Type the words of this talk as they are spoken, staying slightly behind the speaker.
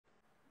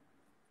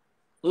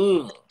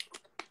Mm.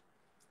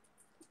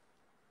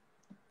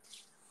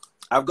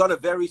 I've got a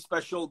very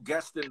special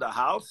guest in the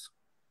house.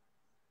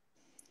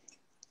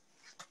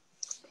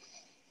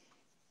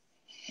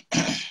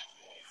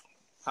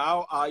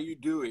 How are you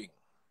doing?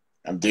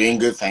 I'm doing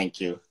good,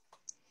 thank you.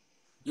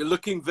 You're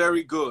looking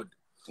very good.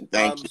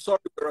 Thank you. Sorry,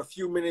 we're a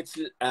few minutes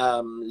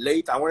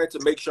late. I wanted to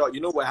make sure,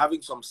 we're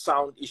having some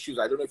sound issues.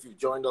 I don't know if you've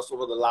joined us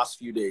over the last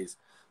few days.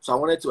 So I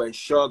wanted to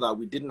ensure that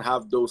we didn't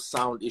have those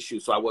sound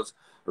issues. So I was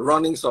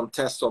running some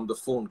tests on the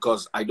phone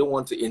because I don't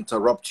want to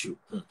interrupt you.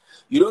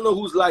 You don't know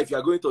whose life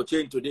you're going to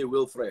change today,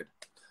 Wilfred.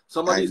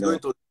 Somebody is going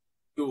to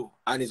you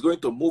and is going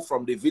to move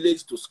from the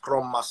village to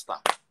Scrum Master.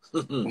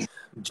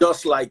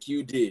 Just like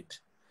you did.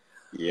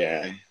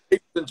 Yeah.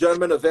 Ladies and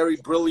gentlemen, a very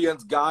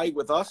brilliant guy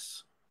with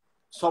us.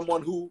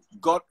 Someone who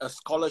got a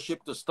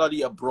scholarship to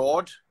study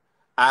abroad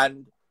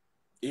and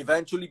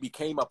eventually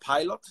became a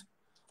pilot,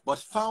 but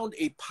found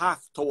a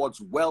path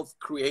towards wealth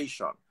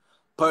creation,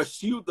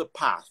 pursued the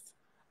path,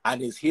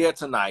 and is here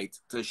tonight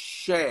to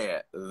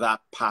share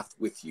that path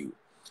with you.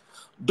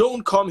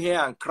 Don't come here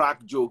and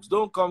crack jokes.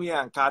 Don't come here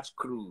and catch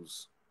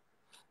cruise.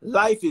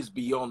 Life is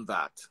beyond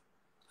that.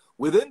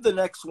 Within the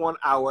next 1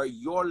 hour,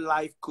 your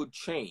life could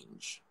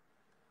change.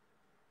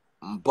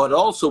 But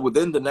also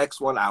within the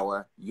next 1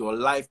 hour, your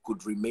life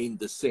could remain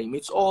the same.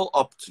 It's all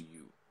up to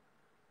you.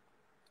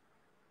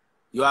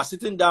 You are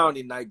sitting down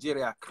in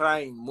Nigeria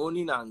crying,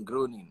 moaning and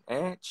groaning.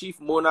 Chief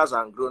moaners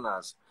and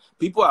groaners.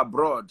 People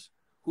abroad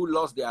who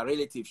lost their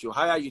relatives should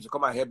hire you to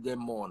come and help them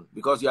mourn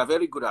because you are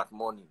very good at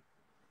mourning.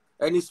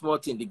 Any small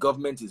thing, the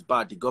government is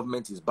bad, the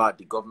government is bad,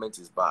 the government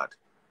is bad.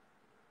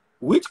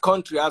 Which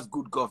country has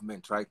good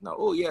government right now?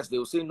 Oh, yes, they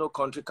will say no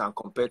country can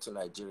compare to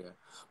Nigeria.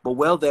 But,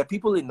 well, there are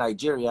people in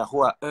Nigeria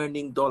who are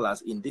earning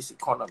dollars in this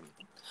economy.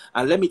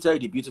 And let me tell you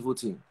the beautiful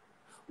thing.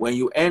 When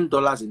you earn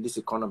dollars in this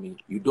economy,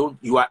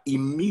 you are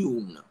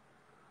immune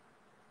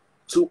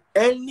to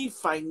any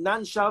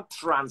financial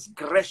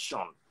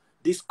transgression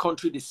this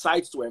country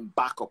decides to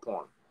embark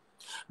upon.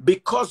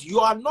 Because you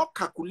are not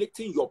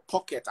calculating your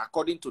pocket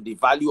according to the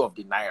value of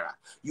the naira.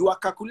 You are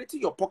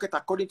calculating your pocket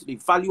according to the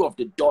value of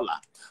the dollar.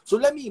 So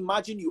let me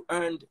imagine you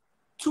earned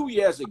 2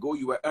 years ago,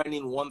 you were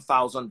earning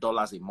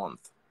 $1,000 a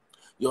month.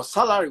 Your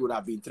salary would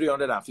have been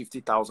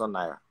 350,000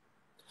 naira.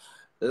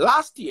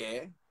 Last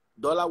year,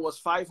 dollar was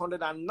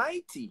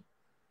 590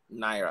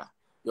 naira.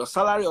 Your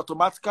salary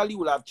automatically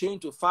would have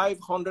changed to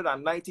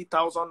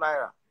 590,000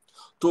 naira.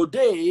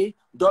 Today,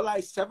 dollar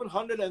is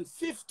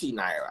 750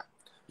 naira.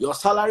 Your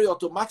salary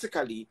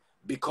automatically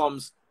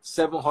becomes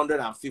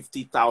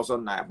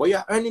 750,000 naira, but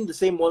you're earning the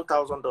same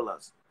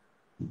 $1,000.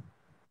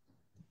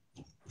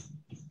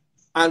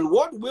 And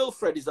what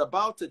Wilfred is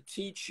about to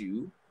teach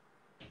you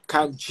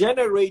can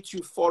generate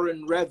you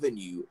foreign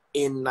revenue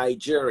in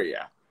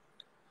Nigeria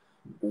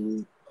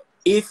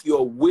if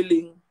you're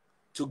willing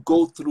to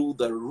go through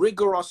the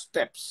rigorous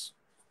steps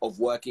of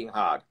working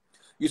hard.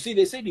 You see,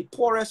 they say the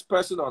poorest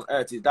person on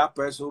earth is that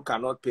person who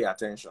cannot pay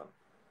attention.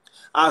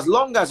 As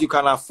long as you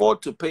can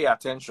afford to pay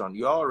attention,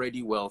 you're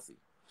already wealthy.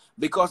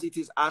 Because it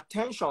is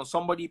attention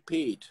somebody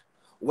paid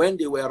when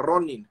they were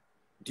running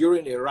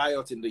during a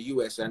riot in the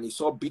US and he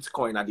saw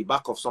Bitcoin at the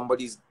back of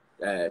somebody's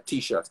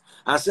t-shirt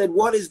and said,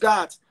 "What is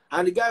that?"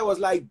 And the guy was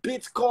like,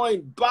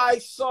 "Bitcoin, buy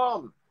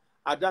some."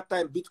 At that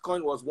time,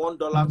 Bitcoin was $1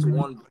 to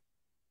 $1.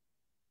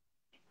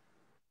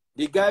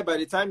 The guy, by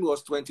the time he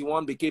was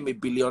 21, became a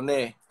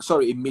millionaire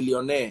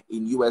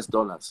in US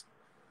dollars.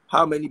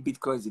 How many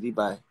Bitcoins did he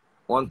buy?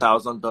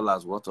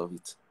 $1,000 worth of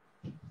it.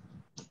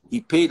 He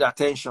paid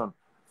attention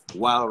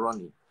while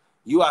running.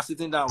 You are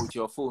sitting down with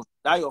your phone.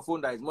 Your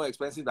phone that is more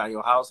expensive than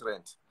your house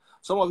rent.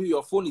 Some of you,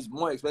 your phone is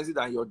more expensive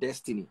than your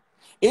destiny.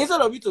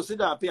 Instead of you to sit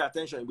down and pay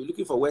attention, you'll be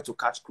looking for where to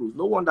catch cruise.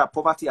 No wonder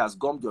poverty has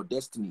gummed your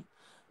destiny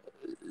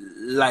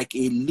like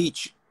a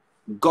leech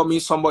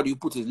gumming somebody who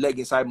put his leg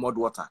inside mud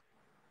water.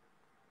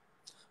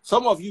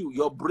 Some of you,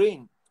 your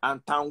brain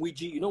and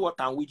Tanwiji, you know what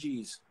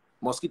Tanwiji is?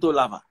 Mosquito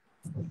larva.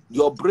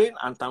 Your brain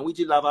and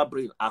Tanwiji lava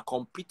brain are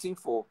competing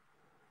for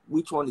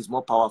which one is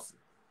more powerful.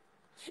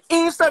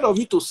 Instead of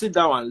you to sit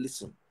down and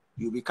listen,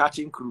 you'll be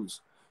catching cruise.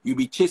 You'll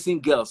be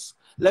chasing girls.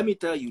 Let me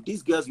tell you,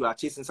 these girls you are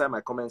chasing inside my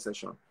comment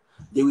section,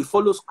 they will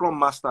follow Scrum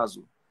Masters.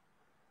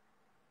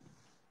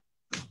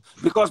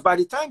 Because by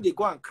the time they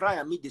go and cry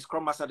and meet the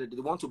Scrum Master, they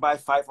want to buy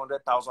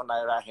 500,000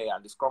 naira hair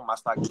and the Scrum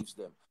Master gives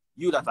them.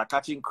 You that are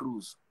catching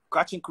cruise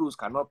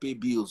cannot pay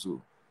bills.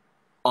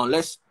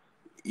 Unless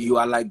you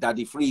are like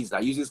Daddy Freeze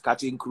that uses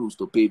catching cruise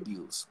to pay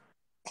bills.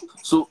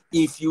 So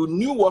if you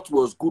knew what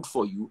was good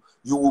for you,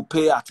 you will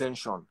pay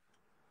attention.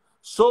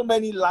 So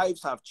many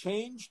lives have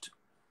changed.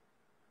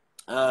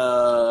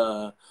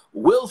 Wilfred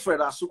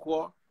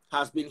Asukwo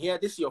has been here.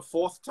 This is your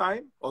 4th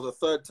time or the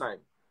 3rd time?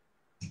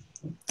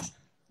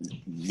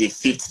 The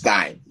 5th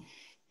time.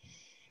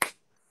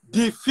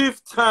 The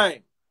 5th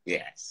time.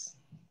 Yes.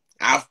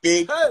 I've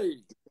paid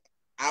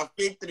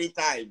 3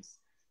 times.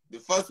 The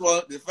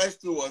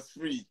first 2 was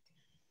free.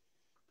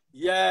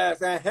 Yes,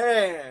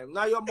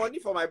 now your money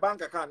for my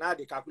bank account, now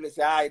they calculate,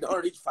 say, I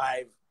don't reach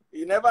 5.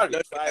 You never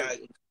reach 5.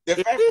 The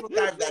first 2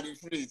 times that you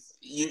freeze,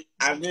 you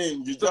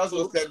just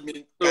hosted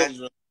me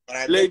casual, but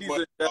I make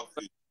money off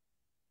it.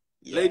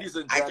 Yeah, ladies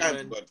and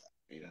gentlemen,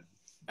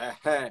 I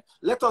can't, but,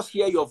 let us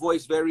hear your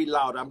voice very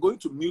loud. I'm going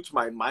to mute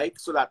my mic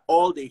so that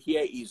all they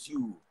hear is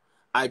you.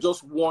 I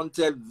just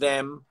wanted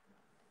them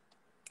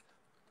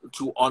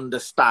to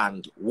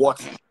understand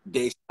what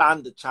they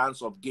stand the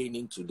chance of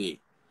gaining today.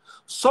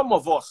 Some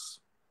of us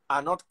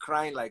are not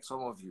crying like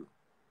some of you.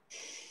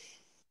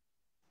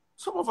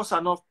 Some of us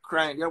are not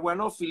crying. Yeah, we're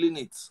not feeling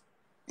it.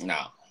 No,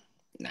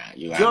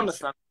 you do you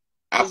understand?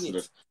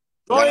 Absolutely.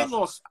 Join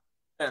us.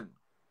 Do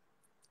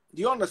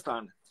you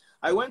understand?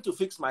 I went to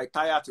fix my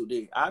tire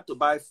today. I had to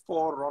buy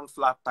 4 run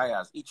flat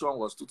tires. Each one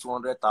was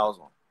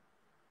 200,000.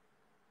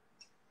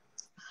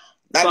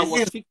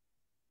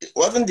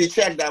 Wasn't the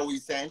check that we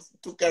sent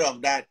took care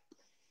of that?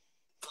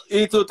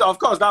 Of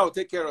course, that will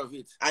take care of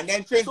it. And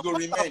then change will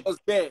remain. I was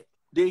there.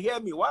 They hear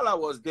me while I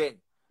was there.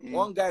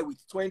 One guy with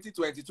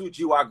 2022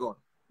 G-Wagon,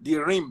 the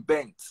rim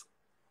bent.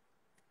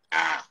 So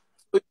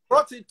he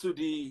brought it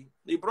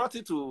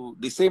to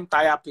the same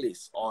tire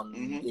place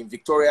in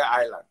Victoria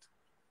Island.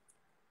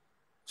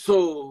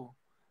 So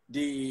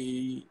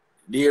the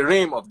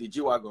rim of the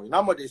G-Wagon,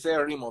 how much they say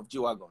rim of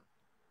G-Wagon?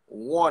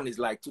 One is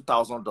like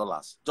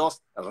 $2,000,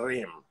 just a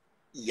rim.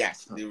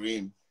 Yes, the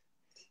rim.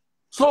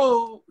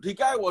 So the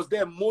guy was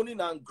there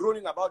moaning and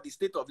groaning about the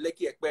state of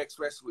Lekki Ekpe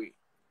Expressway.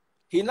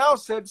 He now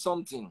said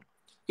something.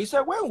 He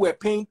said, when we're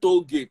paying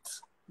toll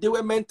gates, they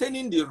were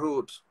maintaining the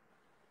road.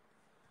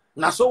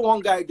 Now, so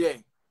one guy there,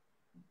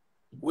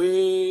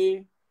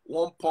 we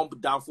one pump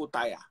down full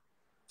tire.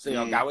 Say,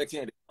 your guy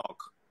waiting in the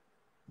talk.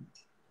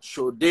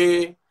 Should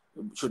they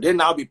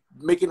now be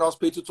making us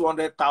pay to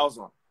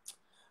 200,000?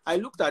 I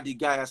looked at the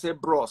guy. I said,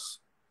 bros,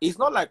 it's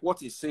not like what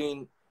he's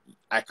saying.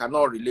 I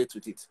cannot relate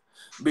with it.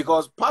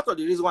 Because part of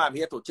the reason why I'm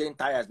here to change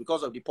tires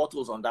because of the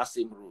potholes on that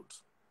same road.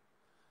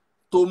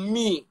 To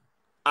me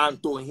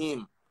and to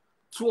him,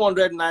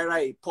 200 naira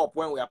a pop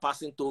when we are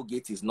passing toll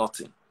gate is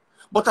nothing.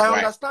 But I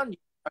understand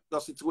your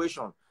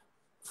situation.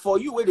 For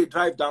you, when they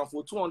drive down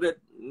for 200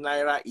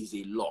 naira is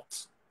a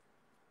lot.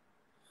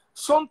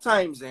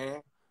 Sometimes,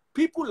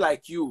 people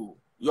like you,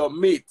 your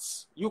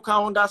mates, you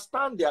can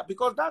understand that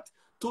because that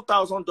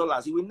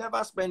 $2,000, he will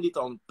never spend it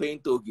on paying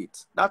toll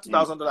gate. That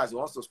 $2,000 he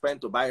wants to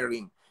spend to buy a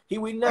ring. He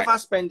will never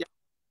spend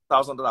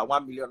 $1,000,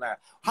 1 million naira.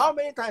 How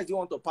many times do you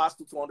want to pass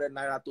to 200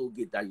 naira toll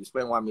gate that you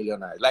spend 1 million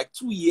naira? Like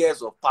 2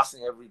 years of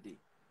passing every day.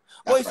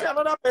 But you see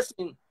another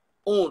person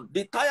own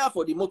the tire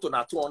for the motor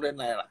na 200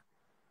 naira.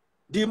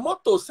 The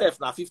motor self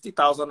na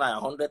 50,000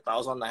 naira,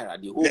 100,000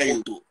 naira. The whole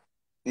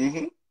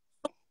motor.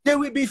 They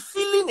will be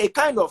feeling a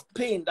kind of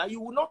pain that you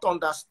will not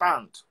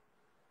understand.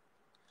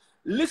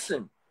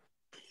 Listen,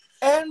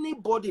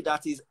 anybody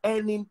that is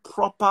earning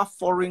proper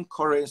foreign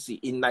currency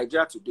in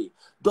Nigeria today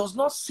does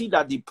not see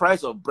that the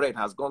price of bread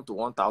has gone to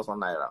 1,000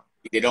 naira.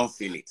 They don't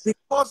feel it.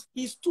 Because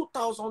it's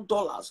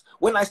 $2,000.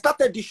 When I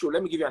started this show,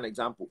 let me give you an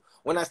example.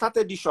 When I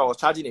started this show, I was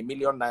charging 1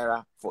 million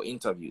naira for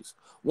interviews.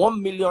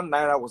 1 million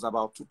naira was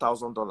about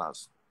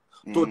 $2,000.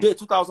 Today,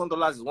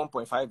 $2,000 is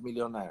 1.5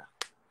 million naira.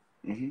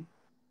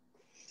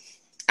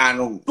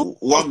 And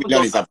 1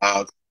 million is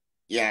about,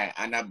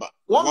 and about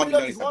 1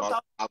 million is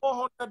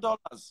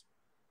 $1,400.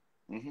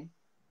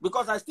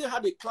 Because I still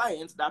had a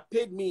client that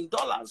paid me in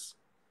dollars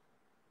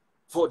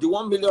for the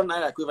 1 million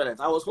naira equivalent.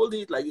 I was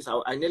holding it like this.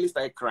 I nearly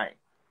started crying.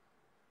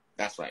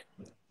 That's right.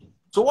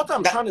 So what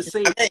I'm trying to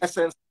say in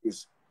essence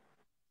is,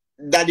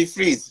 Daddy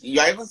Freeze, you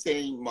are even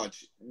saying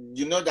much.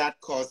 You know that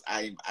course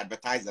I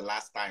advertised the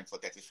last time for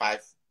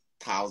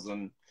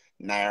 35,000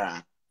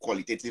 naira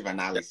qualitative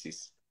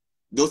analysis.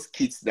 Those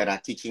kids that are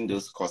teaching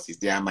those courses,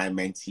 they are my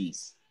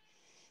mentees.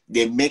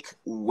 They make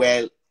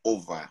well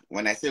over.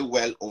 When I say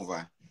well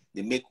over,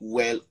 they make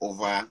well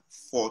over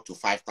 $4,000 to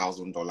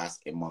 $5,000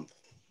 a month.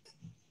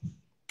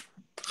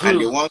 And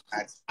the ones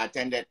that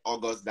attended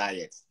August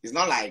diet, it's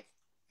not like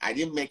I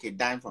didn't make a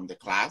dime from the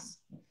class.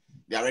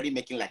 They're already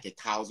making like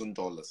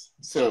 $1,000.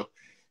 So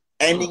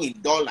earning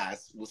in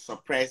dollars will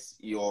suppress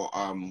your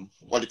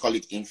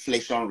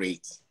inflation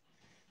rate.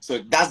 So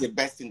that's the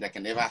best thing that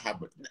can ever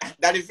happen.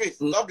 That is it.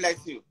 God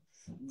bless you.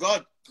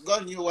 God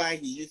knew why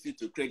he used you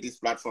to create this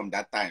platform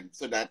that time,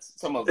 so that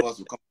some of us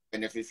will come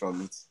benefit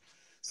from it.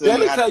 So let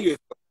me tell you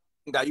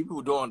that you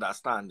people don't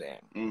understand.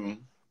 Mm-hmm.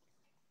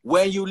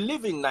 When you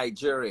live in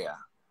Nigeria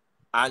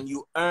and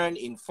you earn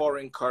in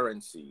foreign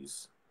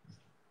currencies,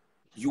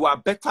 you are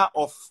better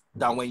off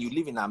than when you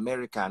live in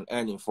America and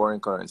earn in foreign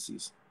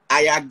currencies.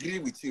 I agree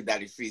with you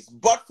that it is.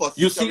 But for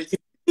security, you see, if you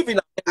live in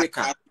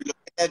America,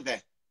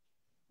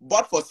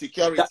 but for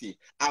security,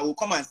 I will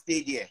come and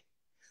stay there.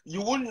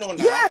 You won't know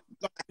now. Yeah.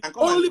 I can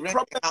come Only and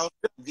rent a house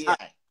in VI.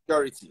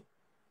 Security.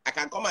 I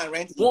can come and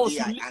rent in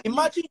VI.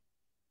 Imagine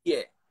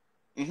here,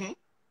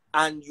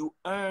 and you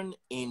earn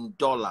in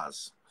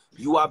dollars.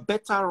 You are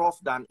better off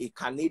than a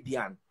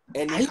Canadian.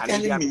 Are you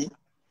telling me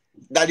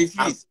that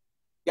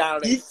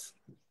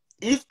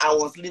if I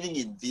was living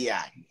in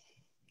VI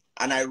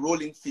and I roll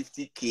in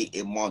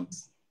 50K a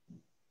month,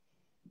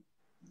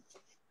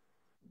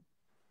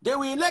 they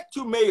will elect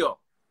you mayor.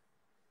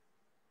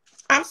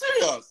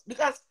 serious.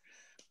 Because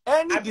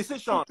Any I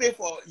decision, pay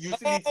for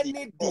utility.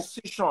 any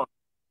decision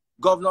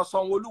Governor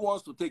Sanwo-Olu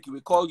wants to take, he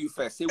will call you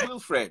first. Say,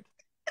 Wilfred,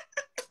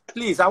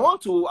 please, I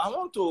want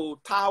to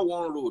tar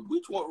one road.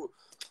 Which one road?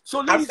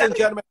 So, ladies and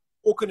gentlemen,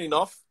 spoken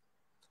enough.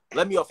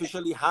 Let me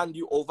officially hand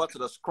you over to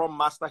the Scrum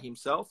Master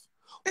himself,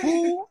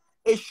 who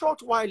a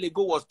short while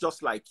ago was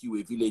just like you,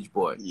 a village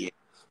boy. Yeah.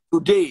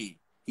 Today,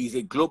 he's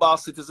a global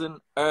citizen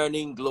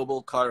earning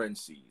global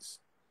currencies.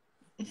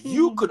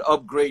 You could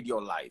upgrade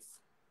your life,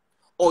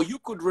 or you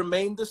could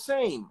remain the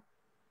same.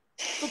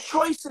 The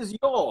choice is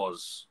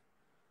yours.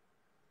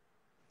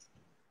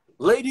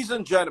 Ladies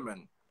and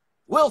gentlemen,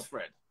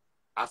 Wilfred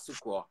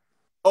Asukwa,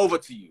 over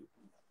to you.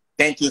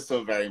 Thank you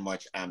so very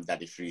much,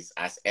 Daddy Freeze.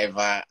 As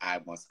ever, I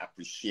must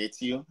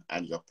appreciate you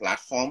and your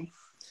platform.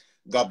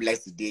 God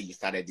bless the day you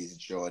started this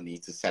journey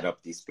to set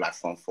up this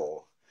platform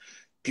for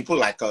people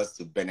like us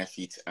to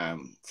benefit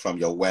from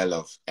your well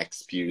of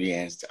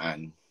experience.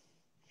 And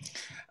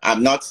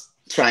I'm not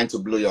trying to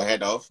blow your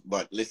head off,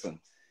 but listen,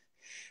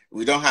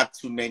 we don't have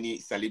too many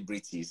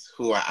celebrities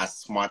who are as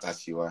smart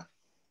as you are.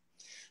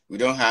 We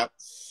don't have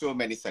so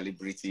many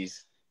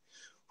celebrities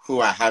who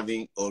are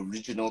having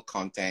original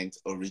content,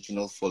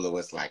 original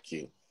followers like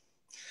you.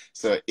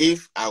 So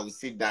if I will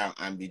sit down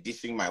and be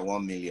dishing my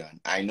 1 million,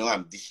 I know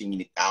I'm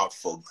dishing it out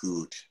for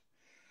good.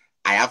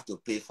 I have to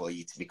pay for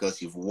it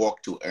because you've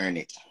worked to earn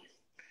it.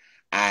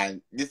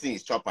 And this thing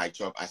is chop by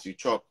chop. As you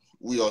chop,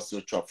 we also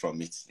chop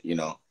from it, you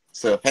know.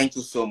 So thank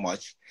you so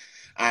much.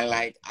 And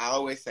like I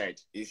always said,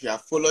 if you are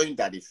following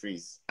Daddy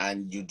Freeze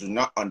and you do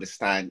not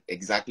understand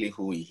exactly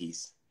who he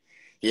is,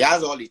 he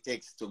has all it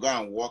takes to go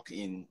and work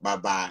in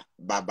Baba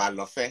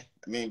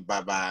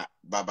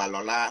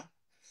Lola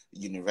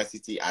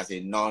University as a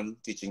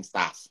non-teaching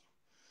staff.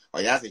 Or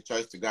he has a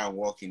choice to go and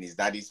work in his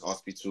daddy's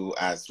hospital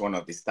as one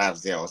of the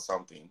staffs there or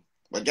something.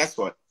 But guess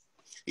what?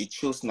 He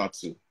chose not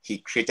to. He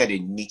created a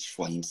niche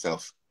for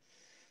himself.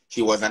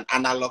 He was an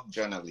analog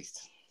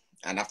journalist.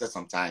 And after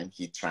some time,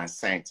 he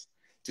transcended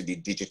to the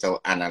digital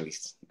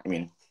analyst. I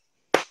mean,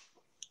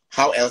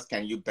 how else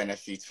can you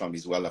benefit from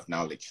his well of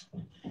knowledge?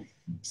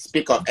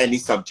 Speak of any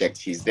subject,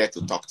 he's there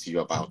to talk to you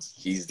about.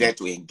 He's there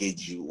to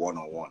engage you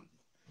one-on-one.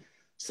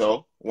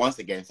 So once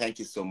again, thank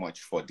you so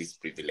much for this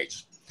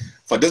privilege.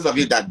 For those of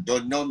you that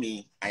don't know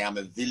me, I am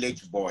a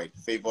village boy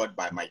favored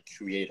by my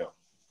creator.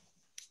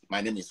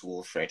 My name is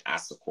Wilfred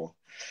Asukwa,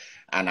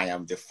 and I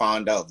am the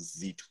founder of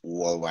Zit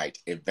Worldwide,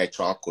 a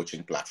virtual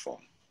coaching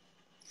platform.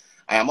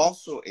 I am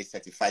also a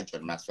certified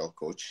John Maxwell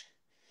coach.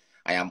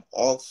 I am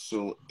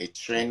also a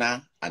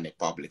trainer and a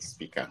public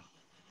speaker.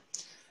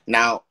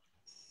 Now,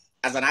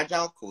 as an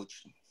Agile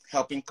coach,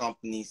 helping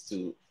companies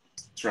to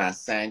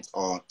transcend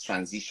or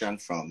transition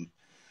from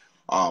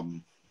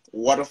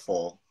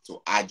waterfall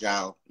to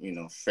Agile,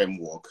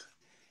 framework,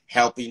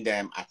 helping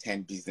them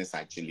attain business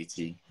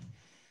agility,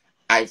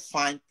 I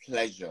find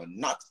pleasure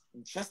not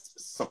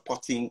just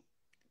supporting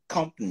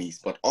companies,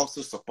 but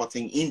also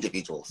supporting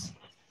individuals.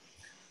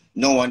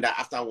 No wonder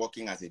after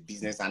working as a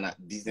business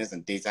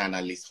and data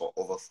analyst for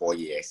over 4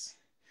 years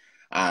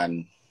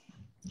and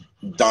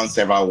done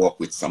several work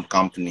with some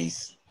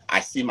companies, I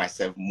see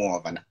myself more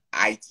of an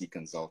IT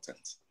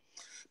consultant.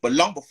 But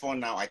long before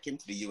now, I came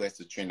to the US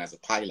to train as a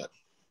pilot.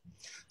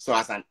 So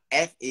as an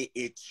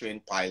FAA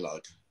trained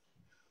pilot,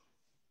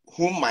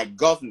 whom my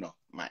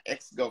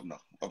ex-governor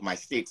of my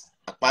state,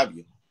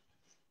 Akpabio,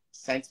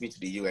 sent me to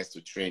the US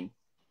to train,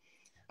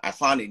 I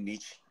found a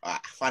niche, I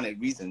found a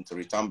reason to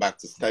return back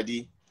to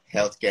study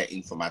healthcare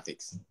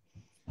informatics.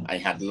 I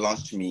had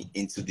launched me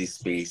into this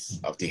space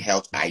of the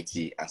health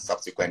IT and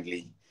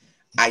subsequently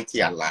IT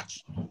at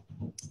large.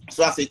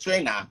 So as a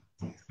trainer,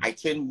 I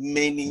trained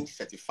many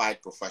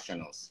certified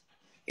professionals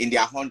in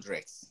their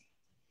hundreds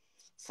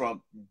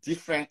from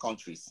different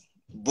countries,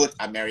 both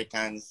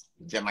Americans,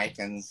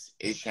 Jamaicans,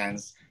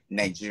 Asians,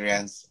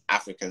 Nigerians,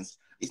 Africans.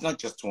 It's not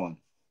just one.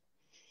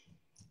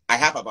 I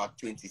have about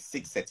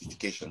 26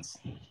 certifications.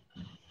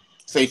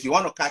 So if you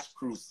want to catch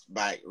cruise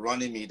by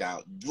running me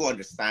down, do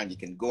understand you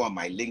can go on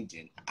my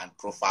LinkedIn and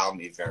profile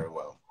me very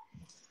well.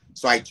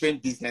 So I train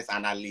business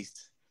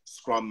analysts,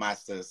 scrum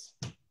masters,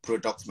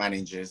 product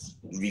managers,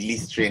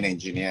 release train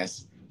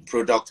engineers,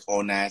 product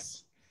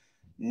owners,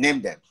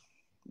 name them,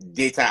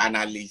 data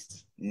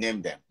analysts,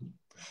 name them.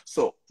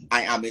 So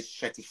I am a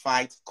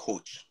certified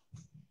coach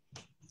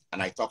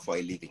and I talk for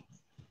a living.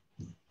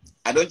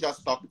 I don't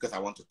just talk because I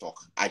want to talk.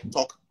 I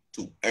talk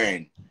to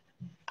earn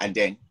and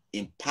then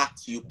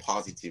impact you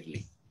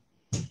positively.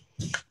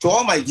 To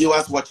all my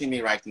viewers watching me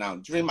right now,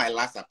 during my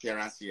last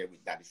appearance here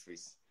with Daddy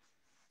Freeze,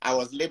 I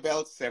was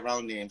labeled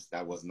several names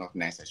that was not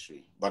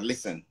necessary. But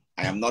listen,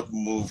 I am not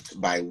moved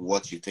by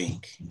what you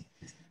think.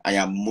 I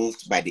am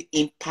moved by the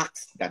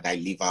impact that I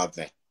leave out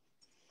there.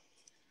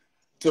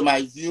 To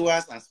my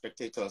viewers and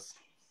spectators,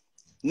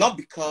 not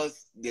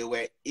because they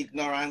were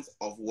ignorant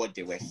of what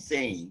they were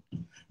saying,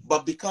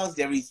 but because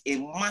there is a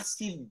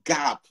massive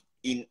gap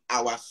in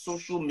our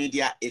social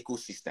media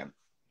ecosystem.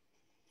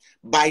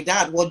 By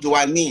that, what do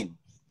I mean?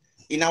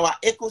 In our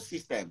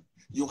ecosystem,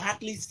 you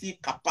hardly see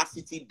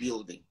capacity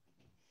building.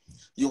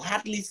 You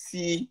hardly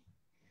see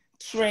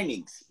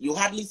trainings. You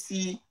hardly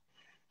see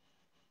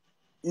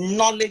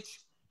knowledge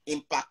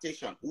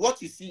impartation.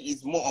 What you see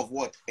is more of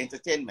what?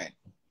 Entertainment.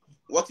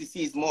 What you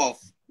see is more of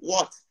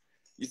what?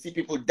 You see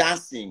people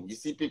dancing. You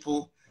see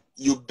people,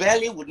 you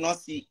barely would not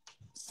see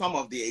some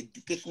of the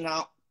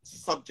educational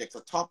subjects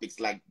or topics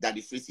like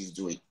Daddy Freeze is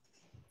doing.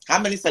 How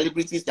many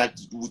celebrities that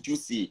would you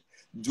see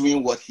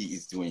doing what he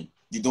is doing?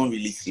 You don't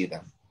really see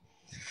them.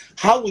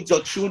 How would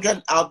your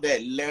children out there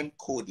learn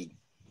coding?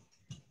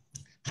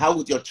 How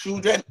would your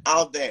children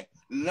out there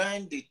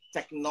learn the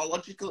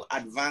technological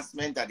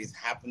advancement that is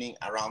happening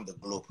around the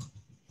globe?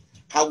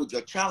 How would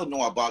your child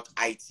know about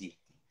IT?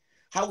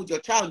 How would your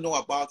child know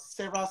about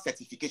several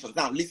certifications?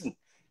 Now, listen,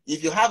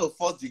 if you have a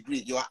first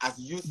degree, you are as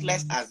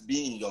useless as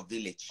being in your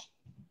village.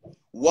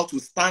 What will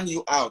stand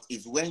you out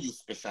is when you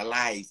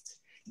specialized,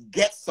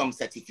 get some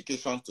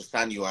certifications to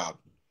stand you out.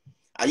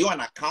 Are you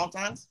an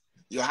accountant?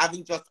 You're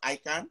having just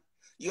ICANN?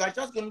 You are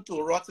just going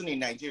to rotten in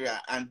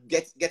Nigeria and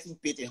getting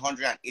paid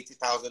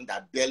 $180,000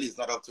 that barely is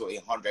not up to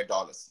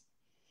 $100.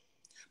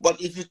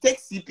 But if you take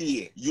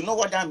CPA, you know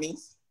what that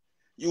means?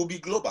 You will be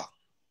global.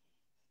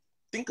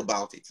 Think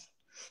about it.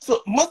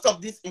 So most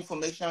of this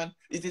information,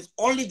 it is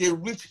only the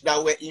rich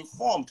that were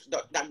informed,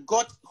 that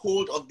got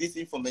hold of this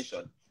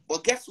information.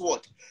 But guess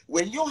what?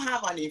 When you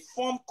have an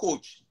informed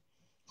coach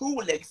who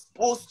will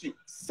expose you,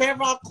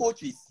 several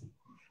coaches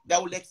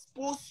that will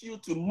expose you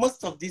to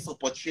most of these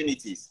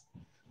opportunities,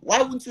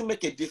 why wouldn't you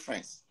make a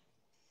difference?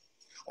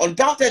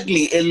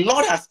 Undoubtedly, a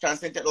lot has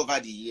transcended over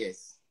the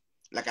years.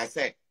 Like I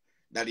said,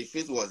 that the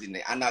Freeze was in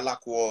the analog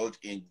world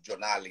in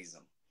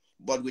journalism.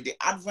 But with the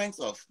advent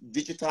of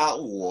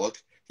digital world,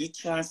 he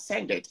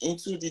transcended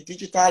into the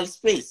digital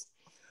space.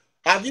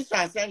 Have you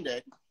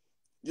transcended?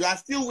 You are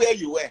still where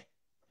you were.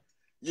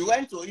 You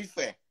went to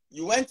IFE,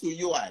 you went to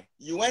UI,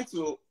 you went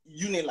to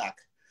Unilag,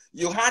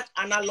 you had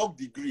analog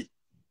degree.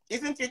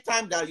 Isn't it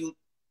time that you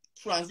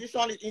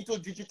transition it into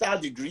digital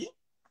degree?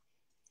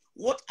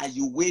 What are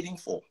you waiting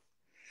for?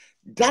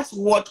 That's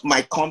what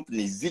my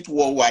company, Zit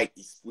Worldwide,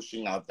 is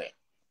pushing out there.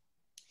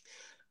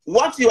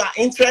 What you are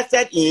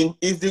interested in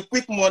is the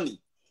quick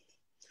money.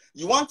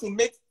 You want to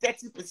make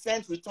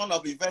 30% return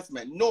of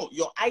investment. No,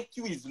 your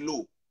IQ is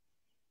low.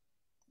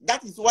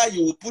 That is why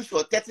you will push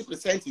for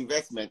 30%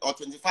 investment or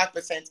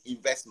 25%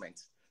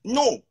 investment.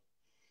 No,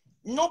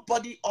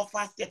 nobody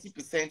offers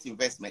 30%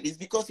 investment. It's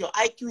because your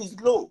IQ is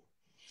low.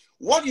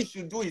 What you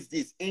should do is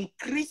this: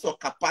 increase your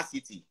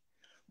capacity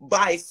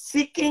by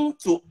seeking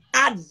to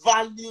add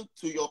value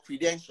to your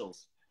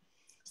credentials.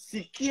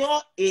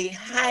 Secure a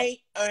high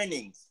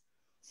earnings.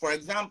 For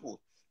example,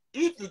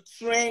 if you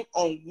train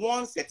on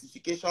one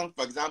certification,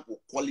 for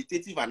example,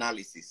 qualitative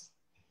analysis,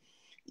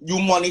 you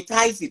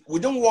monetize it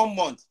within 1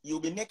 month, you'll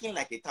be making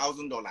like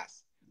 $1,000.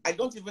 I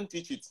don't even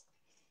teach it.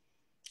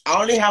 I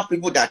only have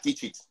people that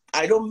teach it.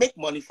 I don't make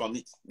money from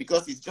it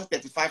because it's just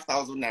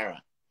 35,000 naira.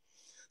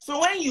 So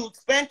when you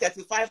spend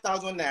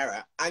 35,000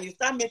 naira and you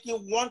start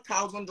making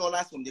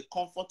 $1,000 from the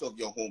comfort of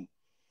your home,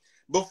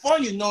 before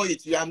you know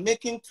it, you are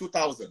making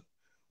 2,000.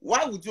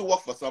 Why would you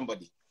work for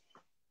somebody?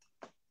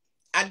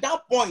 At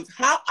that point,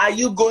 how are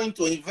you going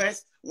to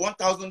invest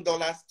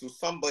 $1,000 to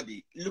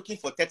somebody looking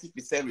for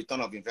 30%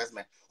 return of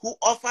investment? Who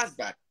offers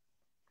that?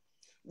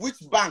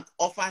 Which bank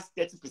offers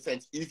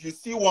 30%? If you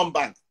see one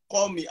bank,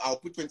 call me, I'll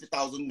put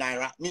 20,000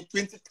 naira, I mean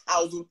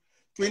 20,000,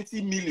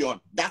 20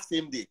 million that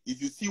same day.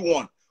 If you see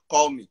one,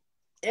 call me.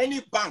 Any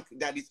bank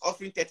that is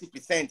offering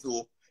 30%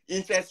 or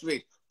interest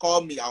rate,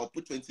 call me, I'll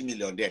put 20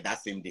 million there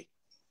that same day.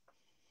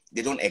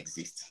 They don't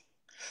exist.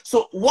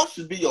 So what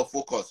should be your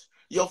focus?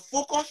 Your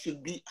focus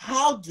should be,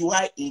 how do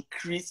I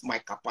increase my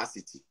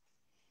capacity?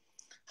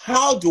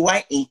 How do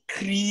I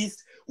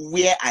increase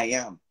where I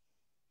am?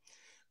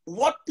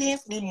 What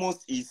pains me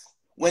most is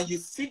when you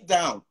sit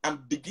down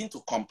and begin to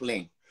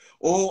complain.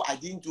 Oh, I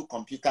didn't do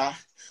computer.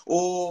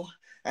 Oh,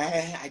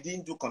 I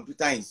didn't do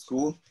computer in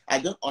school. I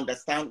don't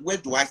understand. Where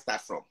do I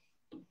start from?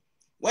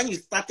 When you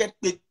started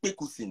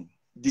Pekusin,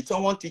 did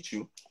someone teach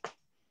you?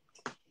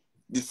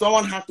 Did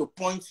someone have to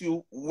point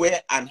you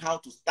where and how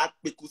to start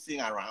Pekusin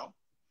around?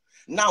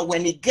 Now,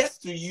 when it gets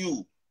to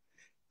you,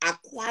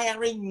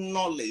 acquiring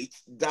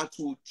knowledge that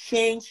will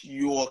change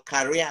your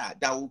career,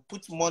 that will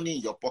put money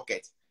in your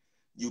pocket,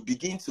 you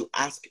begin to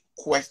ask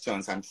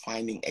questions and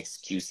finding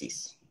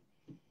excuses.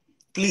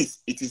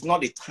 Please, it is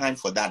not a time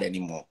for that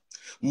anymore.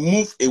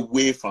 Move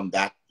away from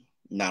that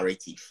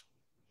narrative.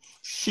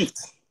 Shift.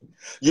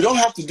 You don't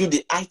have to do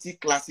the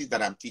IT classes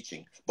that I'm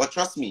teaching, but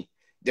trust me,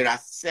 there are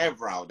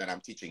several that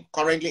I'm teaching.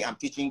 Currently, I'm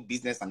teaching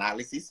business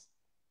analysis.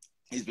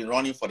 It's been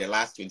running for the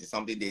last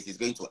 20-something days. It's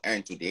going to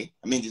end today.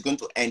 I mean, it's going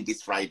to end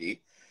this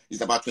Friday. It's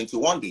about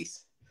 21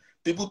 days.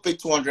 People pay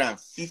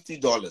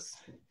 $250.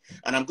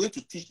 And I'm going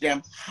to teach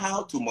them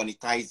how to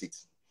monetize it,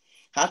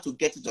 how to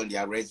get it on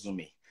their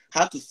resume,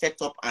 how to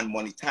set up and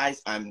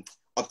monetize and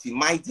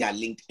optimize their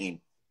LinkedIn,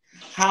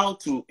 how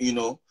to,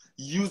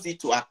 use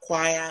it to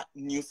acquire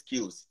new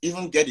skills,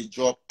 even get a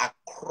job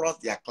across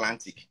the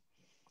Atlantic.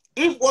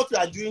 If what you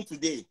are doing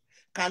today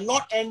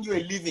cannot earn you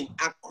a living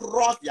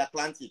across the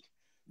Atlantic,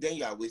 then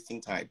you are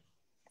wasting time.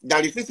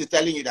 Daddy Fritz is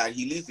telling you that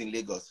he lives in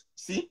Lagos.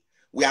 See,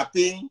 we are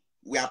paying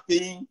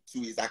to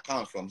his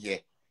account from here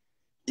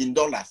in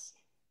dollars.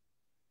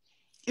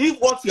 If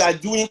what you are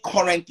doing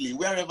currently,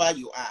 wherever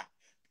you are,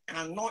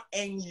 cannot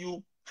earn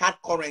you hard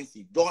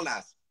currency,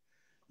 dollars,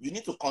 you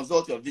need to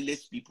consult your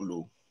village people.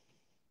 Oh.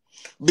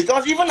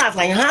 Because even as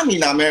I am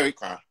in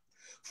America,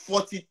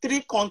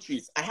 43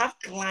 countries, I have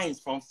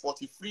clients from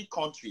 43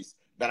 countries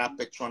that are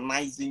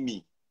patronizing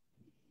me.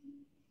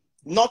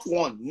 Not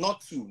one,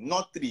 not two,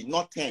 not three,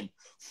 not 10,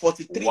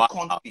 43 Wow.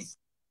 countries.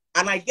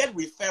 And I get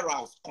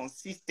referrals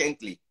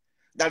consistently.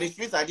 That is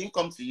reason I didn't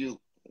come to you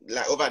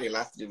like over the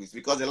last 3 weeks,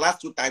 because the last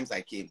 2 times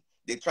I came,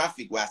 the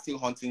traffic were still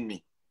haunting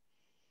me.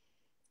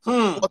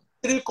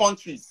 43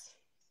 countries.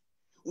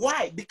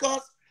 Why?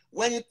 Because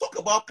when you talk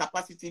about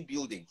capacity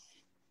building,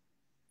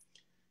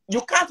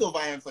 you can't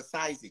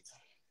overemphasize it.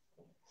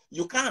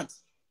 You can't.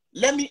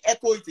 Let me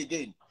echo it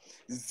again.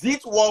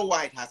 Zit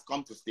Worldwide has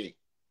come to stay.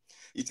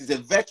 It is a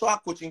virtual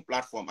coaching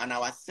platform, and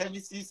our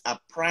services are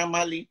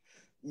primarily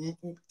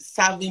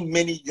serving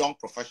many young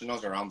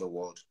professionals around the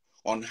world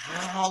on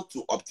how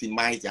to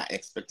optimize their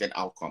expected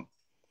outcome.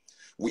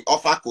 We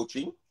offer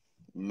coaching,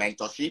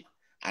 mentorship,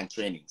 and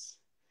trainings.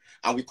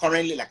 And we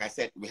currently, like I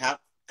said, we have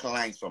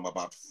clients from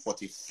about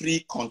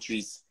 43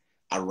 countries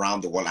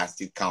around the world and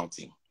still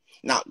counting.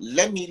 Now,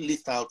 let me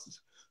list out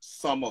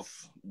some of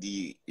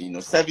the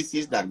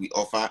services that we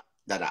offer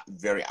that are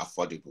very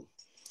affordable.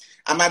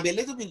 I might be a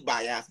little bit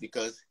biased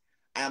because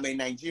I am a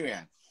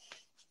Nigerian.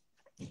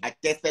 I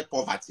tested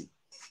poverty.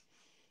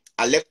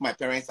 I left my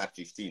parents at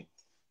 15.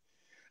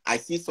 I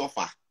see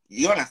suffer.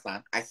 You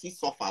understand? I see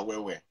suffer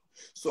well.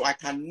 So I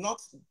cannot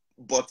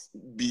but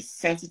be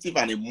sensitive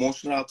and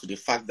emotional to the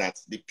fact that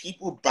the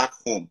people back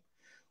home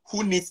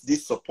who needs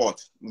this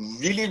support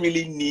really,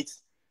 really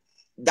needs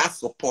that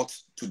support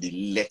to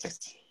the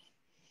latest.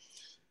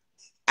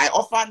 I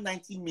offer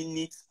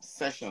 90-minute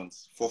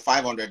sessions for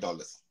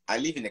 $500. I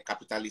live in a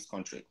capitalist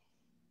country.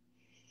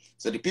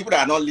 So the people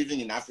that are not living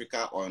in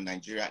Africa or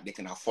Nigeria, they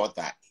can afford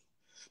that.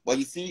 But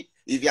you see,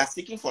 if you are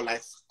seeking for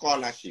like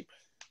scholarship,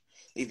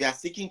 if you are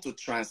seeking to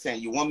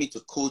transcend, you want me to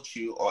coach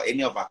you or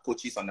any of our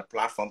coaches on the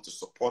platform to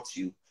support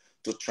you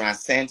to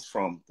transcend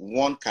from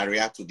one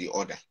career to the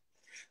other,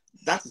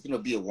 that is going to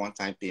be a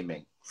one-time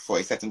payment for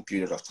a certain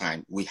period of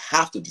time. We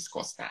have to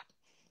discuss that.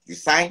 You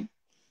sign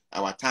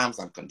our terms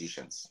and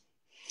conditions.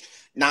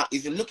 Now,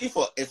 if you're looking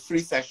for a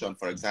free session,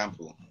 for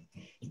example,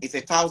 it's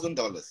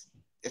 $1,000,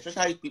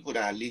 especially people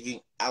that are living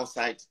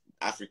outside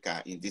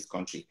Africa in this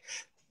country.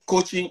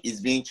 Coaching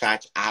is being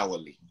charged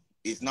hourly.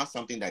 It's not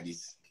something that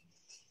it's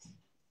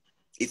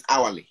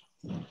hourly.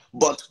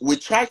 But we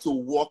try to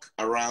walk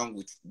around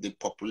with the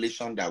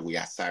population that we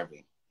are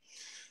serving.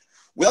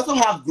 We also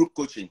have group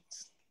coaching.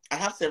 I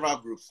have several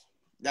groups.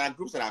 There are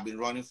groups that have been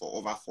running for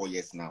over 4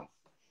 years now.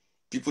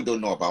 People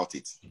don't know about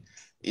it.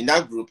 In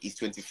that group, it's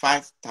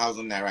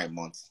 25,000 Naira a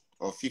month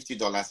or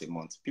 $50 a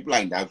month. People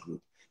are in that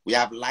group. We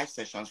have live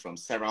sessions from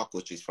several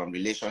coaches, from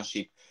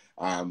relationship,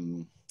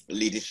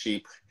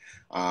 leadership,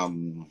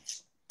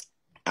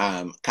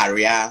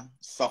 career,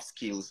 soft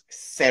skills,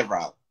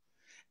 several.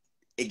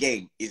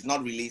 Again, it's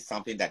not really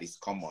something that is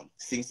common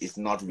since it's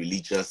not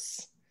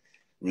religiously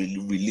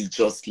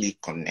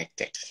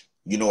connected.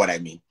 You know what I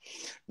mean?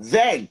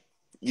 Then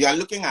you are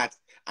looking at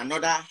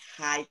another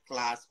high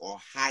class or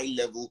high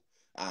level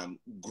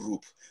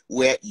group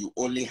where you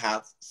only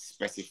have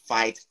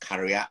specified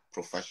career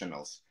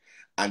professionals.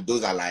 And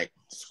those are like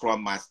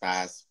scrum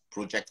masters,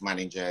 project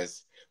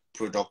managers,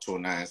 product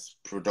owners,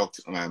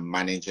 product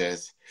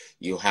managers.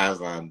 You have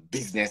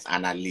business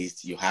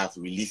analysts. You have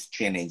release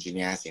train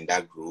engineers in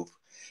that group.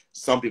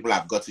 Some people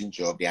have gotten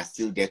jobs. They are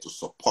still there to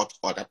support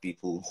other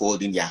people,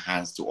 holding their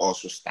hands to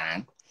also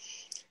stand.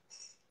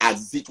 At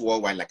Zit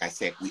Worldwide, like I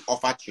said, we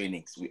offer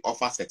trainings. We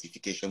offer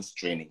certifications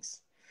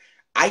trainings.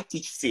 I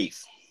teach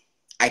SAFE.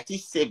 I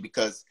teach SAFE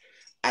because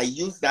I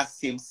use that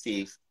same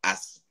SAFE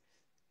as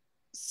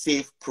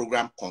SAFE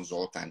program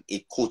consultant,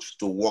 a coach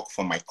to work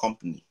for my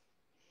company.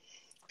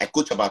 I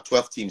coach about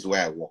 12 teams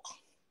where I work.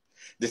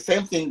 The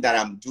same thing that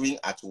I'm doing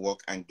at work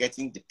and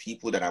getting the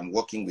people that I'm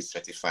working with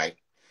certified,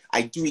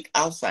 I do it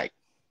outside.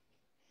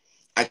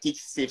 I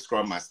teach SAFE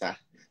Scrum Master,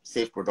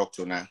 SAFE Product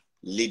Owner,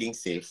 Leading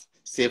SAFE,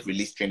 SAFE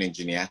Release Train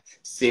Engineer,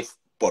 SAFE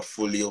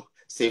Portfolio,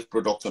 SAFE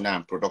Product Owner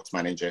and Product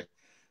Manager.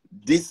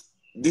 These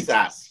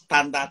are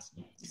standard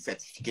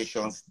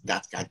certifications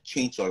that can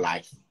change your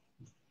life.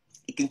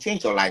 It can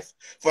change your life.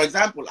 For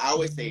example, I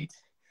always say it.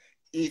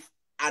 If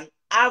an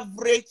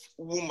average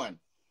woman,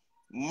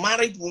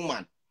 married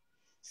woman,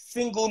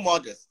 single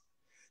mothers,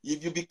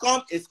 if you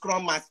become a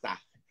Scrum Master,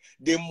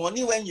 the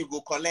money when you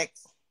go collect,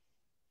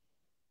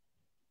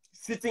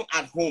 sitting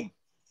at home,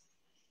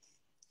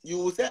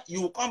 you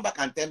will come back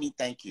and tell me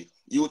thank you.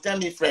 You will tell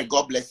me, Fred,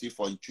 God bless you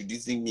for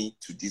introducing me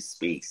to this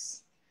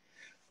space.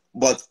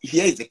 But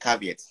here is the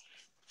caveat.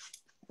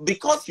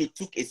 Because you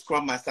took a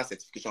Scrum Master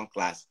certification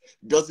class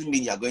doesn't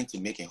mean you're going to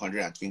make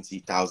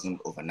 120,000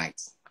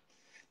 overnight.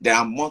 There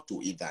are more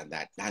to it than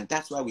that. And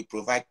that's why we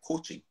provide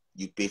coaching.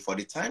 You pay for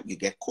the time, you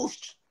get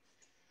coached.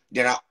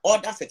 There are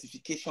other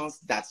certifications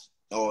that,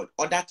 or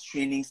other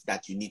trainings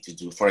that you need to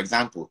do. For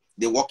example,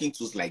 the working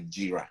tools like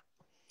Jira,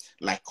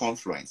 like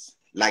Confluence,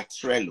 like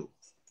Trello,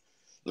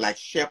 like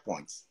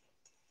SharePoint.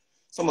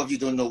 Some of you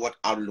don't know what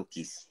Outlook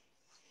is.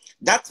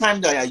 That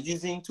time that you're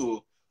using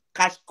to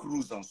catch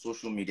cruise on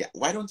social media,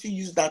 why don't you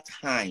use that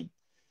time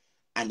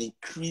and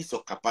increase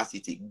your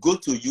capacity? Go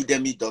to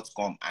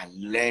udemy.com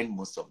and learn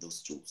most of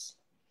those tools.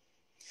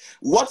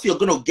 What you're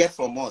going to get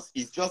from us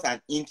is just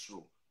an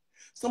intro.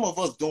 Some of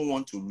us don't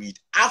want to read.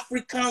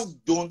 Africans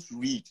don't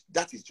read.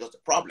 That is just a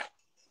problem.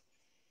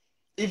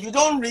 If you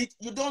don't read,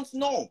 you don't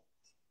know.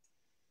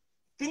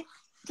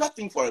 Just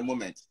think for a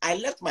moment. I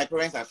left my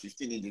parents at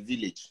 15 in the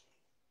village.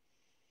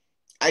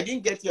 I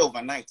didn't get here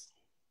overnight.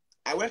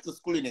 I went to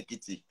school in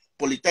Ekiti,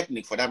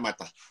 Polytechnic for that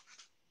matter.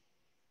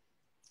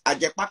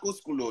 Ajepako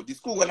School, the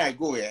school when I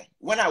go here,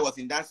 when I was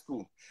in that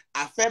school,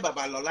 Afe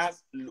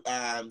Babalola's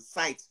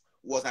site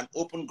was an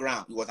open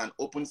ground. It was an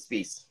open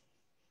space.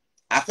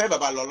 Afe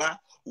Babalola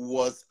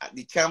was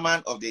the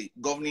chairman of the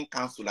governing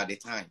council at the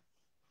time.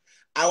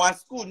 Our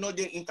school no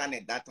dey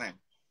internet that time.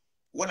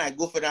 When I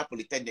go Federal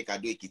Polytechnic, I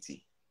do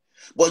Ekiti.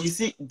 But you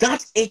see,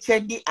 that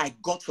HND I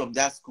got from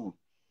that school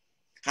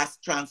has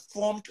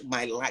transformed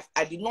my life.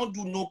 I did not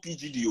do no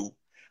PGDO.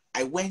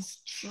 I went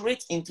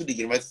straight into the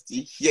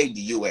university here in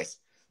the US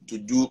to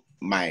do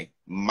my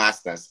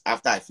master's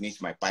after I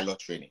finished my pilot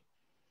training.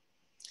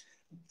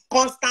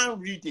 Constant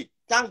reading.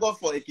 Thank God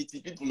for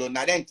Ekiti people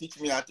now then teach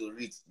me how to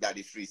read that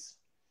they freeze.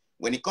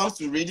 When it comes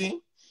to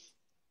reading,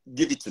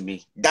 give it to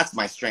me. That's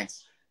my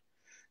strength.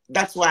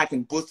 That's why I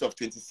can boast of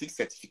 26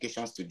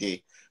 certifications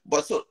today.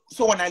 But so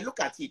when I look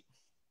at it,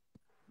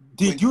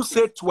 did you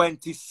say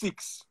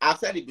 26? I've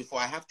said it before.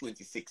 I have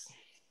 26.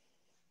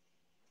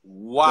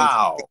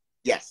 Wow. 26.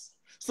 Yes.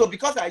 So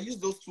because I use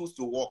those tools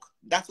to work,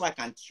 that's why I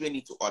can train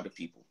it to other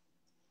people.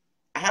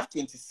 I have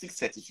 26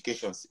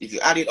 certifications. If you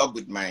add it up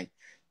with my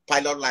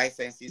pilot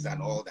licenses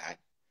and all that,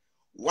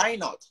 why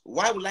not?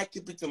 Why would I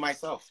keep it to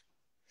myself?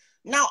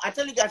 Now, I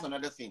tell you guys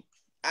another thing.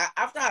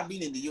 After I've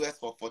been in the US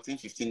for 14,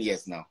 15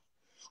 years now,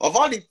 of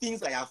all the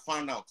things I have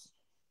found out,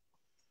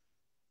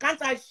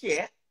 can't I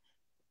share?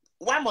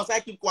 Why must I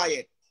keep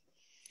quiet?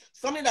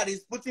 Something that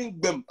is putting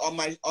them on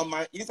my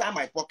inside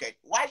my pocket.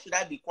 Why should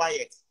I be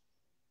quiet?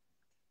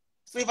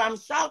 So if I'm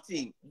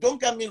shouting, don't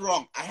get me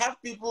wrong. I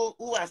have people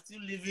who are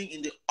still living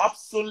in the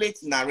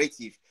obsolete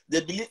narrative.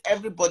 They believe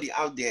everybody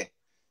out there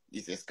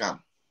is a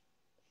scam.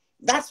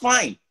 That's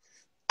fine.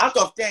 Out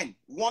of 10,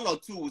 1 or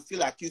 2 will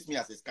still accuse me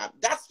as a scam.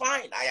 That's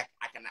fine. I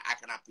can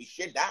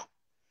appreciate that.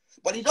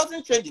 But it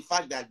doesn't change the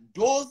fact that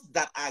those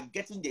that are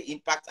getting the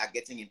impact are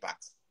getting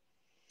impact.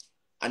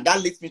 And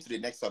that leads me to the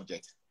next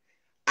subject.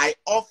 I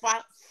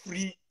offer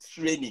free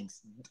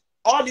trainings.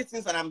 All these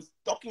things that I'm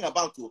talking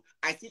about,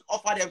 I still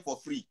offer them for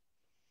free.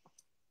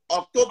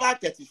 October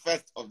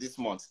 31st of this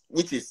month,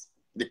 which is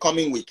the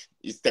coming week,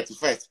 is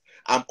 31st.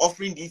 I'm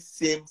offering this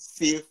same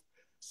Safe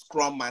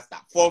Scrum Master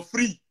for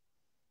free.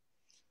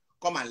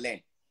 Come and learn.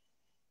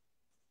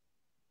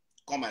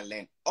 Come and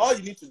learn. All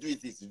you need to do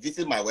is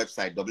visit my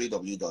website,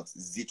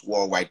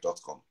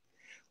 www.zitworldwide.com.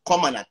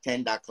 Come and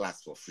attend that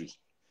class for free.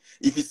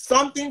 If it's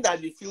something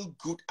that you feel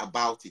good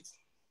about it,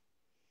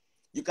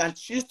 you can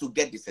choose to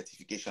get the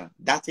certification.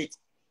 That's it.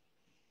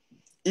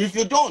 If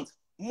you don't,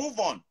 move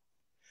on.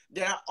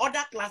 There are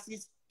other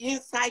classes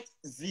inside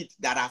ZIT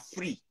that are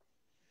free.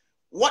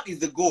 What is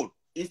the goal?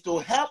 Is to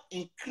help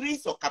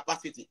increase your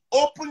capacity,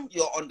 open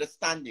your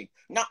understanding.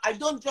 Now, I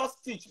don't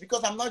just teach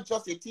because I'm not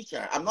just a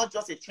teacher. I'm not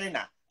just a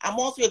trainer. I'm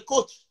also a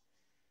coach.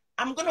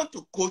 I'm going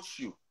to coach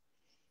you.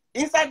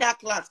 Inside that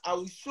class, I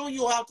will show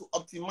you how to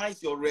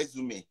optimize your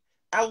resume.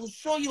 I will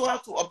show you how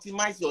to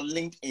optimize your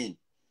LinkedIn.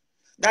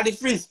 That is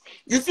free.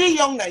 You see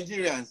young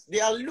Nigerians,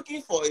 they are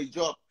looking for a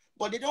job,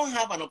 but they don't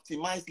have an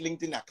optimized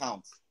LinkedIn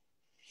account.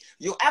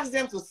 You ask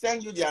them to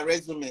send you their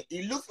resume.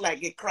 It looks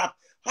like a crap.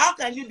 How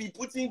can you be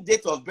putting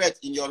date of birth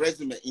in your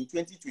resume in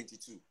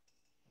 2022?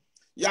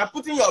 You are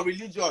putting your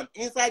religion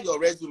inside your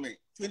resume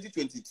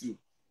 2022.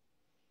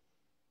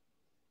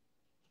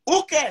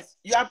 Who cares?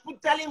 You are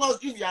telling us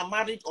if you are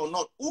married or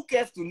not. Who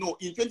cares to know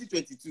in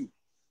 2022?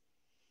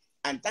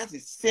 And that's the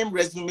same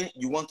resume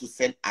you want to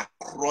send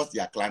across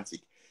the Atlantic.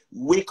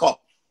 Wake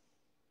up.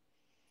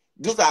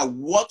 Those are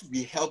what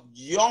we help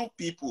young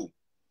people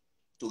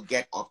to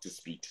get up to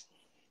speed.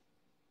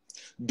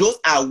 Those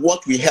are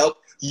what we help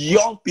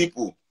young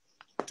people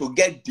to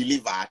get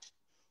delivered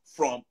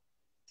from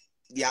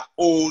their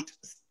old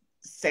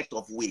set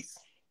of ways.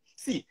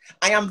 See,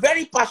 I am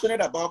very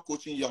passionate about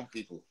coaching young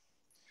people.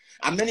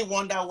 And many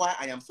wonder why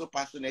I am so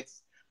passionate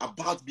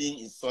about being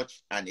in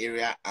such an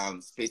area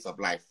and space of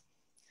life.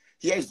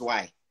 Here is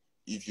why,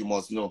 if you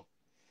must know.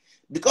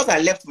 Because I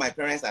left my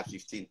parents at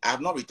 15, I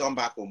have not returned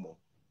back home.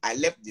 I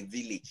left the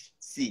village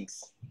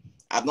since.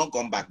 I have not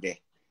gone back there.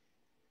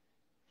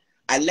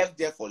 I left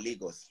there for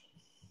Lagos.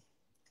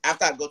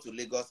 After I got to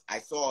Lagos, I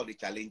saw all the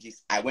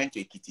challenges. I went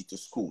to Ekiti to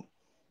school.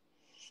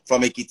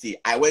 From Ekiti,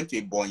 I went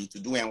to Ebonyi to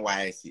do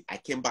NYSC. I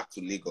came back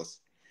to Lagos.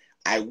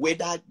 I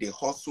weathered the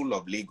hustle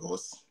of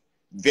Lagos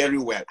very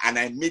well. And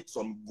I made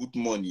some good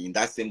money in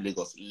that same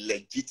Lagos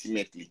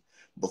legitimately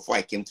before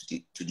I came to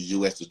the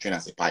US to train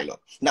as a pilot.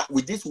 Now,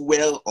 with this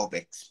well of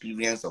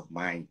experience of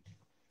mine,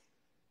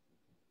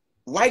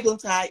 why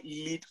don't I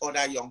lead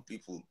other young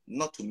people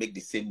not to make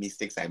the same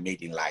mistakes I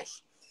made in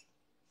life?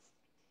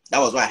 That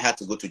was why I had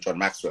to go to John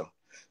Maxwell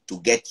to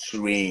get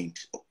trained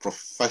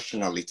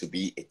professionally to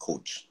be a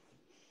coach.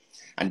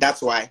 And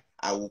that's why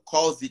I will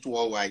call Zit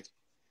Worldwide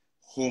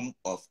home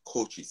of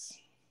coaches.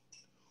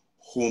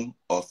 Home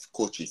of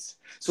coaches.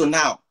 So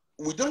now,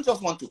 we don't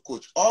just want to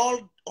coach.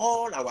 All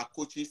our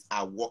coaches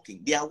are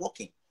working. They are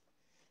working.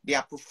 They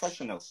are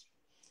professionals.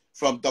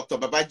 From Dr.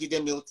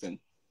 Babajide Milton,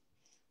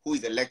 who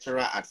is a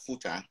lecturer at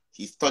FUTA.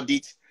 He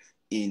studied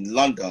in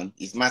London,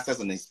 his master's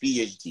and his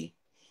PhD,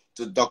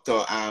 to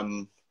Dr.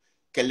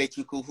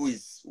 Kelechiku, who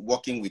is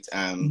working with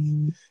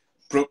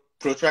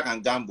Protrack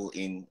and Gambo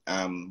in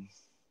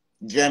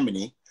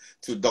Germany,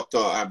 to Dr.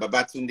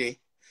 Babatunde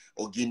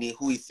Ogini,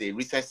 who is a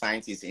research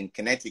scientist in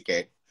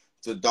Connecticut,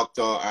 to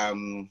Dr.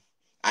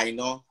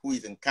 Aino, who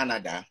is in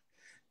Canada,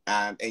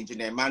 and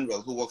Engineer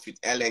Emmanuel, who works with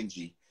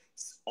LNG.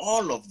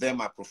 All of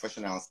them are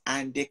professionals,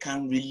 and they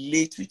can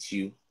relate with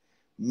you,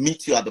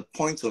 meet you at the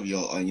point of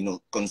your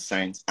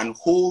concerns, and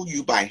hold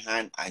you by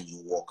hand, and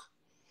you walk.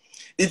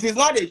 It is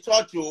not a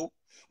church, oh.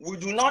 We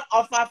do not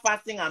offer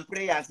fasting and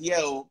prayers here,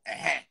 oh.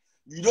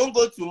 You don't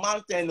go to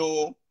mountain,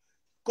 oh.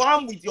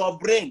 Come with your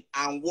brain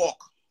and walk.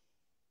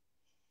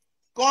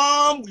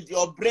 Come with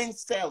your brain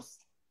cells.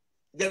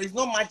 There is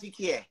no magic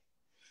here.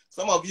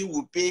 Some of you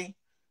will pay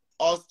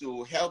us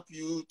to help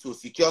you to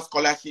secure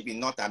scholarship in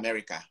North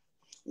America.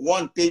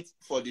 One paid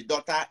for the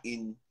daughter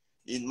in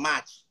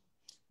March.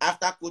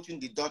 After coaching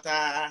the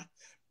daughter,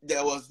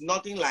 there was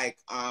nothing like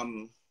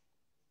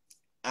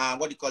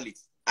what do you call it?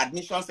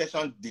 Admission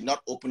session did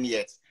not open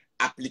yet.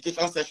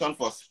 Application session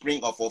for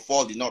spring or for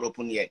fall did not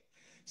open yet.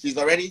 She's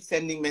already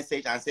sending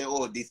message and say,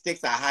 oh, the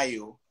stakes are high,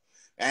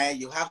 and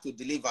you have to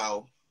deliver.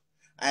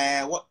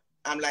 What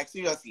I'm like,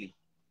 seriously,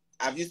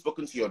 have you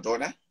spoken to your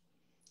daughter?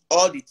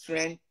 All the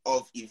trend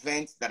of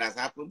events that has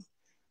happened,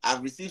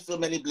 I've received so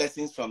many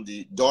blessings from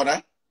the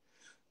daughter,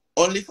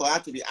 only for her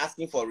to be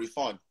asking for a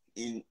refund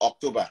in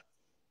October.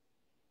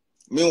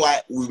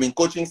 Meanwhile, we've been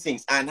coaching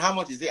since. And how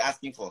much is they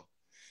asking for?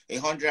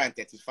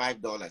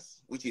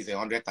 $135, which is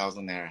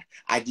 100,000 naira.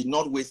 I did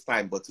not waste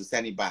time but to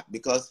send it back,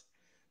 because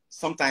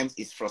sometimes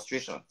it's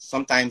frustration,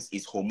 sometimes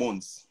it's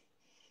hormones.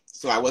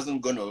 So I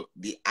wasn't going to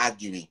be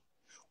arguing.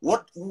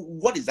 What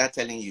is that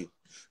telling you?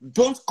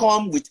 Don't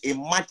come with a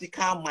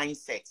magical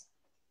mindset.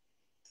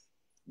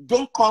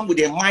 Don't come with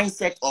a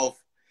mindset of,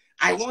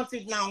 I want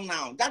it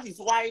now. That is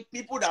why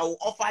people that will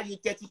offer you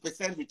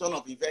 30% return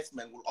of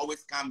investment will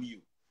always scam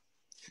you.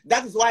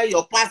 That is why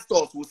your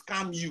pastors will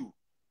scam you,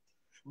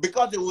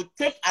 because they will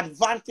take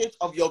advantage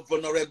of your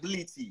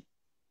vulnerability.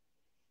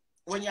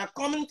 When you are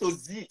coming to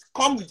ZIT,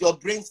 come with your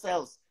brain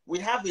cells. We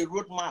have a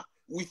roadmap.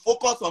 We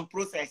focus on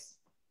process.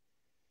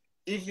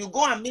 If you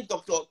go and meet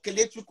Dr.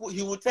 Kelechuku,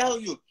 he will tell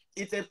you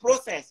it's a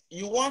process.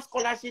 You want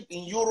scholarship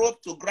in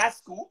Europe to grad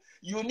school,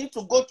 you need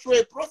to go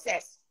through a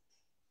process.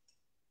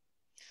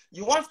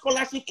 You want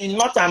scholarship in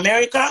North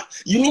America,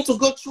 you need to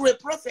go through a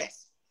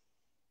process.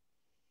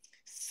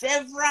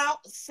 Several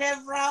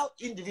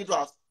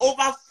individuals,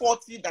 over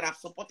 40 that have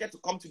supported to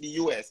come to the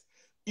US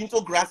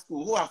into grad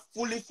school, who are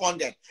fully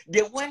funded,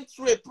 they went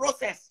through a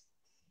process.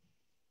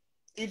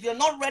 If you're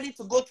not ready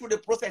to go through the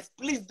process,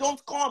 please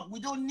don't come. We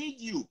don't need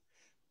you.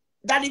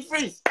 Daddy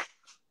Freeze,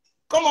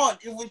 come on.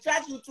 If we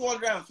charge you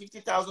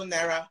 250,000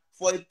 naira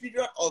for a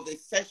period of a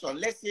session,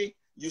 let's say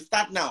you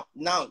start now.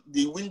 Now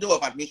the window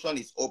of admission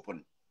is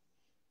open.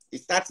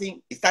 It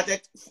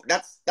started.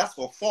 That's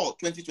for fall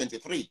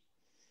 2023.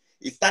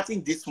 It's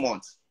starting this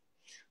month.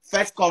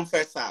 First come,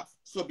 first serve.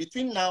 So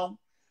between now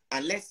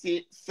and let's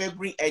say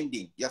February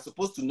ending, you're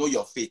supposed to know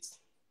your fate,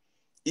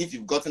 if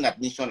you've gotten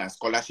admission and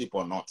scholarship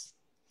or not.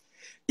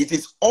 It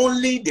is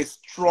only the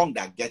strong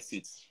that gets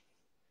it.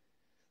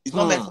 It's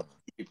not meant for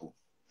people.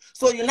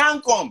 So you now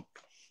come.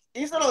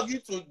 Instead of you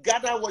to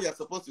gather what you're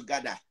supposed to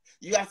gather,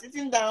 you are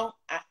sitting down,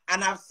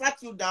 and I've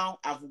sat you down,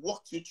 I've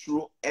walked you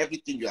through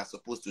everything you are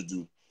supposed to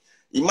do.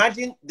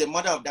 Imagine the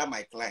mother of that,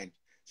 my client.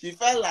 She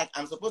felt like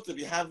I'm supposed to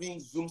be having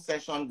Zoom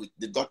session with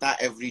the daughter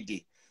every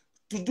day.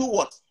 To do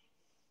what?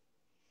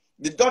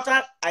 The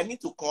daughter, I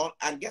need to call,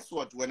 and guess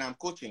what? When I'm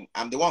coaching,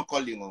 I'm the one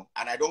calling,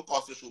 and I don't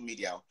call social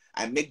media.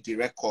 I make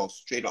direct calls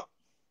straight up.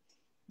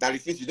 That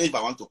is, if you know, if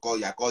I want to call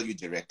you, I call you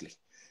directly.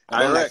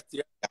 Direct,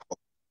 yeah.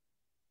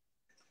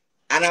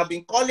 And I've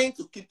been calling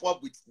to keep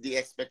up with the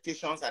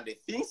expectations and the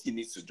things he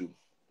needs to do.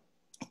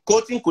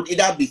 Coaching could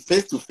either be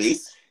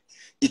face-to-face,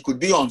 it could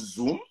be on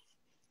Zoom,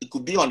 it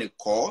could be on a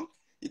call,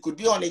 it could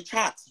be on a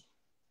chat.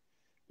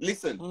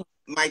 Listen,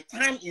 my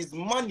time is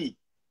money.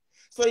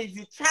 So if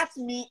you chat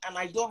me and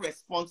I don't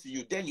respond to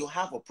you, then you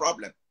have a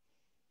problem.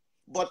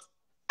 But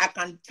I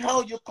can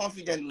tell you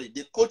confidently,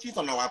 the coaches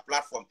on our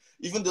platform,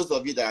 even those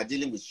of you that are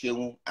dealing with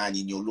Shehu and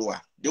Inyolua,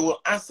 they will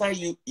answer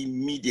you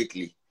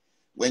immediately.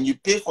 When you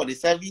pay for the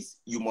service,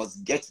 you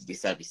must get the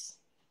service.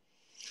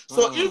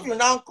 So if you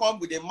now come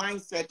with a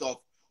mindset of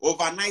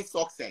overnight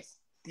success,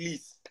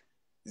 please,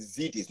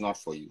 Zid is not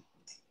for you.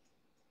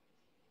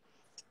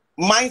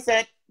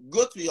 Mindset,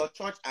 go to your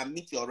church and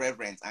meet your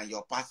reverend and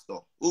your pastor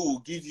who will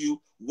give you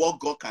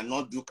what God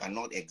cannot do,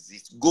 cannot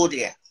exist. Go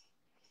there.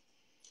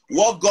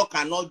 What God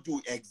cannot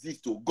do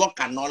exists. God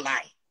cannot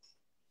lie.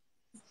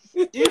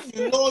 If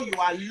you know you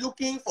are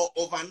looking for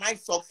overnight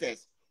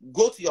success,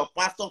 go to your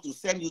pastor to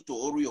send you to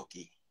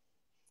Orioke.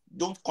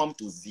 Don't come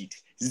to Zid.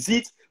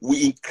 Zid will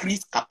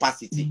increase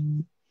capacity.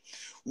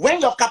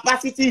 When your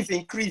capacity is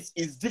increased,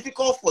 it's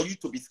difficult for you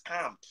to be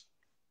scammed.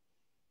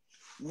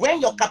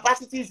 When your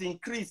capacity is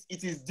increased,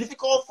 it is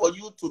difficult for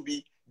you to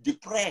be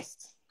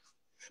depressed.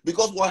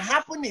 Because what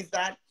happens is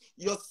that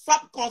your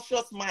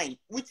subconscious mind,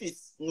 which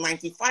is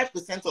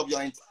 95% of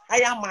your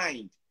entire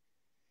mind,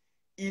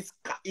 is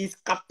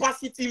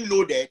capacity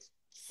loaded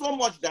so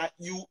much that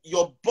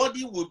your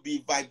body will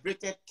be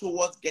vibrated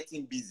towards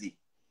getting busy.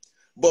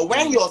 But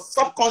when your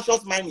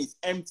subconscious mind is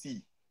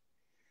empty,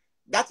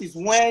 that is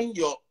when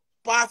your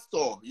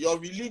pastor, your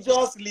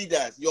religious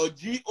leaders, your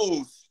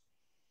GOs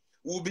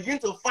will begin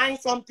to find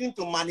something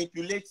to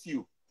manipulate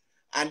you.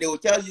 And they will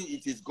tell you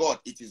it is God,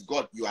 it is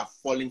God. You are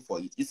falling for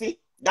it. You see,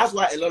 that's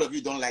why a lot of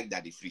you don't like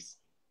Daddy Freeze.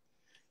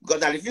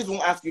 Because Daddy Freeze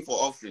won't ask you for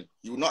offering.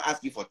 He will not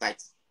ask you for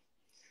tithes.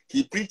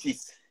 He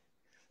preaches.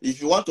 If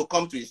you want to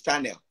come to his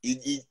channel,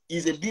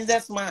 he's a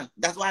businessman.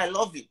 That's why I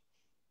love him.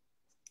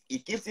 He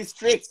keeps it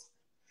straight.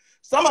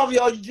 Some of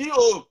your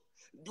GO,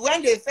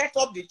 when they set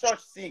up the church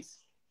things,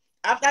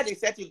 after they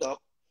set it up,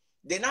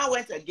 they now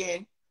went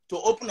again to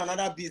open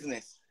another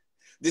business.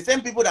 The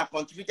same people that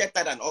contributed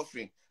tithe and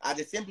offering are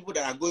the same people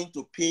that are going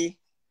to pay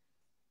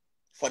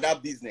for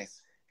that business.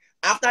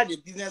 After the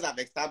business have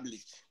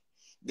established,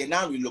 they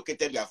now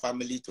relocated their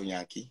family to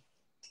Yankee.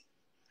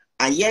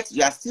 And yet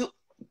you are still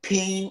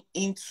paying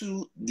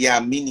into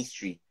their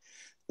ministry.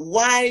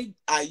 Why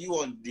are you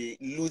on the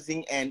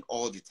losing end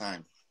all the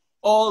time?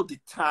 All the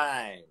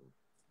time.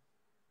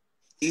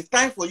 It's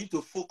time for you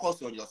to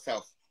focus on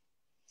yourself.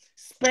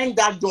 Spend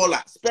that dollar,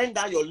 spend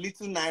that your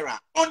little naira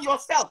on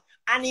yourself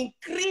and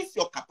increase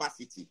your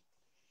capacity.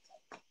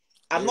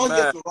 I'm not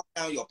here to run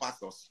down your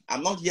pastors.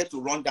 I'm not here to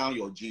run down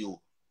your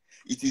GO.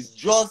 It is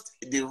just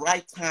the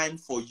right time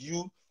for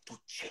you to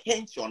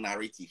change your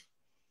narrative.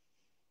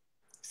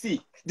 See,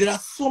 there are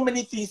so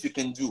many things you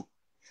can do.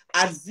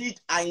 At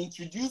Zid, I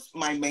introduce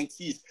my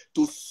mentees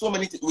to so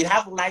many things. We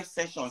have live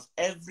sessions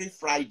every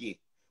Friday.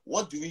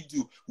 What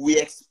do? We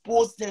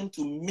expose them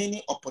to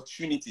many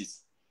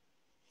opportunities.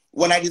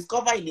 When I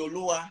discovered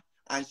Inoloa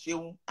and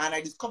Sheung, and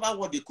I discovered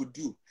what they could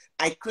do,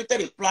 I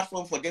created a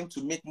platform for them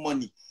to make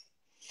money.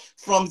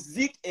 From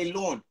Zid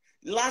alone,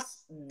 the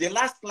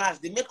last class,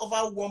 they made over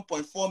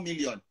 1.4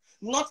 million.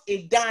 Not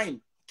a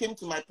dime came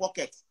to my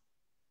pocket.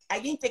 I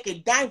didn't take a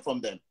dime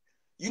from them.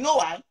 You know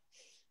why?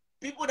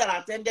 People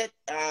that attended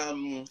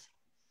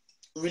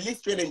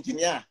release trade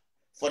engineer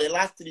for the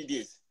last 3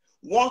 days,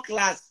 one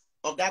class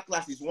of that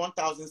class is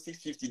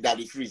 $1,650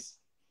 Daddy Freeze.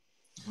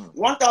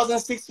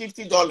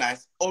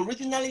 $1,650.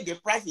 Originally, the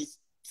price is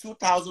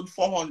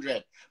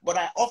 $2,400, but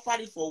I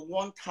offered it for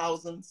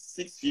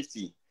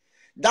 $1,650.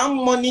 That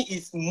money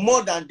is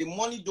more than the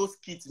money those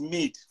kids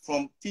made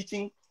from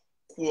teaching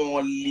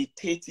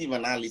qualitative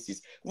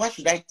analysis. Why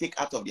should I take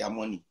out of their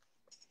money?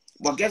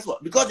 But guess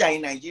what? Because they are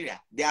in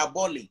Nigeria, they are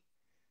balling.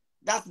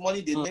 That's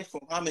money they made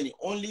from how many?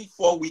 Only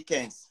 4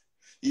 weekends.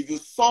 If you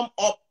sum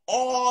up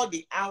all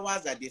the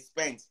hours that they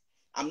spent,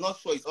 I'm not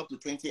sure it's up to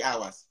 20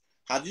 hours.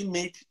 Have you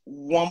made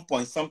 1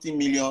 point something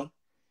million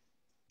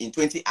in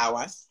 20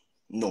 hours?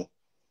 No.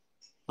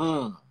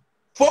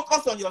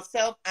 Focus on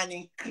yourself and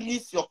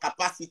increase your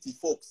capacity,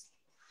 folks.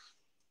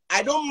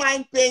 I don't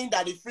mind paying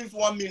Daddy Freeze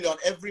 1 million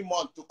every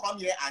month to come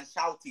here and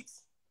shout it.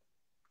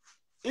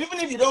 Even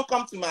if you don't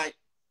come to my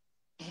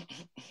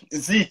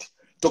Zid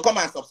to come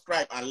and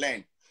subscribe and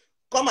learn,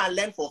 come and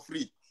learn for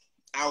free.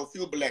 I will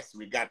feel blessed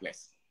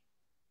regardless.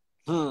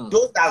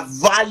 Those that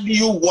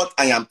value what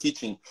I am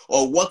teaching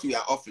or what we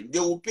are offering, they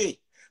will pay.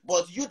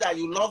 But you that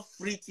you love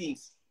free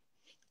things,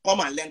 come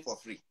and learn for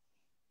free.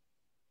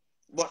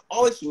 But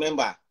always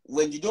remember,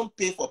 when you don't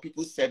pay for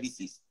people's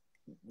services,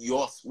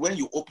 when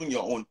you open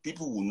your own,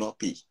 people will not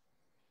pay.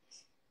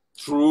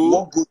 True.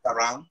 What goes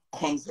around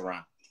comes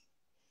around.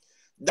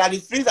 Daddy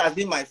Freeze has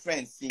been my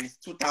friend since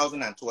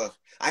 2012.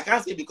 I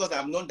can't say because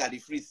I've known Daddy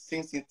Freeze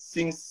since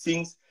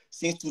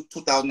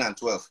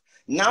 2012.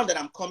 Now that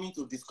I'm coming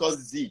to discuss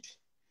Zid,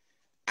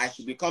 I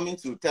should be coming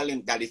to tell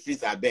him Daddy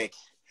Freeze, I beg,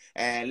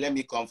 and let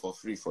me come for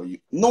free for you.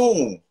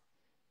 No,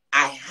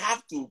 I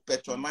have to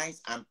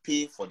patronize and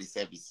pay for the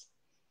service.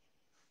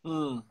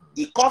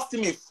 It cost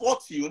me a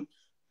fortune,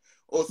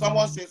 or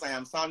someone says I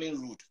am sounding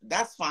rude.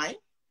 That's fine.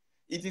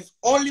 It is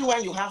only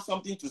when you have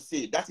something to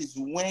say, that is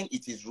when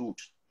it is rude.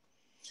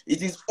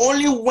 It is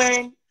only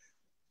when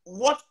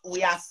what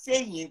we are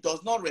saying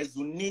does not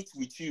resonate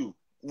with you,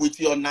 with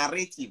your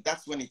narrative,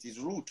 that's when it is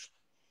rude.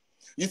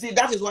 You see,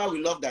 that is why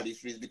we love Daddy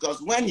Freeze,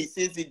 because when he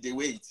says it the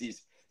way it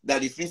is,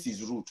 Daddy Freeze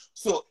is rude.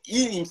 So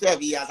he himself,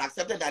 he has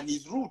accepted that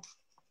he's rude.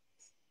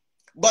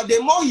 But the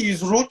more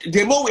he's rude,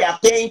 the more we are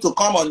paying to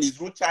come on his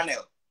rude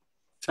channel.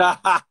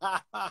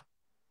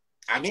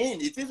 I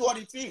mean, it is what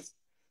it is.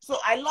 So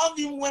I love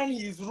him when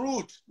he's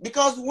rude,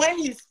 because when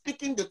he's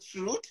speaking the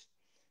truth,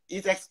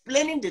 he's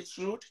explaining the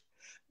truth,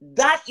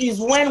 that is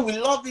when we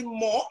love him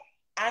more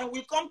and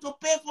we come to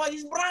pay for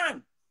his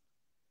brand.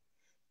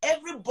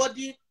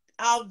 Everybody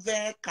out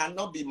there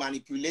cannot be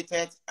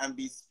manipulated and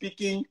be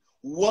speaking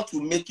what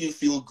will make you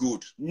feel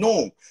good.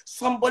 No,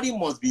 somebody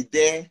must be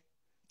there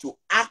to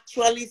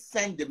actually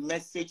send the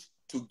message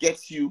to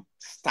get you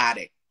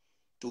started,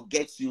 to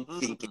get you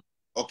thinking.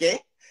 Okay?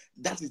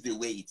 That is the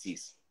way it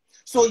is.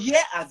 So here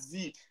at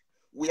Zed,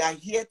 we are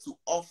here to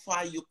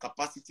offer you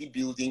capacity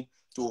building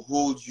to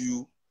hold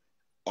you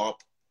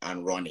up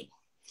and running.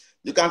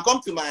 You can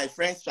come to my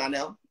friend's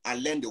channel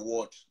and learn the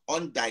word,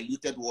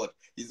 undiluted word.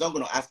 He's not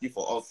going to ask you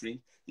for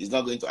offering. He's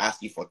not going to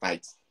ask you for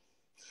tithes.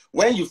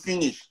 When you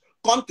finish,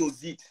 come to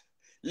Zed.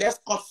 Let's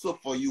cut soap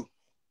for you.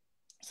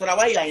 So that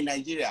while you are in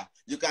Nigeria,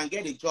 you can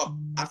get a job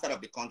outside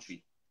of the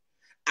country.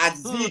 At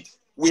Zed,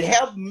 we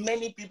help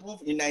many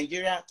people in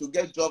Nigeria to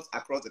get jobs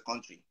across the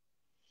country.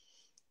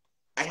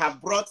 I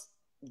have brought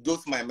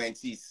those my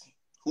mentees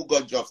who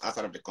got jobs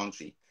outside of the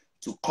country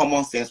to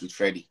Common Sense with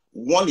Freddie.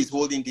 One is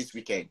holding this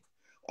weekend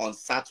on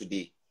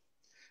Saturday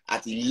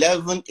at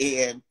 11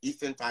 a.m.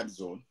 Eastern Time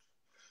Zone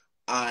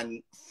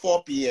and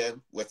 4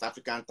 p.m. West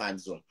African Time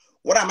Zone.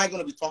 What am I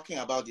going to be talking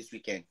about this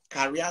weekend?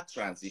 Career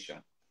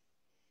transition.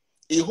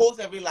 It holds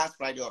every last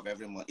Friday of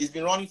every month. It's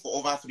been running for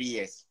over 3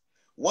 years.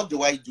 What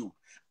do?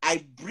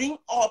 I bring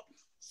up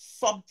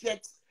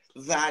subjects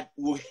that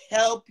will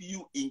help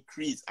you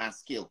increase and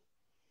scale.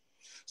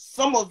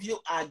 Some of you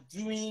are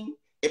doing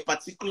a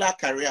particular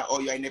career,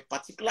 or you're in a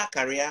particular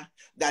career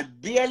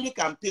that barely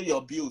can pay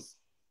your bills.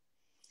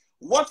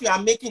 What you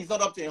are making is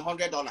not up to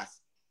 $100.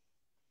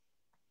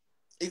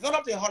 It's not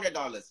up to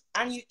 $100.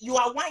 And you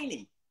are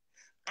whining.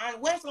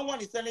 And when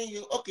someone is telling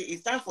you, okay,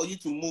 it's time for you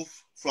to move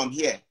from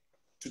here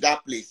to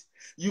that place,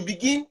 you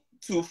begin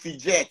to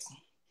fidget.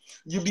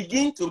 You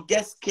begin to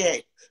get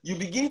scared. You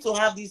begin to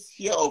have this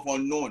fear of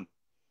unknown.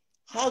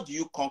 How do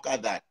you conquer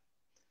that?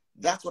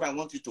 That's what I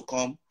want you to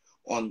come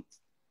on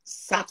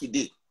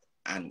Saturday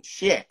and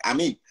share. I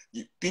mean,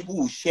 people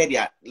will share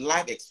their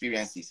life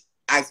experiences.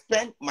 I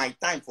spend my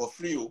time for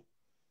free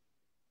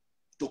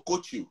to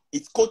coach you.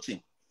 It's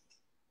coaching.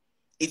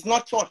 It's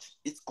not church.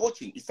 It's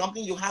coaching. It's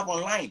something you have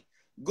online.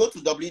 Go to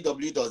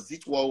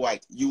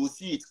www.zitworldwide. You will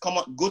see it. Come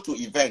on, go to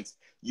events.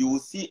 You will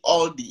see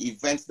all the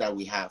events that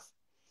we have,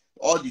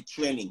 all the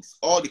trainings,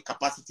 all the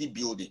capacity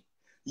building.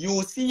 You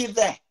will see it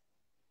there.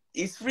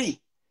 It's free.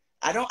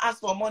 I don't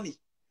ask for money.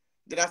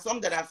 There are some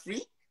that are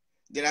free.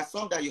 There are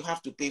some that you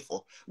have to pay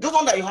for. Those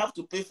ones that you have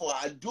to pay for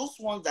are those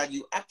ones that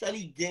you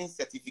actually gain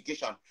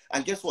certification.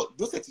 And guess what?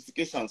 Those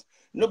certifications,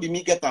 no be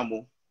me get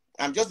them.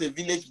 I'm just a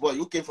village boy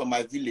who came from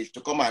my village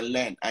to come and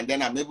learn. And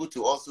then I'm able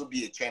to also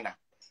be a trainer.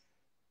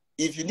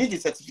 If you need the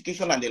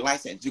certification and the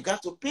license, you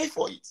got to pay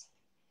for it.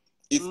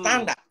 It's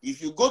standard.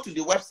 If you go to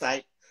the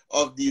website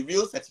of the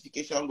real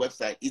certification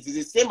website, it is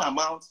the same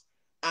amount.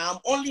 I'm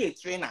only a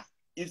trainer.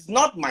 It's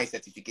not my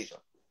certification.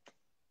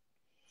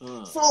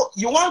 So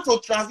you want to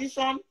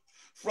transition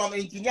from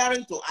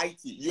engineering to IT.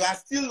 You are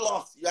still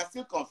lost. You are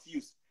still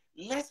confused.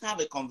 Let's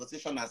have a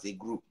conversation as a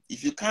group.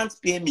 If you can't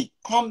pay me,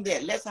 come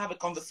there. Let's have a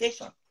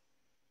conversation.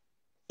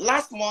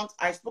 Last month,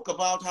 I spoke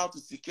about how to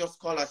secure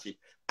scholarship.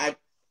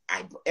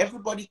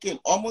 Everybody came.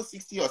 Almost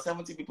 60 or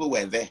 70 people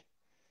were there.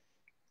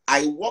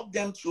 I walked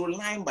them through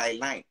line by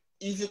line.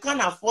 If you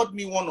can't afford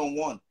me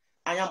one-on-one,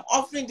 I am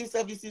offering these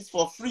services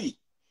for free.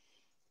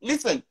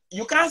 Listen,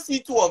 you can't see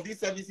 2 of these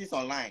services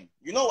online.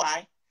 You know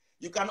why?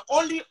 You can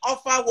only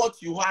offer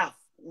what you have,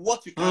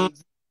 what you can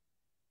do.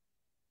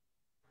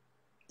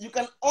 You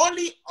can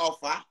only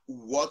offer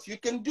what you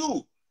can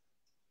do.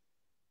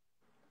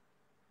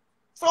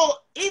 So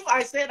if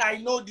I said I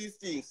know these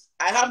things,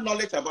 I have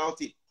knowledge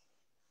about it,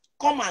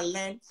 come and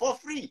learn for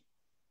free.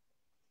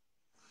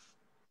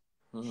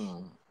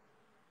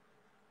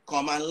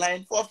 Come and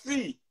learn for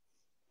free.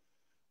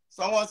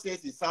 Someone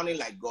says it's sounding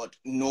like God.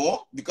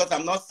 No, because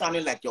I'm not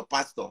sounding like your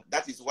pastor.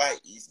 That is why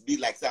it's be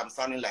like say I'm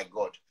sounding like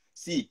God.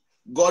 See,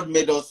 God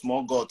made us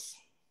small gods.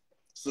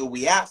 So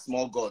we are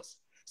small gods.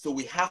 So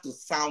we have to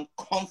sound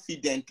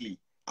confidently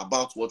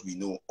about what we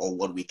know or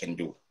what we can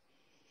do.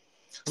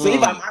 So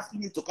if I'm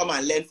asking you to come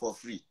and learn for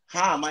free,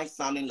 how am I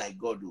sounding like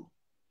God?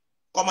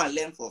 Come and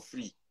learn for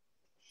free.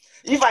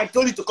 If I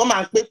told you to come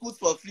and pay course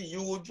for free,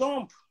 you will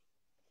jump.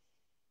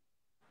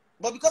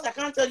 But because I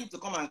can't tell you to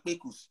come and pay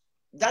course,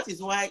 that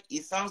is why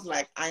it sounds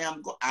like I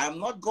am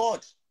not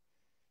God.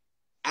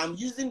 I'm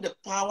using the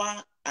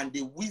power and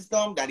the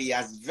wisdom that He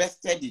has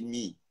vested in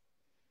me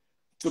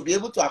to be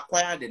able to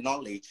acquire the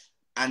knowledge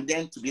and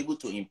then to be able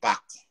to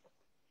impact.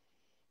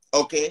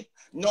 Okay?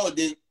 No,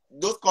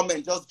 those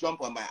comments just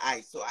jump on my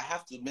eyes, so I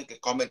have to make a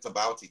comment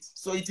about it.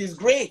 So it is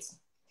great.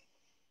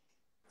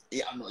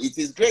 Yeah, no, it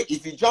is great.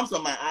 If it jumps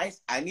on my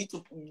eyes, I need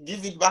to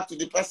give it back to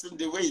the person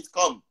the way it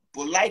comes,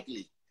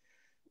 politely.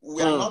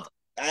 I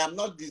am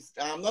not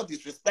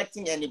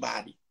disrespecting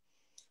anybody.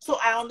 So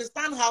I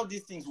understand how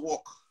these things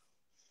work.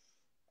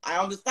 I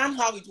understand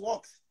how it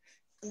works.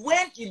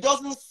 When it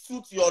doesn't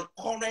suit your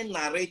current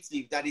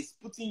narrative that is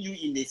putting you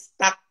in a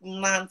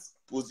stagnant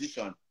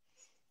position,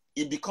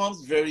 it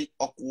becomes very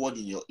awkward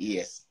in your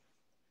ears.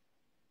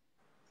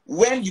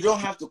 When you don't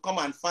have to come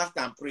and fast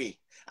and pray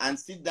and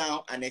sit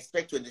down and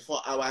expect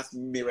 24 hours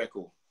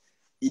miracle,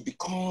 it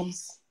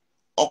becomes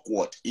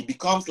awkward. It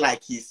becomes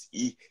like he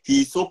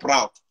is so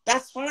proud.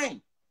 That's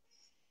fine.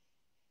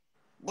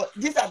 But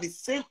these are the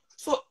same.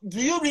 So do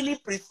you really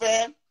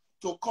prefer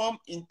to come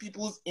in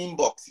people's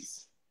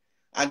inboxes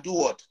and do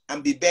what?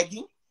 And be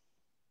begging?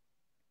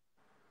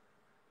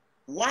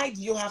 Why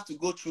do you have to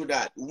go through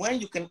that when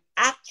you can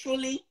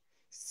actually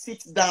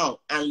sit down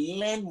and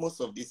learn most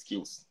of these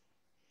skills?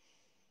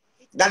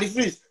 That is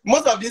free.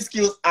 Most of these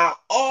skills are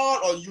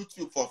all on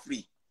YouTube for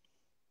free.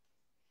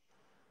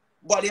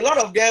 But a lot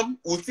of them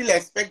will still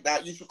expect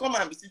that you should come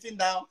and be sitting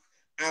down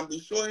and be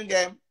showing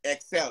them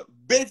Excel.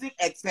 Basic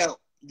Excel,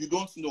 you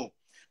don't know.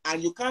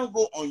 And you can't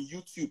go on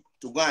YouTube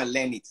to go and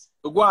learn it.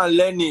 To go and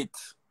learn it.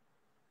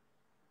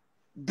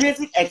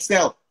 Basic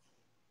Excel.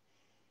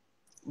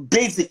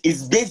 Basic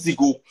is basic.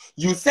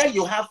 You say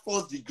you have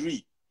first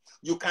degree.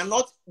 You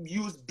cannot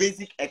use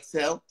basic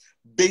Excel,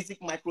 basic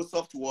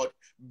Microsoft Word,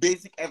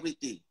 basic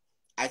everything.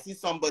 I see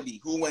somebody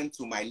who went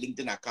to my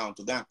LinkedIn account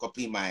to go and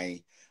copy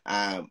my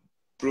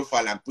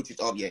profile and put it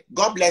up here.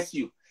 God bless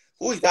you.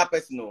 Who is that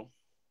person? No?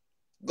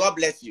 God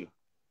bless you.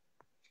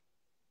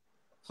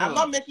 I'm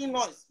not making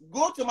noise.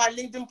 Go to my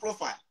LinkedIn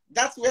profile.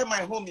 That's where my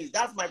home is.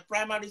 That's my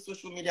primary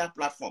social media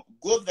platform.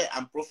 Go there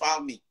and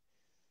profile me.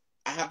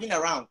 I have been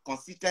around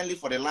consistently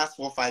for the last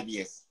 4 or 5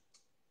 years.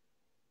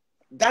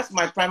 That's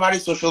my primary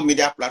social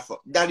media platform.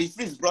 Daddy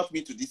Freeze brought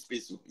me to this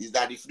space. Is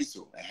Daddy Freeze?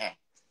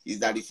 Is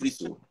Daddy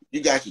Freeze?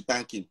 You guys should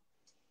thank him.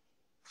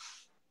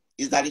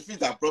 Is Daddy Freeze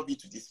that brought me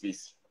to this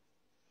space.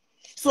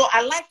 So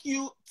I like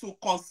you to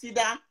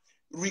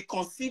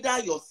reconsider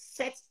your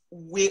set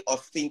way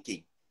of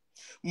thinking.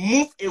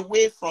 Move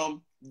away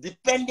from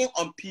depending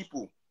on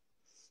people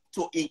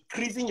to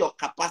increasing your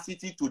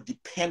capacity to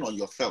depend on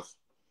yourself.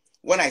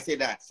 When I say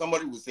that,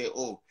 somebody will say,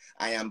 oh,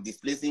 I am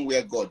displacing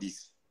where God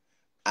is.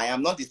 I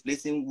am not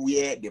displacing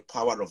where the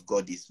power of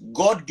God is.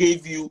 God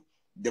gave you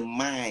the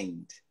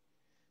mind,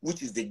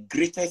 which is the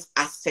greatest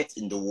asset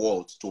in the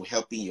world to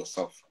helping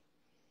yourself.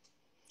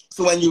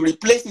 So when you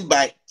replace it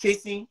by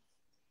chasing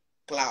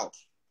cloud,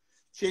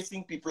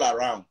 chasing people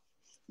around,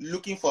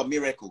 looking for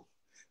miracle,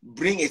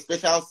 bring a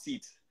special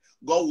seed,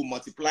 God will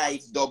multiply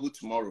it double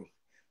tomorrow.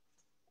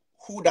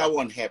 Who that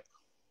one help?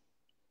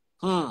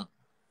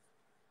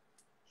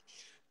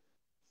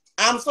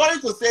 I'm sorry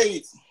to say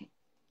it.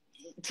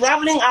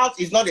 Traveling out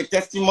is not a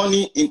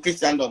testimony in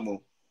Christendom.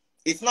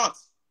 It's not.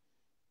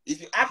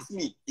 If you ask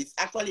me, it's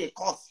actually a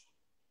cause.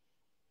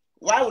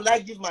 Why would I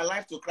give my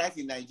life to Christ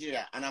in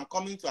Nigeria and I'm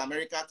coming to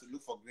America to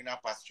look for greener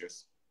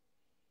pastures?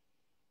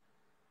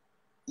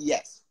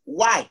 Yes.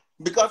 Why?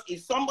 Because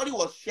if somebody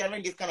was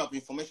sharing this kind of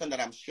information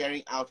that I'm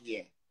sharing out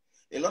here,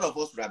 a lot of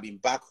us would have been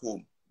back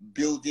home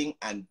building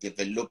and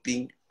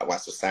developing our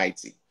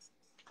society.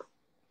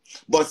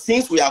 But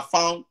since we have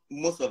found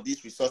most of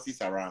these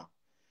resources around,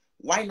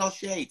 why not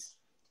share it?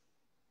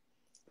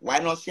 Why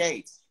not share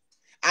it?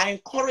 I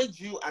encourage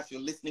you as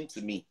you're listening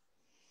to me,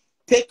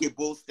 take a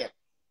bold step.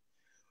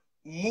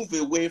 Move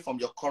away from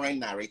your current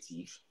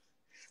narrative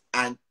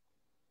and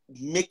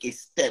make a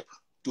step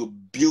to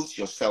build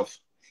yourself,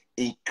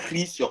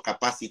 increase your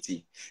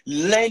capacity,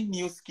 learn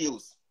new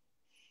skills.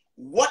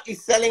 What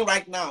is selling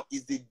right now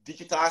is the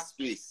digital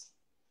space.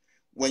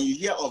 When you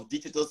hear of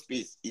digital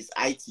space, it's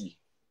IT.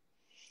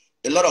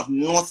 A lot of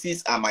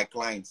nurses are my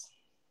clients.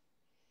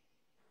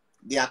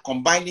 They are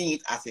combining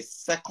it as a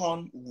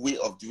second way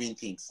of doing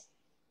things.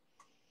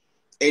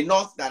 A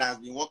nurse that has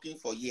been working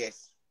for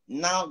years,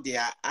 now they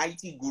are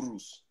IT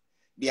gurus.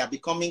 They are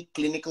becoming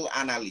clinical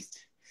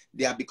analysts.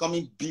 They are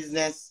becoming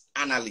business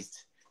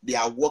analysts. They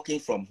are working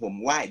from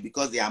home. Why?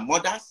 Because they are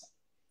mothers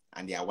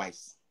and they are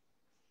wives.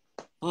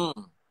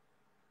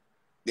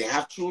 They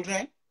have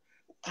children.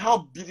 How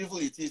beautiful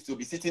it is to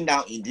be sitting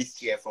down in this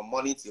chair from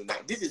morning till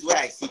night. This is where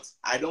I sit.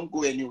 I don't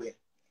go anywhere.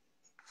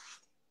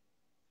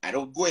 I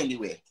don't go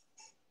anywhere.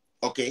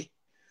 Okay?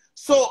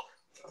 So,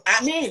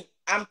 I mean,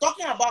 I'm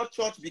talking about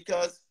church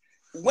because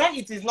when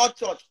it is not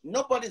church,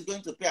 nobody is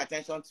going to pay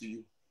attention to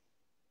you.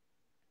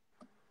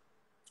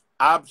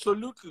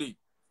 Absolutely.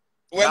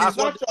 When it's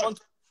not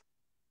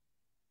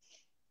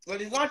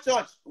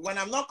church, when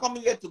I'm not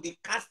coming here to be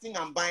casting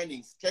and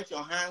binding, stretch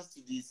your hands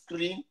to the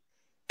screen,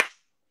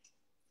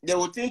 they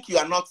will think you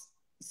are not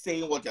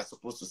saying what you're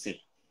supposed to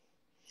say.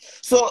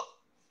 So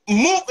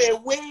move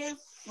away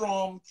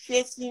from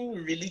chasing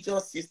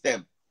religious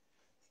system.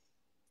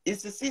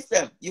 It's a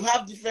system. You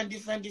have different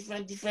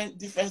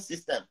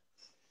systems.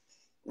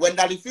 When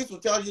Daddy Fitz will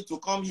tell you to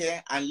come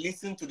here and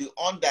listen to the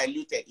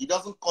undiluted, it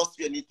doesn't cost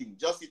you anything.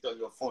 Just sit on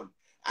your phone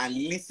and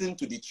listen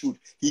to the truth.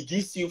 He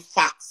gives you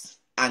facts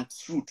and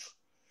truth.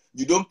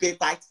 You don't pay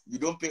tithe, you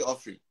don't pay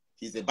offering.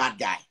 He's a bad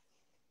guy.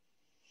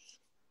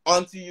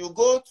 Until you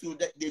go to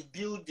the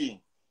building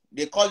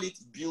They call it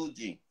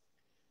building.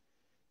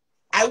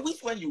 I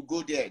wish when you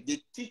go there,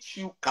 they teach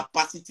you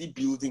capacity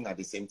building at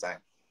the same time.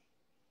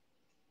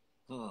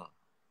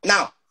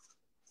 Now,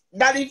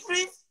 Daddy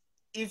Freeze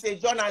is a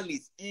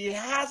journalist. He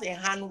has a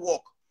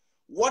handwork.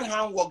 What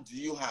handwork do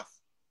you have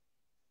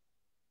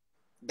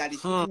that is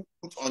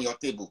put on your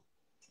table?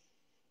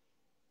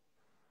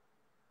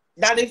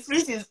 Daddy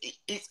Freeze is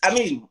I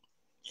mean,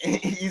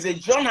 he's a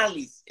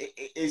journalist,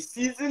 a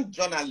seasoned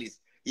journalist.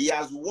 He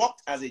has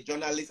worked as a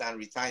journalist and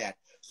retired.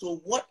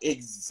 So what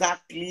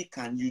exactly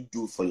can you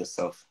do for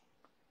yourself?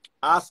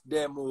 Ask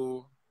them.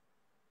 Oh.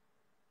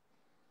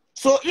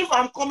 So if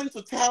I'm coming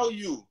to tell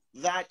you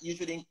that you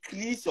should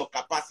increase your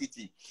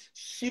capacity,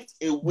 shift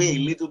away a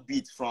little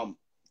bit from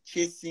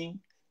chasing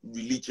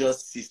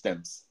religious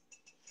systems.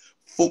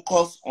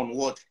 Focus on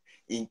what?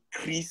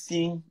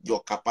 Increasing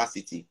your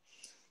capacity.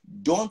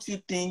 Don't you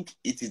think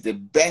it is the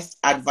best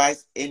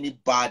advice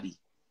anybody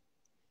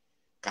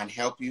can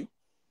help you?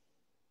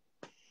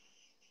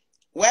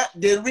 Well,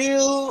 the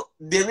real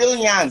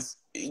yans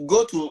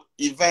go to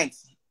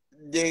events.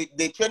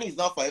 The training is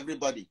not for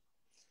everybody.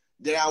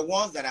 There are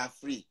ones that are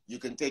free. You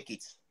can take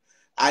it.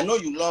 I know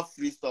you love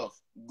free stuff.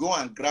 Go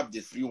and grab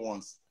the free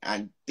ones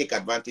and take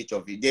advantage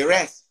of it. The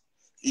rest,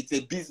 it's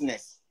a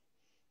business.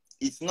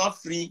 It's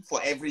not free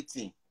for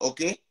everything.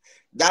 Okay?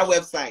 That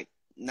website,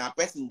 now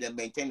person the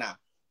maintainer,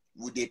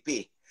 would they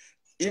pay?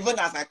 Even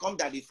as I come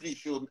to the free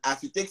show,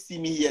 as you see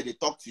me here, they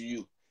talk to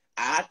you.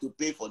 I had to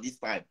pay for this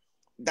time.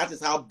 That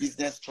is how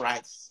business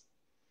thrives.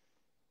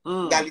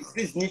 That the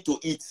freeze need to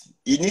eat.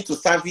 He need to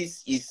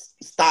service his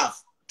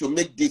staff to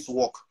make this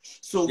work.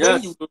 So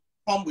when you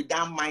come with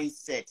that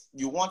mindset,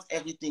 you want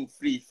everything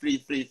free, free,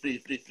 free, free,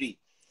 free, free.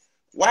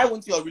 Why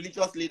won't your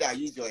religious leader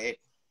use your head?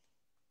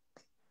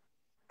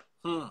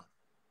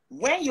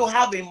 When you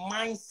have a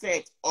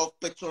mindset of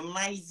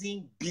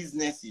patronizing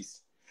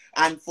businesses,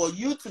 and for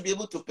you to be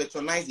able to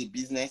patronize a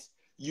business,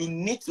 you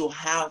need to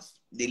have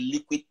the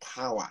liquid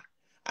power.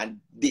 And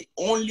the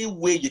only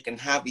way you can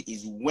have it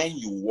is when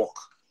you work.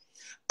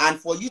 And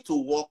for you to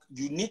work,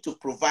 you need to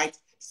provide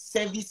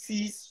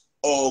services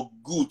or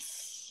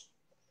goods.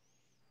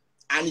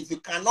 And if you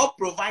cannot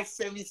provide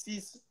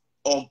services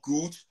or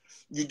goods,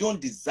 you don't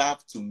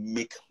deserve to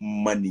make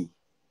money.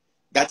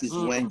 That is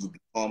when you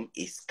become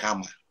a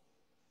scammer.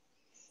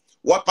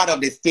 What part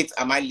of the state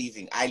am I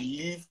living? I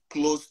live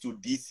close to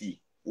DC,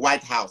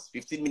 White House,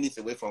 15 minutes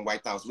away from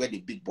White House, where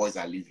the big boys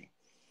are living.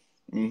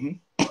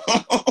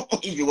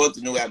 If you want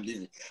to know where I'm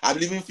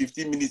living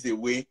 15 minutes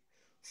away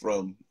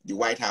from the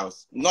White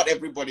House. Not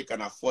everybody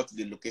can afford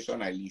the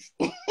location I live.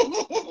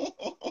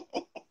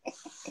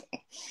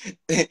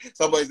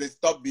 Somebody says,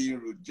 stop being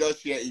rude.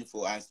 Just share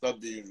info and stop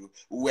being rude.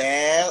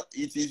 Well,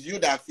 it is you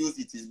that feels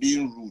it is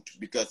being rude,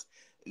 because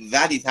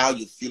that is how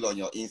you feel on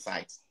your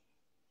inside.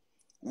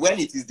 When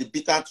it is the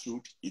bitter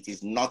truth, it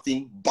is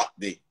nothing but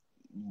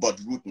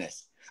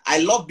rudeness. I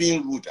love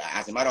being rude,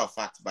 as a matter of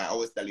fact, by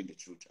always telling the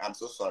truth. I'm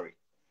so sorry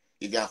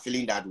if you are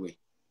feeling that way.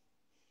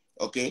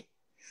 Okay?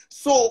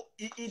 So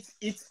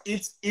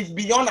it's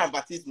beyond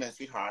advertisement,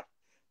 sweetheart.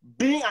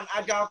 Being an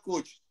agile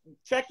coach,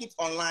 check it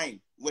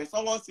online. When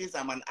someone says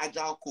I'm an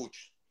agile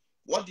coach,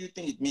 what do you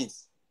think it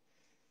means?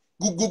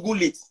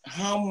 Google it.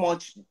 How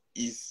much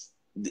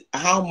do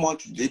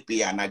they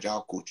pay an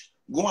agile coach?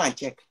 Go and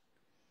check.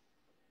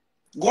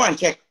 Go and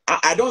check.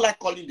 I don't like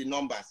calling the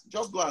numbers.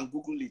 Just go and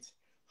Google it.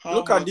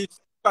 Look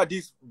at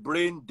this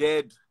brain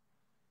dead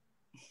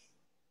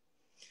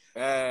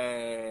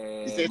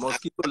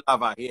mosquito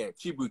lava here.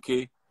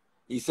 Chibuke.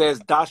 He says,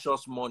 dash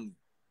us money.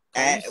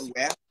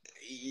 Well,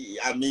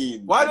 I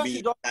mean, why don't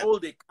you just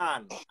hold a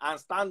can and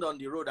stand on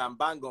the road and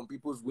bang on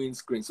people's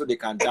windscreen so they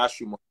can dash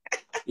you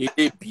money?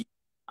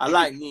 I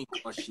like me.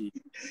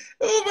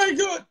 Oh my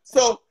God.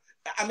 So,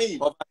 I mean,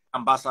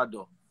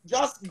 ambassador.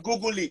 Just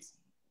Google it.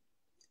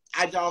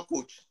 Agile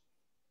coach.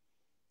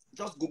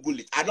 Just Google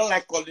it. I don't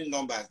like calling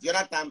numbers. The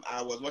other time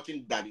I was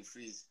watching Daddy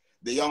Freeze,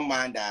 the young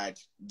man that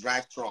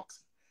drives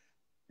trucks.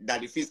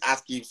 Daddy Freeze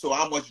asked him, so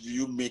how much do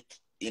you make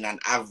in an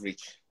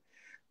average?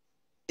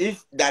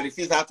 If Daddy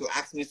Freeze had to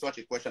ask me such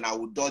a question, I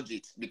would dodge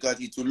it because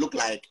it will look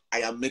like I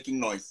am making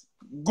noise.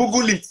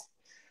 Google it.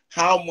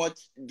 How much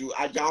do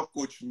Agile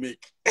coach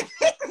make?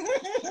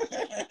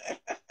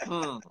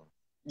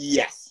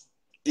 Yes,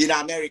 in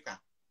America.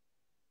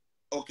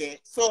 Okay,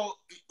 so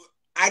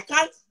I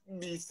can't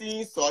be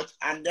seeing such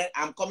and then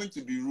I'm coming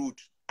to be rude.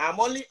 I'm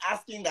only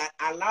asking that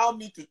allow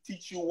me to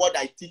teach you what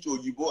I teach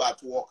Oyibo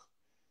at work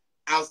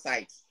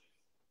outside.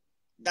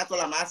 That's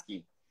all I'm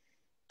asking.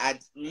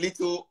 At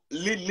little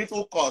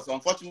cost.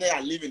 Unfortunately,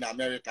 I live in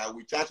America.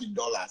 We charge in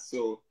dollars,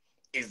 so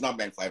it's not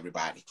meant for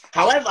everybody.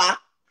 However,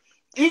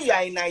 if you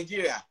are in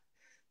Nigeria,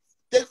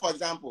 take for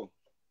example,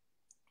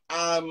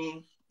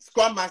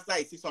 Scrum Master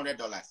is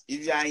 $600.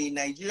 If you are in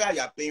Nigeria,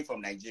 you are paying from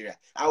Nigeria.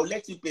 I will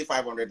let you pay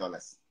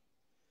 $500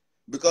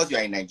 because you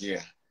are in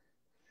Nigeria.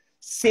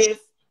 Safe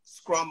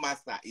Scrum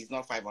Master is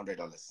not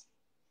 $500.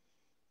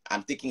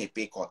 I'm taking a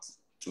pay cut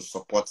to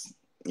support,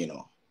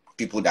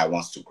 people that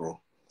wants to grow.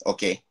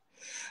 Okay.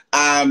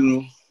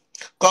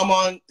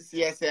 Common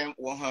CSM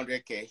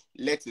 100K,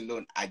 let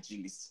alone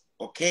Agilis.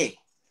 Okay.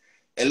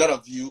 A lot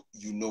of you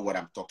know what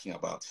I'm talking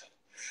about.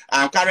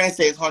 Karen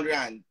says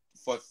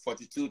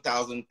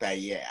 142,000 per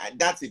year.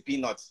 That's a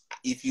peanut.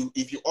 If you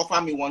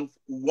offer me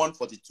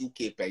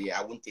 142K per year,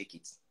 I won't take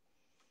it.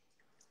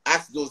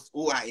 Ask those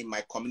who are in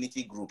my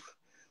community group.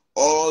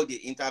 All the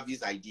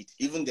interviews I did,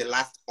 even the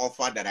last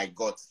offer that I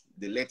got,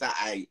 the letter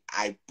I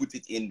put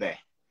it in there.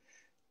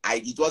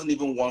 It wasn't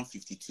even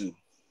 152.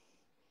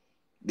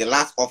 The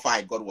last offer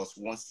I got was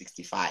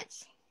 165.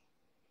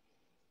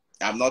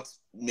 I'm not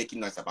making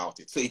noise about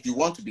it. So if you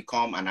want to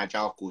become an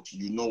agile coach,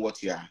 you know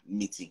what you are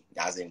meeting.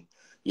 As in,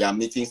 you are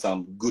meeting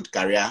some good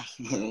career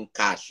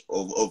cash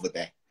over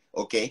there.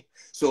 Okay.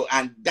 So,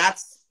 and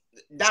that's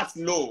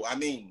low. I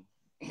mean,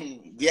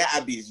 dear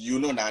Abis, you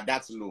know now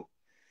that's low.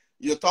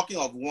 You're talking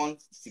of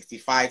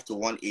 165 to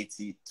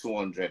 180,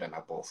 200 and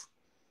above.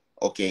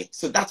 Okay.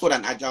 So that's what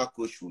an agile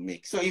coach will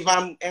make. So if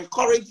I'm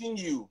encouraging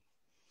you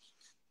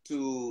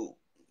to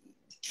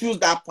choose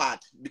that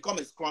path, become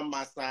a scrum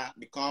master,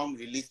 become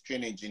release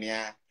train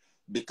engineer,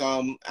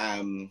 become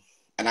an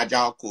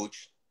agile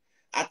coach,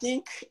 I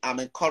think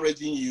I'm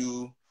encouraging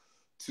you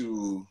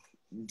to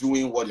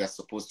doing what you're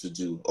supposed to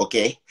do,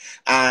 okay?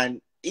 And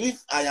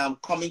if I am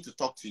coming to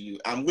talk to you,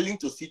 I'm willing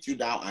to sit you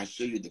down and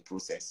show you the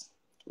process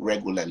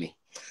regularly.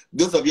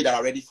 Those of you that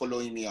are already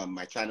following me on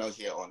my channel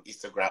here on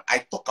Instagram, I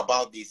talk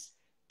about this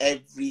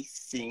every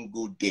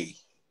single day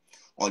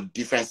on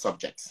different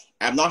subjects.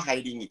 I'm not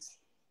hiding it.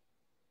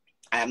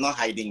 I am not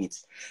hiding it.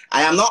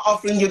 I am not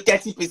offering you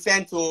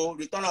 30%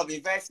 return of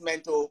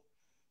investment.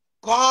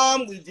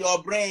 Come with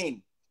your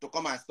brain to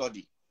come and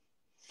study.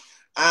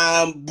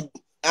 I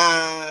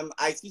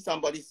see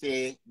somebody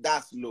say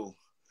that's low.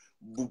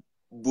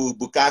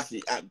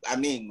 Bukasi. I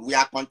mean, we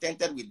are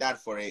contented with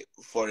that for a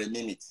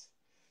minute.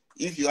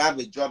 If you have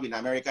a job in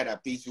America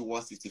that pays you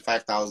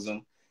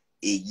 165,000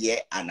 a year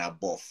and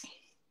above,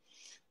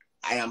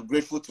 I am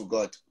grateful to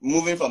God.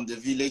 Moving from the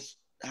village,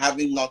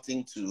 having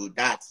nothing to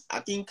that,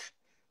 I think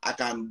I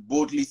can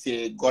boldly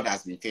say God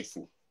has been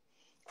faithful.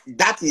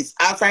 That is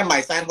outside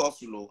my side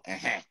hustle.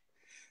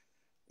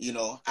 You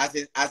know, as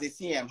a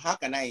CM, how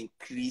can I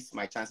increase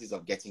my chances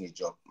of getting a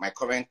job? My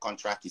current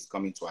contract is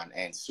coming to an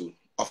end soon.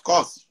 Of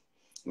course,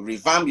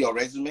 revamp your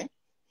resume,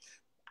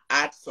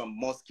 add some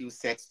more skill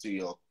sets to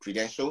your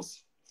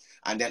credentials,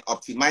 and then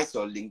optimize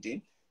your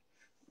LinkedIn,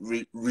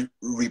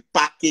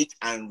 repackage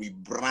and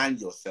rebrand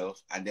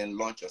yourself, and then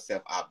launch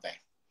yourself out there.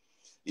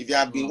 If you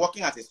have been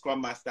working as a Scrum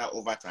Master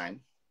over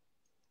time,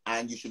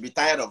 and you should be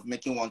tired of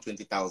making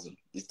 120,000,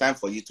 it's time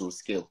for you to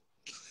scale.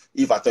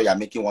 If I thought you're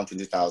making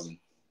 120,000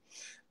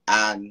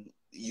 and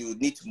you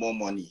need more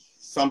money,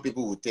 some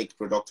people will take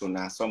product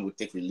owner, some will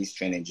take release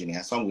train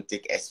engineer, some will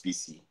take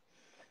SPC,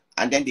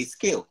 and then they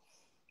scale.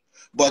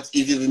 But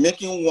if you've been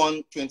making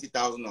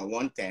 120,000 or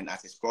 110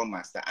 as a Scrum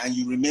Master and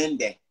you remain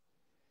there,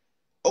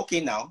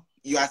 okay, now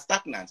you are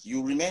stagnant,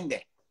 you remain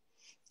there.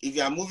 If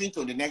you are moving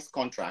to the next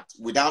contract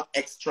without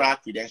extra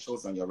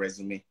credentials on your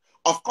resume,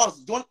 of course,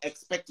 don't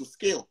expect to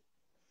scale.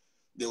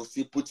 They will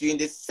still put you in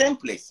the same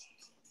place.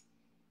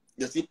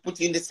 They'll still put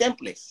you in the same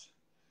place.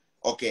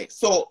 Okay,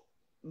 so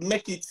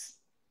make it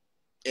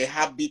a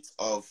habit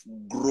of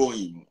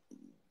growing.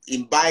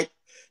 Imbibe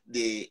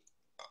the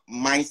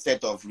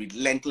mindset of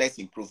relentless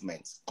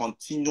improvement,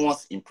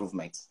 continuous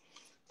improvement.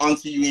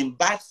 Until you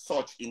imbibe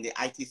such in the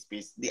IT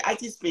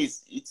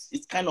space,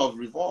 it's kind of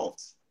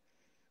revolved.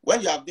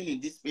 When you have been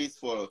in this space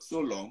for so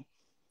long,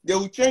 they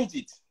will change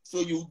it. So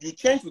you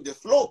change with the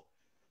flow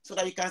so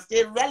that you can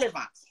stay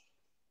relevant.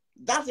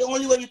 That's the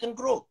only way you can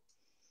grow.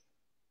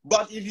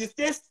 But if you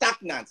stay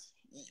stagnant,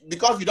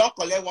 because you don't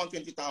collect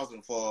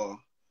 120,000 for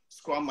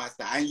Scrum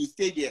Master and you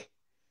stay there,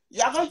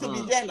 you are going to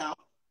be there now.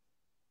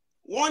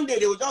 One day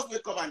they will just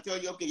wake up and tell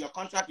you, okay, your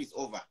contract is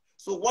over.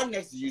 So what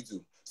next do you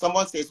do?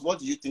 Someone says, what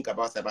do you think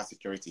about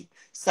cybersecurity?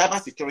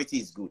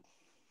 Cybersecurity is good.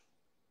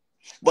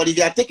 But if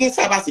you are taking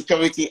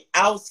cybersecurity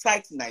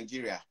outside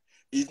Nigeria,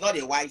 it's not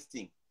a wise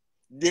thing.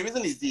 The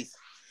reason is this.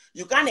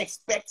 You can't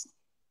expect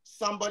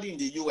somebody in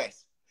the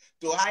US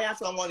to hire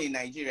someone in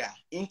Nigeria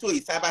into a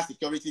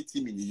cybersecurity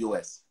team in the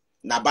US.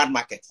 In a bad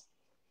market.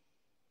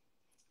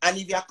 And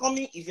if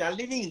you are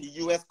living in the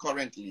US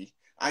currently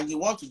and you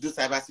want to do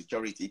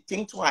cybersecurity,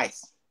 think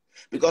twice.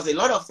 Because a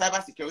lot of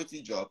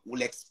cybersecurity jobs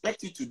will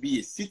expect you to be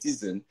a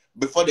citizen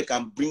before they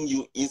can bring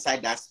you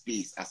inside that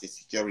space as a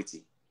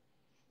security.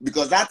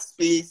 Because that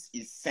space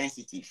is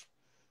sensitive.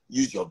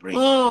 Use your brain.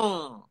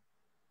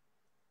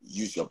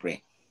 Use your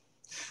brain.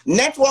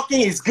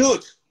 Networking is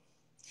good.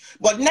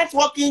 But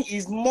networking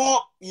is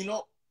more,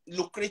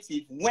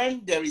 lucrative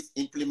when there is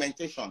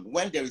implementation,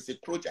 when there is a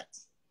project.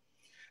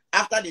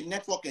 After the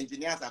network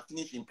engineers have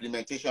finished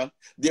implementation,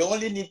 they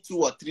only need 2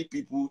 or 3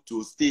 people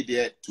to stay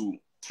there to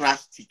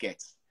trash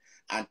tickets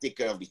and take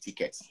care of the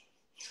tickets.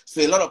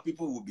 So a lot of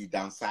people will be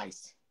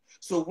downsized.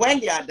 So when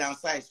they are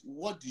downsized,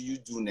 what do you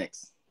do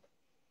next?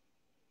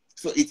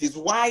 So it is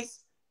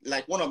wise,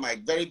 like one of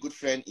my very good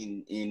friends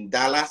in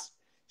Dallas,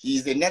 he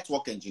is a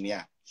network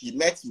engineer. he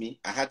met me.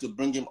 I had to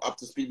bring him up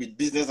to speed with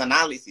business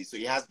analysis. So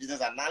he has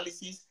business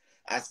analysis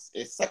as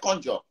a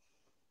second job.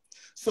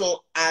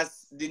 So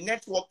as the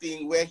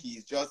networking where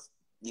he's just,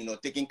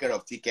 taking care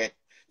of ticket,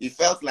 he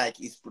felt like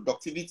his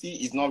productivity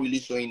is not really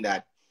showing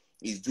that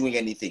he's doing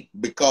anything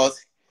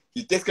because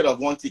he takes care of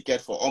one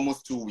ticket for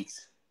almost 2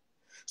 weeks.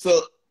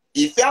 So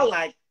he felt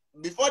like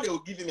before they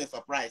would give him a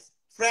surprise,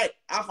 Fred,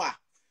 Alpha,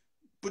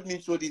 put me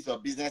through this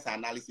business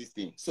analysis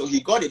thing. So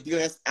he got a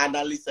business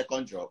analyst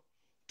second job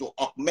to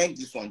augment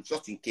this one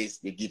just in case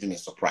they give him a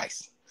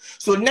surprise.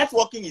 So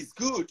networking is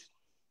good,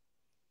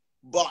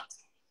 but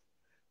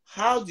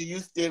how do you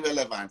stay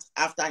relevant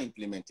after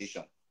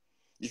implementation?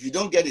 If you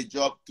don't get a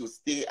job to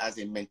stay as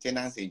a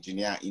maintenance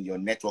engineer in your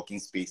networking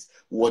space,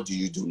 what do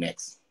you do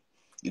next?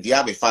 If you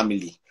have a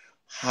family,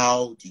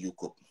 how do you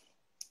cope?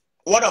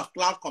 What of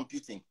cloud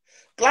computing?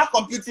 Cloud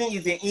computing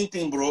is an in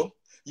thing, bro.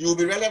 You will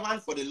be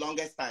relevant for the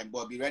longest time,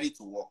 but be ready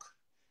to work.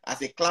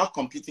 As a cloud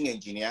computing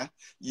engineer,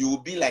 you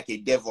will be like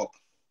a DevOps.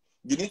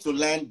 You need to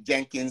learn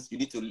Jenkins, you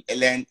need to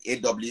learn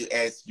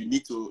AWS, you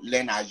need to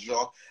learn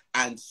Azure,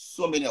 and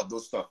so many of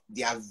those stuff.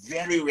 They are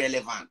very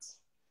relevant.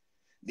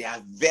 They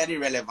are very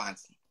relevant.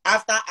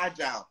 After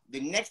Agile,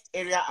 the next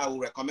area I will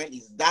recommend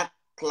is that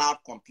cloud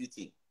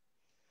computing.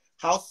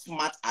 How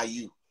smart are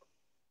you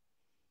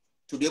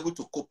to be able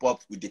to cope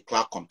up with the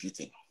cloud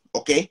computing?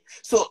 Okay,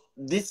 so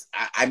this,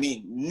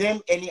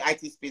 name any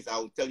IT space, I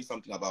will tell you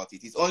something about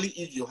it. It's only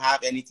if you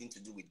have anything to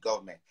do with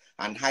government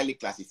and highly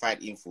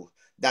classified info,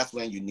 that's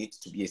when you need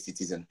to be a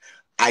citizen.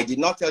 I did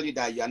not tell you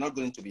that you are not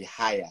going to be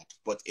hired,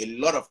 but a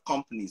lot of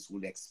companies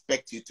will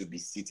expect you to be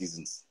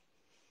citizens.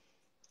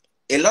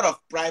 A lot of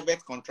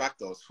private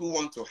contractors who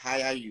want to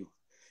hire you,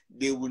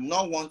 they will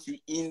not want you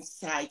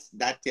inside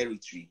that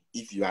territory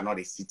if you are not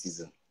a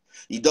citizen.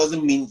 It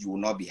doesn't mean you will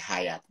not be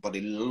hired, but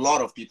a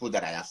lot of people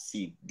that I have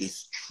seen, they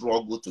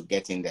struggle to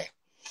get in there.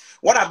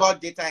 What about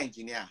data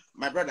engineer?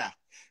 My brother,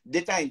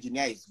 data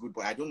engineer is good,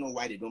 but I don't know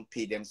why they don't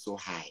pay them so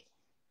high.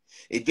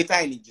 A data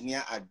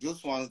engineer are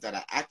those ones that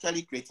are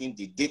actually creating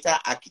the data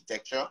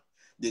architecture.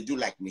 They do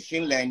like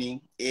machine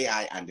learning,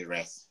 AI, and the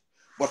rest.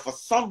 But for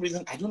some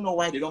reason, I don't know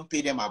why they don't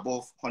pay them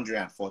above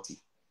 140.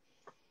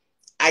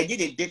 I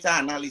did a data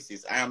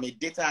analysis. I am a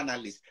data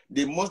analyst.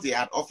 The most they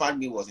had offered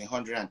me was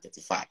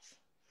 135.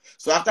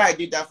 So after I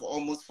did that for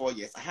almost 4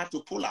 years, I had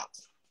to pull out.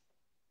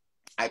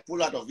 I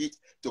pulled out of it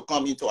to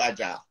come into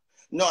Agile.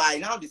 No, I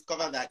now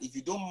discover that if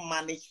you don't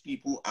manage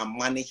people and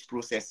manage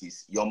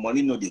processes, your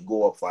money they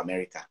go up for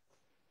America.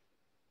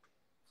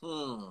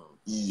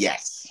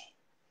 Yes.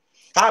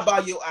 How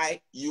about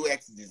UI,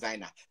 UX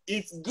designer?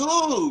 It's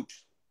good.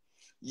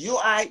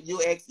 UI,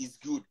 UX is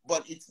good,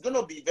 but it's going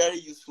to be very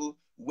useful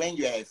when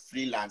you're a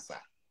freelancer.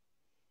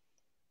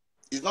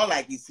 It's not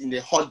like it's in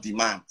the hot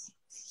demand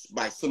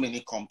by so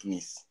many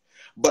companies.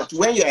 But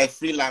when you're a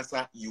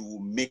freelancer, you will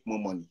make more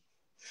money.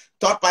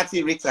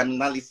 Third-party risk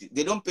analysis,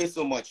 they don't pay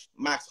so much,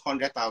 max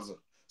 100,000.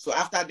 So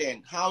after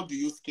then, how do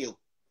you scale?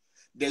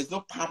 There's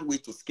no pathway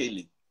to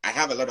scaling. I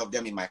have a lot of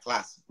them in my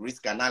class,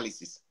 risk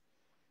analysis.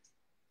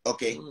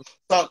 Okay,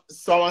 so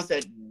someone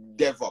said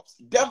DevOps.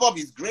 DevOps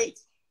is great.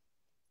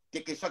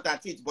 Take a shot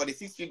at it, but the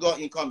six-figure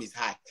income is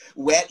high.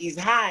 Well, it's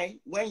high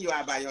when you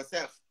are by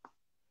yourself.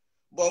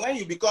 But when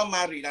you become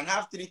married and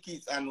have 3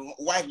 kids and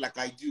wife like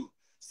I do,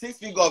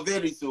 six-figure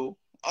varies. So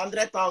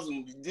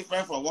 100,000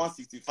 different from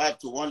 165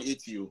 to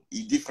 180.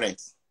 It's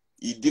different.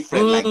 It's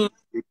different. Like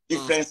the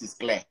difference is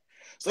clear.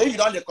 So if you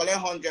don't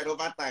collect 100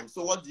 over time,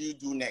 so what do you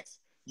do next?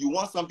 You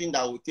want something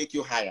that will take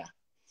you higher.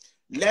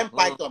 Learn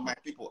Python, my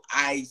people.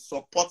 I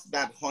support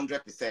that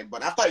 100%.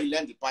 But after you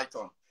learn the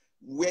Python,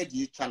 where do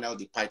you channel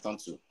the Python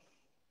to?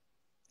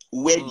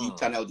 Where do you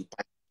channel the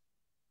Python?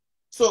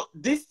 So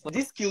these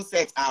skill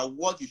sets are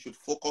what you should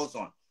focus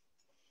on.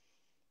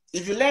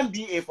 If you learn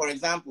BA, for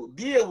example,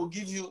 BA will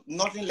give you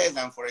nothing less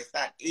than, for a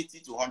start, 80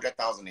 to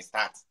 100,000 a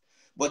start.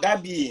 But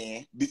that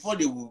BA, before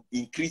they will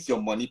increase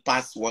your money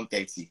past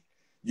 130,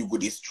 you go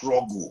to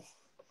struggle.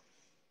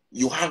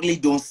 You hardly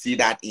don't see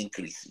that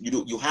increase.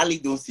 You hardly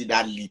don't see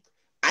that leap.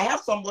 I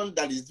have someone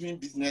that is doing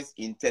business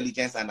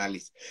intelligence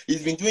analyst.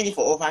 He's been doing it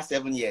for over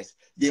 7 years.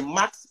 The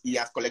max he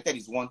has collected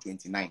is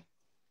 129.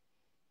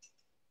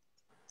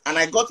 And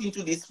I got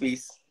into this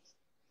space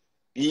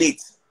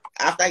late,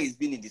 after he's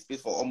been in this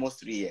space for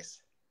almost 3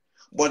 years.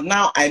 But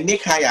now I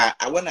make higher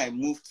when I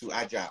move to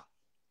Agile.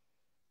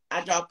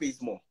 Agile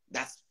pays more.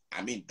 That's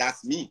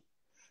me.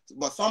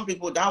 But some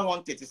people, that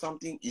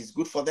 130-something is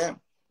good for them.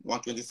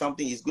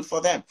 120-something is good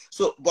for them.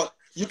 So, but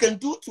you can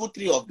do 2,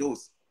 3 of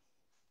those.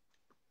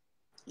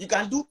 You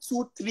can do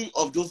 2, 3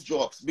 of those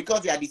jobs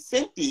because they are the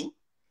same thing.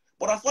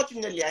 But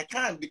unfortunately, I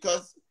can't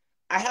because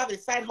I have a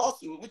side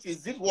hustle, which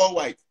is Zip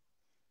Worldwide.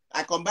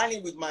 I combine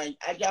it with my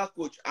Agile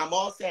coach. I'm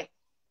all set.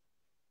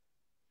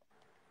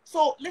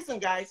 So listen,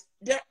 guys,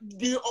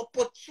 the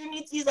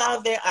opportunities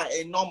out there are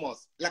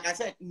enormous. Like I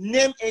said,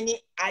 name any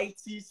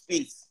IT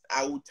space.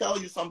 I will tell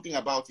you something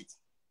about it.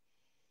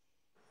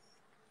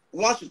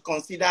 One should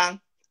consider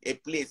a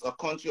place or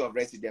country of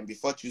residence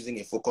before choosing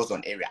a focus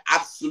on area.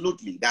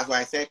 Absolutely. That's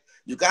why I said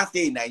you can't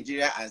stay in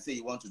Nigeria and say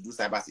you want to do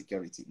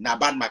cybersecurity. Now,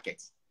 bad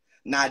market.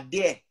 Now,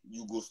 there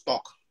you go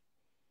stock.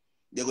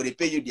 They're going to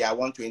pay you their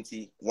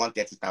 120,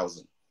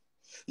 130,000.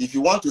 If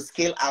you want to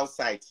scale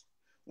outside,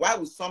 why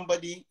would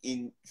somebody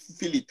in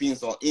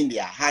Philippines or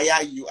India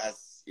hire you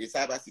as a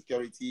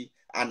cybersecurity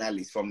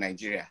analyst from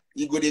Nigeria?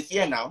 You go to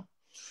fear now.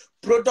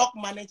 Product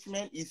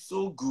management is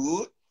so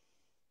good.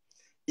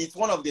 It's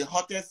one of the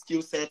hottest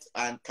skill sets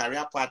and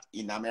career path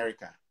in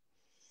America.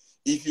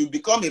 If you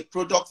become a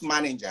product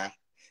manager,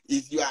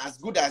 if you are as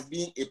good as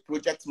being a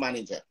project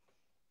manager,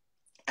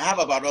 I have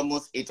about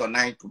almost 8 or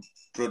 9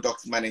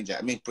 project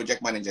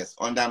managers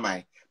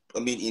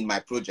in my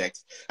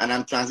project, and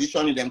I'm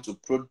transitioning them to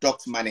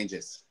product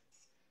managers.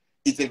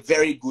 It's a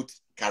very good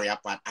career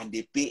path, and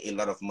they pay a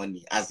lot of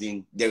money, as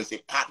in there is a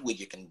path where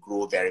you can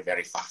grow very,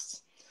 very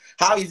fast.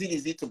 How easy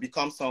is it to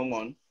become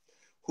someone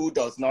who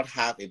does not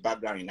have a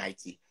background in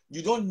IT?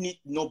 You don't need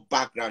no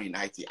background in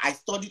IT. I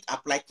studied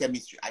applied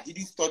chemistry. I did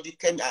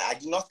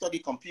not study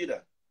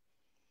computer.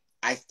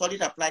 I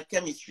studied applied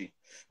chemistry.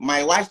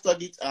 My wife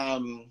studied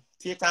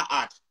theater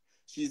art.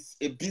 She's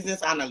a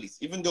business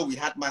analyst, even though we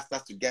had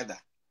masters together.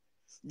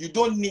 You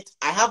don't need,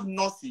 I have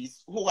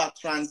nurses who are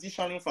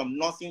transitioning from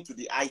nursing to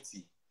the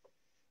IT.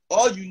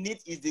 All you need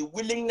is the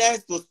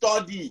willingness to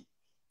study.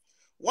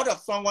 What of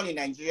someone in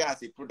Nigeria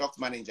as a product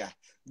manager?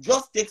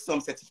 Just take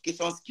some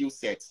certification skill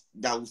sets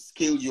that will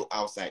scale you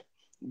outside.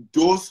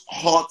 Those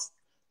hot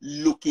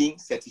looking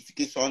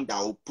certification that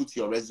will put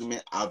your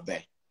resume out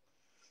there.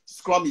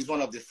 Scrum is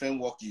one of the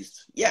framework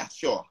used. Yeah,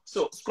 sure.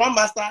 So Scrum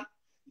Master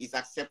is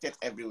accepted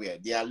everywhere.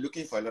 They are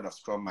looking for a lot of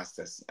Scrum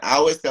Masters. I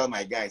always tell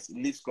my guys,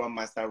 leave Scrum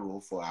Master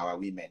role for our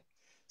women,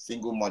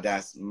 single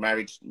mothers,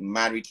 married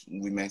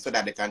women, so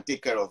that they can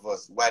take care of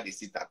us while they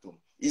sit at home.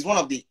 It's one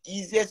of the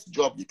easiest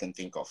jobs you can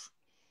think of.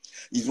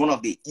 It's one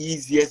of the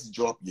easiest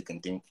jobs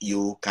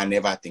you can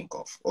ever think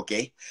of.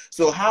 Okay.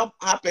 So how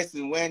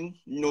person when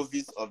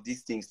novice of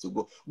these things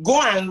to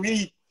go and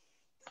read.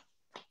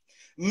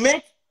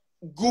 Make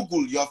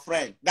Google your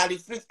friend. That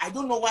is free. I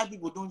don't know why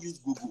people don't use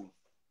Google.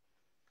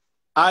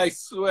 I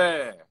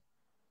swear.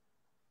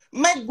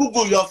 Make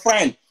Google your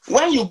friend.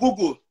 When you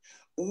Google,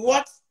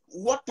 what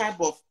type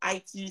of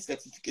IT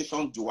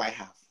certification do I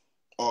have?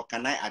 Or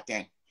can I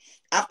attend?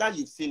 After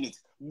you've seen it,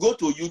 go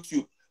to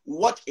YouTube,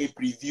 watch a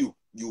preview,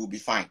 you will be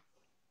fine.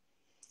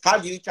 How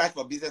do you charge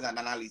for business and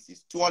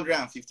analysis?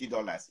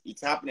 $250.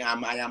 It's happening.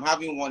 I am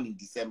having one in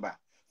December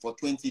for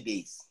 20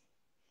 days.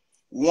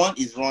 One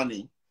is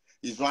running.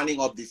 It's running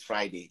up this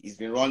Friday. It's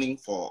been running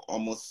for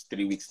almost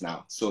 3 weeks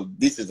now. So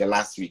this is the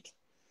last week.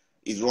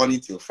 It's running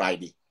till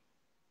Friday.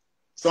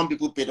 Some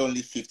people paid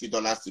only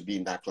 $50 to be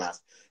in that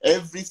class.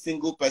 Every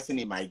single person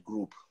in my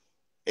group,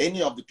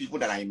 any of the people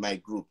that are in my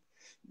group,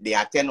 they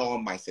attend all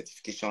my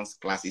certifications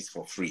classes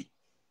for free.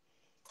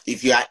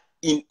 If you are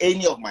in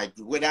any of my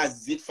group, whether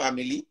Zip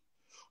Family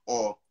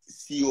or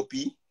COP,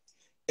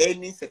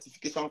 any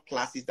certification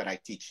classes that I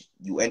teach,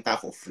 you enter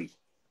for free.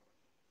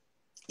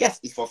 Yes,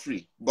 it's for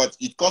free, but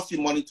it costs you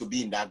money to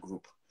be in that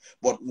group.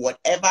 But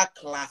whatever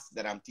class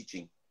that I'm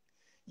teaching,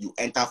 you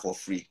enter for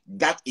free.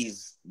 That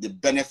is the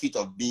benefit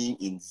of being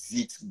in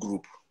Zit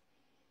group.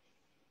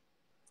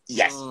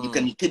 Yes, you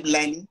can keep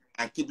learning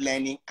and keep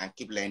learning and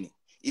keep learning.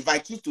 If I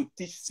choose to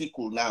teach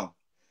SQL now,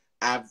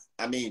 I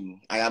am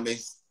an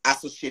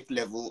associate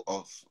level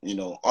of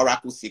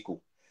Oracle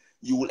SQL.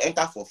 You will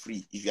enter for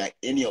free if you are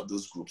any of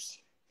those groups.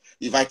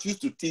 If I choose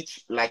to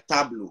teach like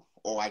Tableau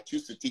or I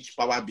choose to teach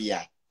Power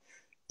BI,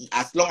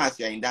 as long as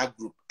you're in that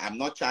group, I'm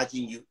not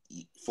charging you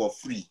for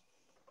free.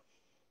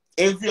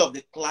 Every of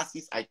the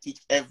classes I teach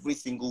every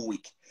single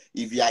week,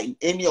 if you are in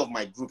any of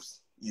my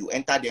groups, you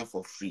enter them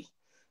for free.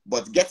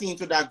 But getting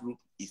into that group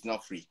is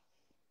not free.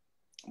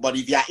 But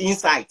if you are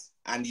inside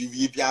and if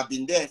you have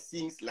been there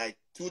since like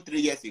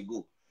 2-3 years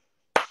ago,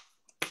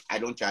 I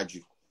don't charge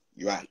you.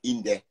 You are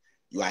in there,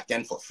 you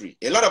attend for free.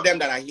 A lot of them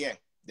that are here,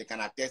 they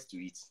can attest to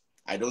it.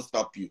 I don't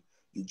stop you.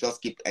 You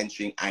just keep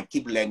entering and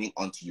keep learning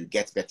until you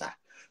get better.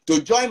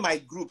 To join my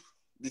group,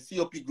 the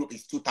COP group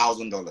is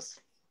 $2,000.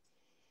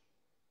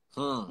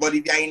 But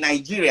if you are in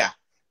Nigeria,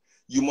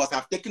 you must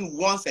have taken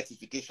one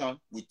certification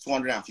with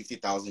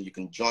 $250,000. You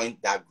can join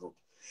that group.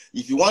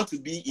 If you want to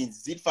be in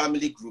Zit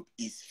Family group,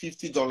 it's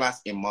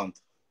 $50 a month.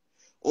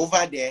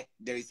 Over there,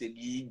 there is a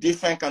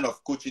different kind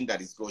of coaching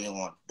that is going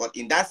on. But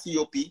in that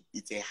COP,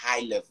 it's a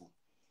high level.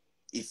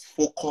 It's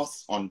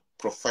focused on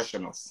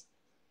professionals.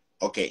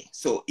 Okay,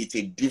 so it's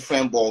a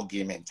different ball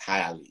game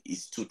entirely.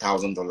 It's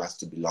 $2,000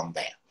 to belong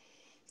there.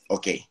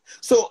 Okay,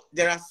 so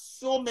there are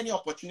so many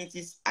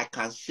opportunities I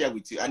can share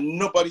with you, and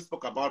nobody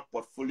spoke about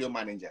portfolio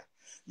manager.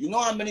 You know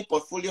how many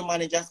portfolio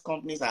managers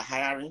companies are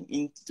hiring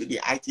into the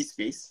IT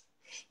space?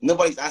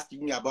 Nobody's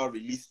asking me about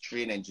release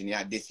train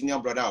engineer, the senior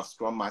brother of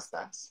Scrum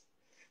Masters.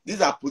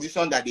 These are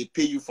positions that they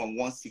pay you from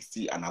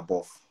 160 and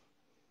above.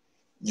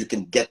 You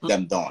can get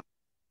them done.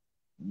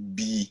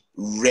 Be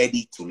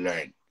ready to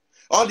learn.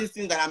 All these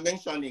things that I'm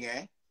mentioning,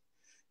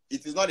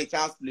 it is not a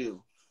child's play.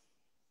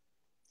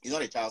 It's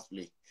not a child's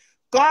play.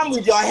 Come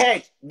with your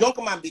head. Don't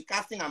come and be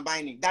casting and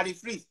binding. Daddy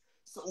freeze.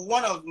 So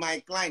one of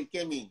my clients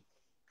came in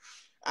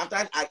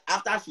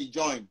after she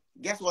joined.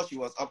 Guess what she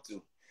was up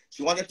to?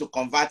 She wanted to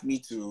convert me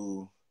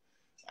to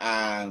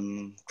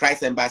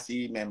Christ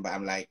Embassy member.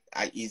 I'm like,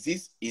 is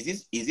this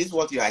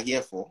what you are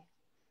here for?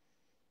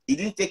 It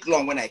didn't take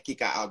long when I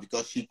kick her out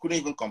because she couldn't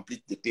even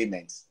complete the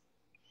payments.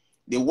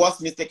 The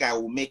worst mistake I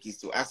will make is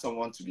to ask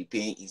someone to be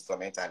paying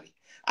instrumentally.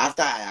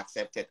 After I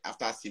accepted,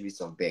 after a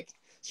series of begs,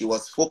 she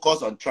was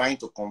focused on trying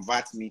to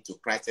convert me to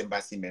Christ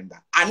Embassy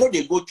member. I know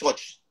they go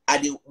church.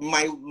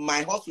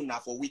 My hustle now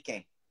for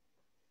weekend.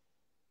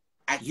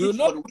 You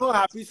know, so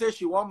happy say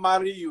she won't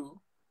marry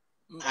you,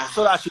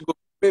 so that she go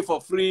pay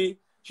for free.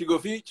 She go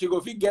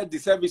get the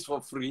service for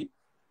free.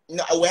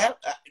 No, well,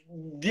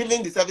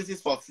 giving the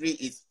services for free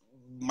is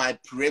my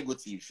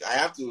prerogative. I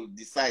have to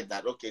decide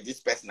that, okay,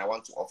 this person I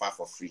want to offer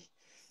for free.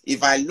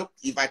 If I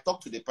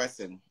talk to the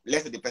person,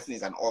 let's say the person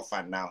is an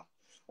orphan now,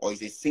 or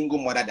is a single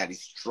mother that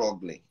is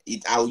struggling,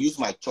 I'll use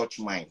my church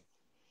mind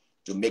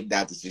to make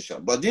that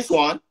decision. But this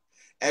one,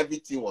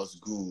 everything was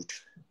good.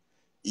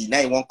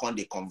 Now he won't come,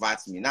 they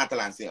convert me. Now I tell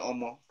and say,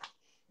 oh,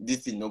 this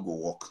thing no go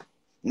work.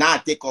 Now I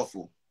take off.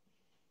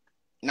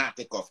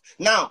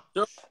 Now,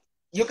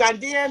 you can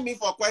DM me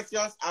for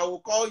questions. I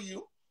will call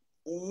you.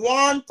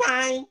 One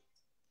time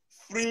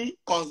free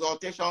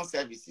consultation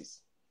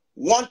services.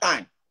 One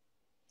time.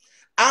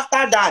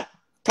 After that,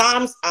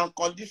 terms and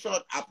conditions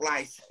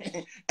applies.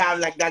 I'm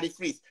like Daddy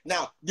Freeze.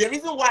 Now, the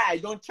reason why I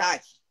don't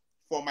charge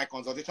for my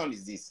consultation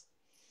is this.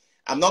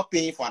 I'm not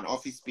paying for an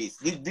office space.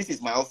 This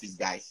is my office,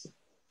 guys.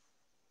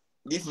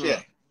 This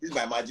chair, this is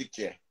my magic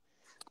chair.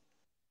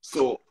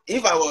 So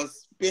if I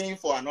was paying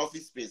for an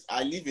office space,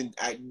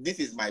 this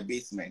is my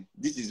basement.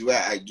 This is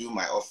where I do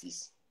my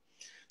office.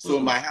 So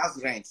my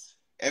house rent,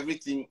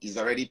 everything is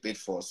already paid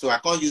for. So I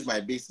can't use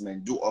my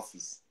basement, do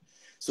office.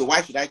 So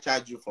why should I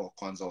charge you for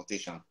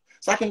consultation?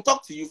 So I can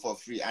talk to you for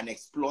free and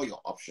explore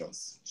your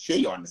options. Sure,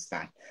 you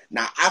understand.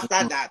 Now,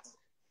 after that,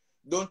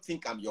 don't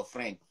think I'm your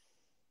friend.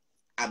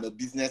 I'm a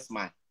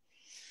businessman.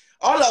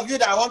 All of you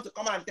that want to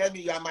come and tell me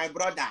you are my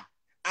brother,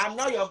 I'm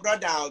not your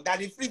brother.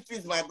 Daddy Freeze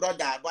is my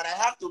brother, but I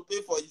have to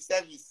pay for his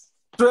service.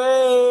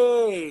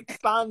 Straight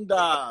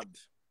standard.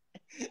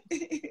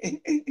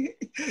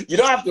 You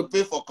don't have to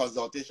pay for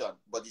consultation,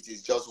 but it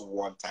is just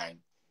one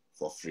time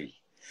for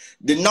free.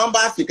 The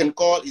numbers you can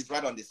call is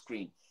right on the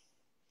screen.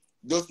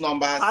 Those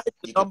numbers. Type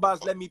the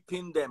numbers, let me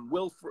pin them.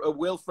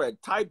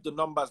 Wilfred, type the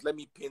numbers, let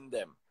me pin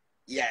them.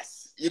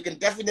 Yes, you can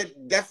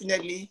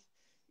definitely,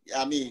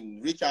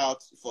 reach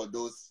out for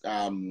those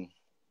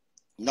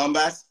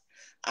numbers.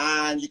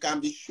 And you can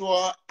be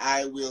sure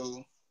I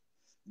will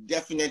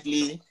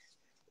definitely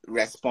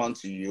respond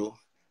to you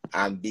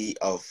and be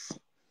of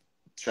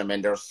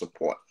tremendous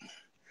support.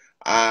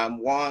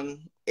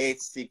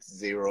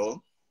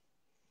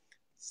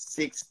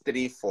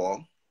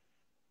 1-860-634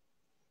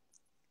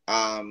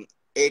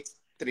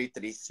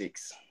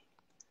 8336.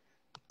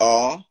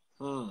 Or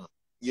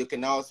you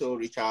can also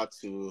reach out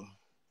to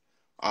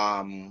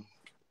 +1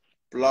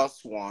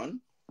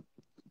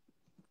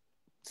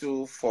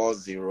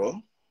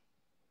 240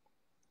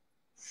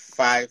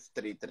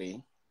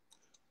 533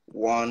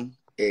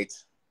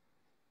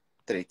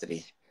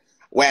 1833.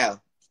 Well,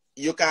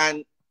 you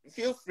can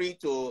feel free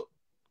to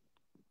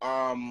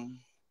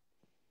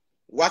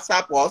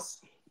WhatsApp us,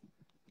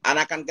 and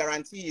I can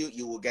guarantee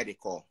you will get a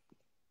call.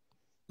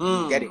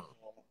 You get it,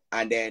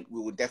 and then we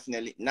will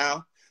definitely.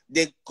 Now,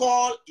 the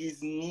call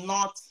is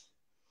not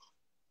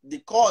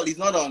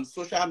on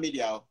social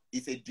media.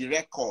 It's a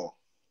direct call,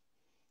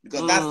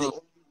 because that's the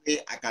only way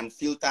I can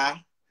filter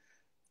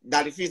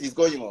that the fees is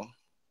going on.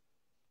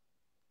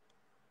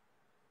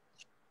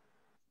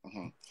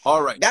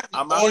 All right. That's the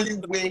only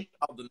way.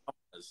 Of the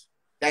numbers.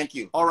 Thank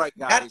you. All right,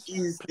 guys. That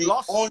is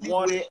the only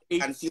way I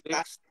can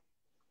filter.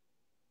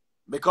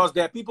 Because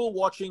there are people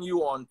watching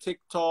you on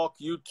TikTok,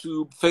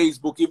 YouTube,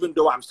 Facebook, even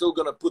though I'm still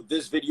going to put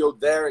this video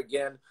there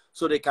again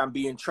so they can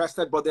be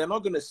interested, but they're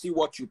not going to see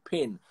what you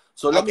pin.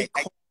 So let me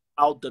call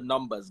out the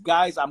numbers.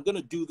 Guys, I'm going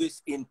to do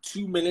this in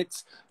 2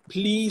 minutes.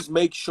 Please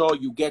make sure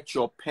you get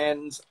your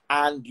pens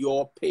and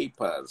your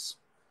papers.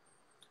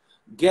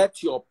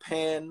 Get your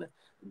pen,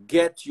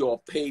 get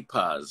your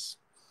papers.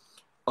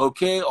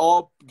 Okay?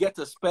 Or get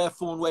a spare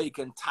phone where you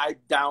can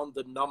type down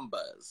the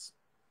numbers.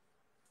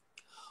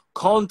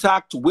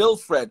 Contact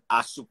Wilfred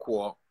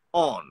Asukwo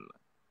on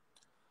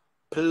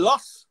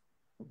 +1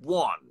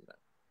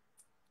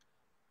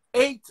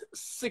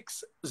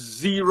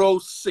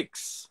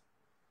 8606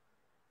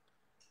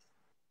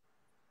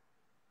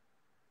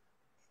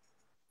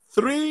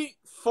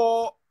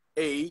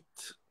 348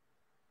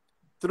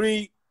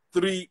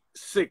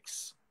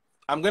 336.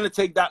 I'm going to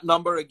take that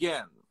number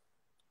again.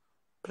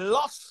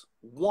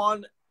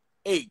 +1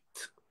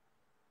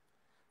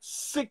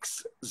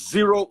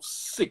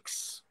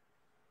 8606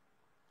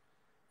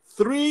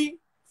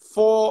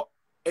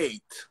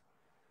 348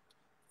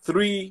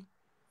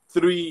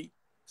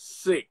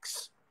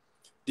 336.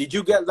 Did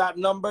you get that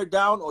number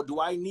down, or do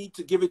I need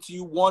to give it to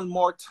you one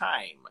more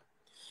time?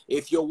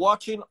 If you're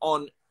watching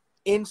on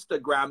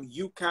Instagram,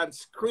 you can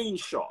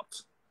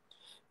screenshot.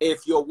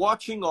 If you're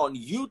watching on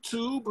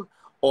YouTube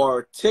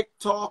or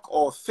TikTok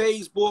or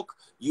Facebook,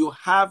 you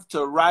have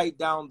to write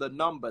down the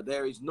number.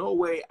 There is no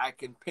way I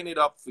can pin it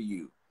up for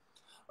you.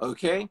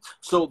 Okay?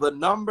 So the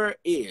number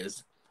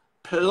is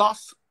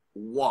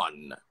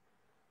 +1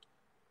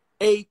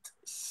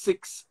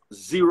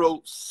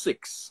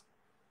 8606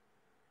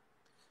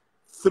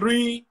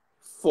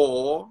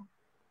 34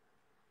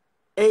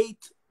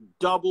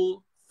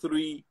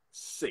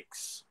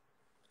 8336.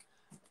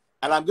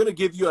 And I'm going to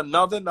give you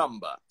another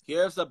number.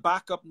 Here's a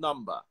backup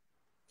number.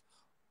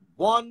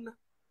 1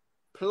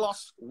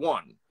 +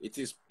 1. It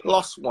is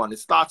 +1. It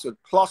starts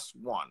with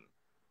 +1.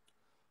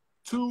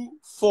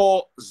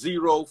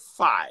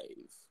 2405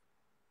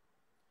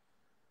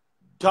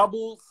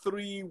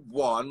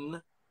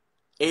 331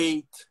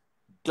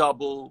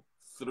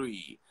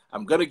 833.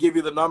 I'm going to give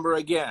you the number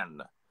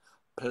again.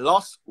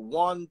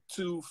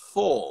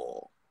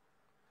 +124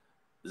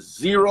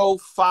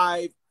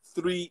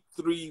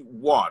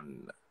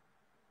 05331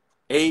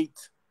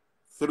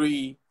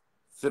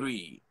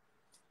 833.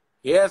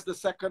 Here's the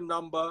second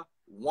number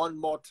one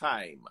more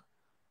time.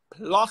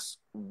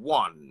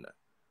 +1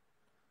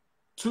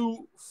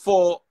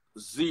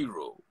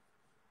 240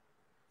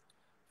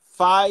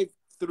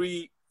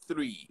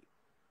 533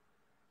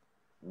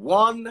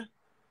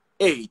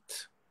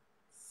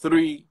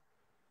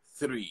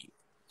 1833.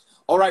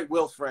 All right,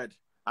 Wilfred,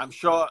 I'm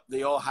sure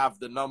they all have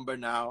the number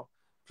now.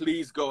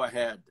 Please go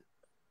ahead.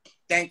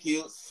 Thank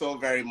you so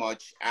very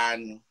much.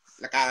 And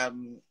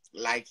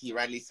like he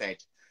rightly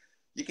said,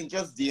 you can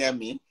just DM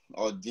me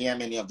or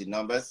DM any of the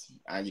numbers,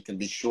 and you can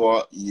be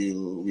sure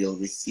you will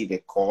receive a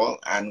call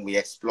and we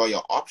explore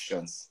your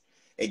options.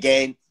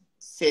 Again,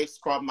 Safe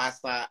Scrum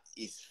Master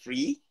is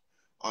free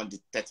on the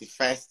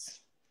 31st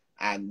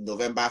and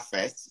November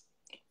 1st.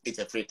 It's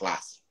a free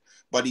class.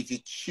 But if you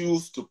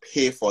choose to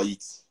pay for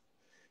it,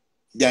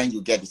 then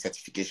you get the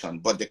certification.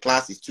 But the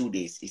class is 2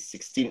 days. It's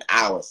 16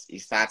 hours.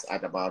 It starts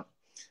at about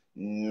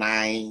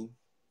 9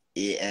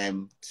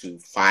 a.m. to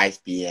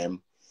 5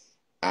 p.m.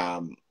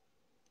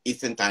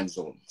 Eastern time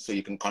zone. So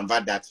you can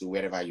convert that to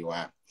wherever you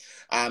are.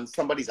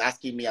 Somebody's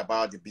asking me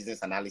about the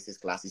business analysis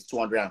class. It's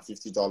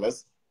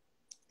 $250.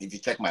 If you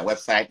check my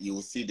website, you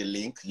will see the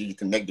link. You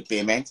can make the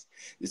payment.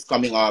 It's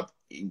coming up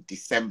in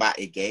December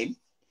again.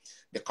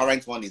 The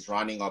current one is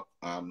running up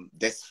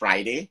this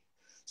Friday.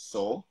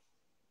 So,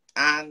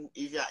 and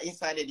if you're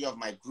inside any of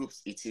my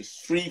groups, it is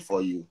free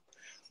for you.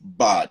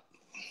 But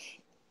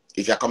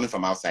if you're coming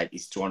from outside,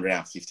 it's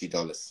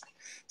 $250.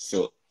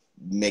 So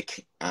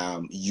make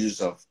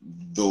use of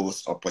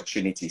those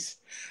opportunities.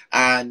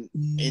 And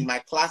in my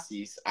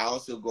classes, I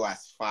also go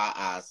as far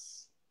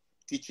as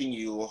teaching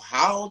you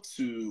how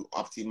to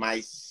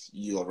optimize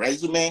your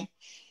resume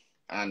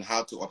and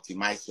how to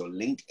optimize your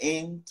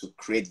LinkedIn to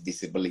create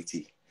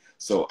visibility.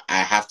 So I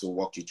have to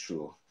walk you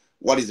through.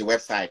 What is the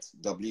website?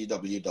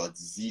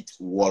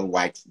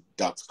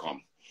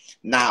 www.zitworldwide.com.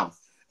 Now,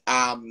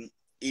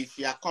 if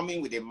you are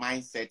coming with a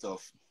mindset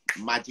of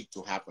magic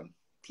to happen,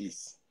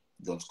 please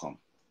don't come.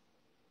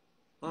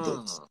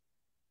 Don't.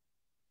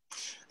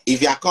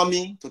 If you are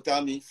coming to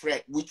tell me,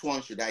 Fred, which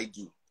one should I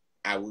do?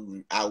 I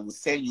will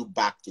send you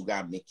back to go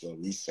and make your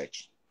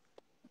research.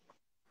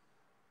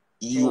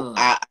 You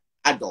are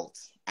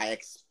adults. I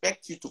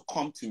expect you to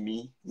come to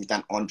me with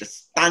an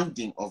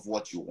understanding of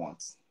what you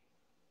want.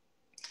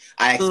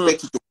 I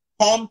expect you to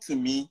come to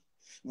me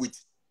with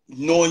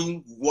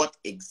knowing what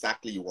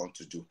exactly you want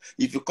to do.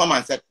 If you come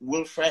and say,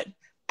 Wilfred,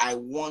 I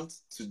want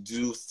to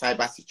do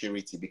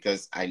cybersecurity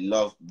because I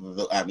love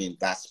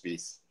that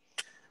space,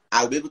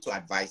 I'll be able to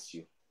advise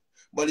you.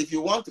 But if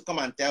you want to come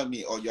and tell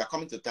me, or you are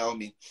coming to tell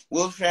me,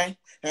 Wilfred,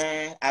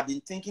 I've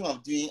been thinking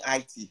of doing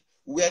IT.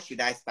 Where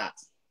should I start?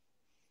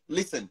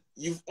 Listen,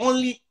 you've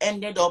only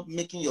ended up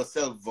making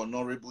yourself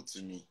vulnerable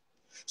to me.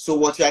 So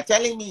what you are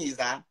telling me is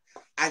that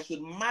I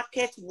should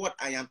market what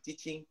I am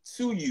teaching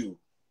to you.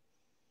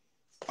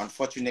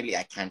 Unfortunately,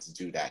 I can't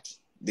do that.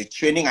 The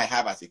training I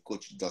have as a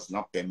coach does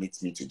not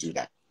permit me to do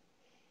that.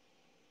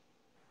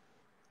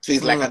 So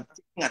it's like I'm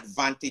taking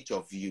advantage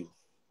of you.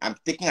 I'm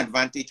taking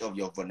advantage of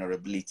your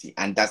vulnerability,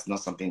 and that's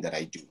not something that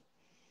I do.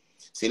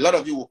 So a lot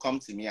of you will come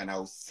to me and I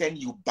will send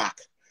you back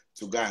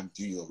to go and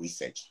do your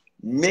research.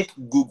 Make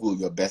Google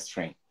your best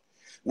friend.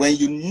 When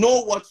you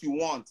know what you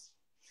want,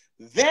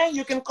 then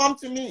you can come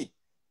to me.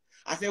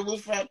 I say,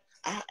 Wilfred,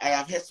 I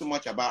have heard so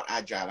much about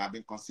Agile. I've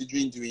been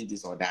considering doing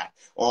this or that.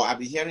 Or I've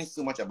been hearing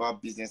so much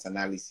about business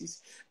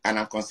analysis and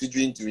I'm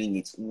considering doing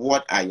it.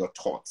 What are your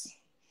thoughts?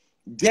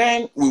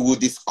 Then we will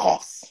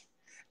discuss.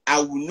 I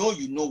will know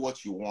you know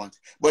what you want.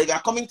 But if you're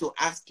coming to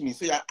ask me,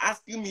 so you're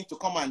asking me to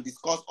come and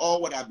discuss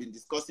all what I've been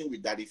discussing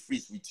with Daddy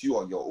Freeze with you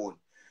on your own.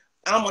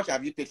 How much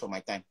have you paid for my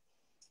time?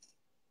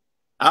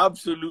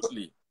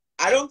 Absolutely.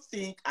 I don't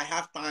think I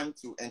have time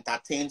to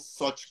entertain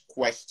such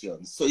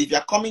questions. So if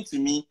you're coming to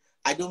me,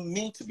 I don't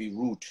mean to be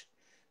rude.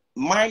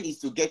 Mine is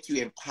to get you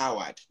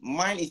empowered.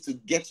 Mine is to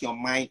get your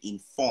mind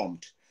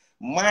informed.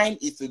 Mine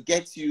is to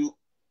get you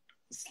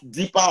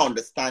deeper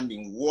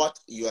understanding what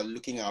you are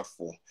looking out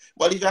for.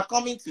 But if you're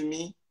coming to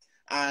me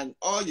and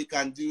all you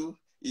can do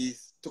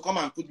is to come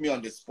and put me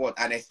on the spot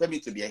and expect me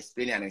to be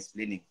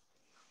explaining,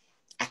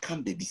 I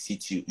can't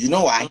babysit you. You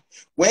know why?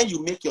 When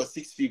you make your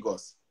 6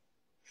 figures,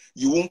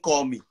 you won't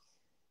call me.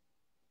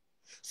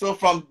 So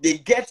from the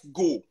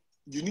get-go,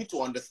 you need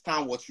to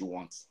understand what you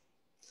want.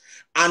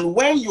 And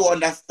when you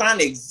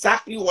understand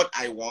exactly what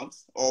I want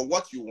or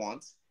what you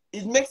want,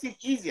 it makes it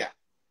easier.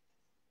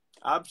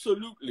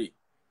 Absolutely.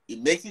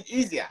 It makes it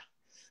easier.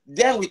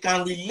 Then we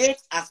can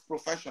relate as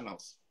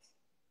professionals.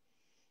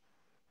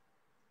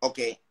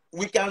 Okay?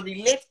 We can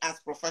relate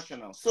as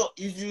professionals. So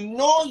if you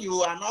know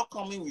you are not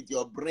coming with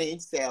your brain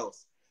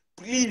cells,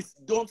 please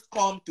don't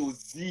come to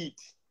Zed.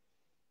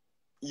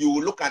 You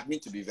will look at me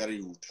to be very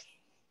rude.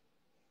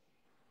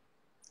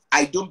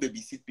 I don't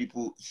babysit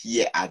people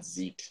here at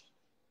Zed.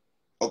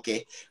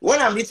 Okay? When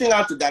I'm reaching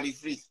out to Daddy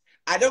Freeze,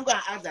 I don't go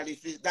and ask Daddy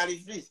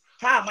Freeze,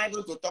 how am I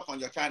going to talk on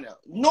your channel?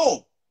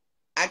 No.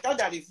 I tell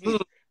Daddy Freeze,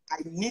 I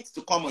need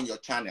to come on your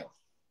channel.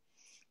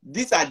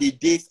 These are the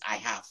days I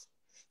have.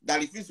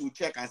 Daddy Freeze will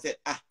check and say,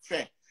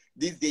 friend,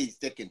 this day is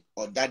taken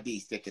or that day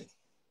is taken.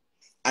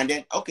 And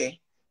then, okay,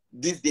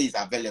 this day is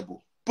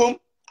available. Boom,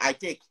 I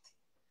take.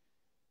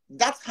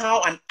 That's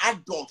how an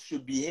adult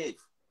should behave.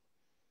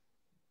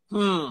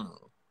 You're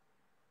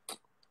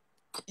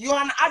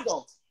an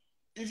adult.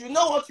 If you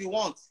know what you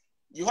want,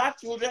 you have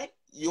children,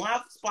 you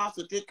have spouse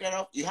to take care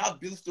of, you have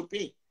bills to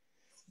pay.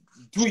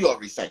 Do your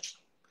research.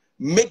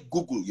 Make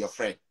Google your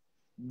friend.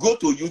 Go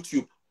to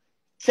YouTube.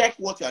 Check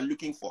what you're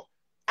looking for.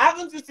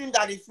 Haven't you seen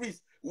Daddy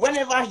Freeze?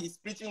 Whenever he's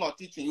preaching or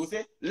teaching, you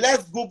say,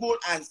 let's Google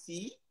and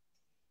see.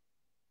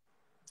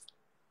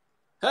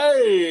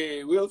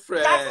 Hey,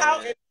 Wilfred. That's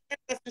how a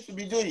person should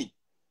be doing.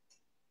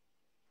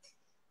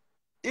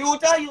 He will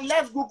tell you,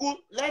 let's Google,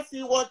 let's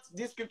see what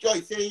this scripture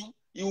is saying.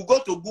 You will go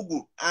to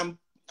Google and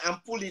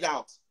pull it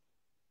out.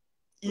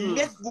 He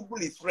makes Google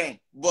his friend,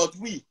 but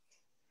we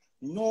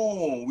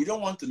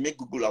don't want to make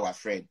Google our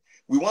friend.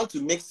 We want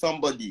to make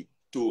somebody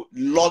to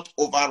lord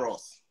over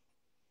us.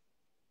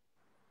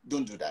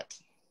 Don't do that.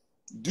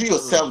 Do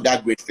yourself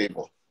that great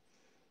favor.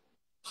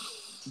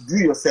 Do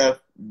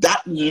yourself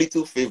that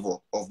little favor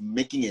of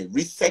making a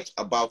research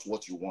about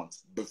what you want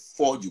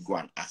before you go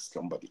and ask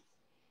somebody.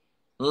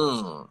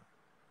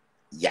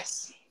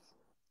 Yes.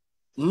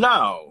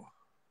 Now,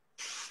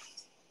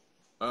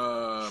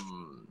 I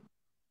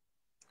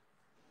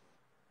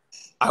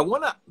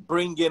want to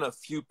bring in a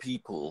few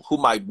people who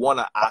might want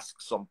to ask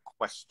some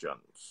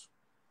questions.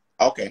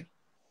 Okay.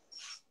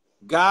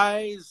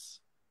 Guys,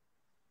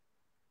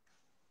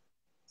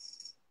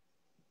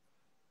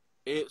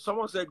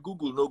 someone said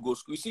Google no go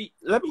school. You see,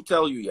 let me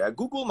tell you,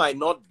 Google might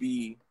not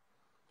be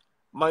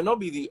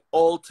the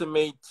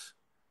ultimate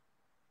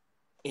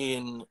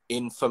in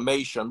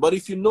information, but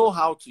if you know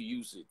how to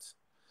use it,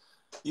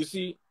 you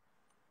see,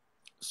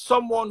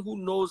 someone who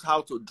knows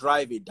how to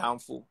drive a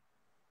Danfo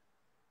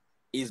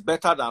is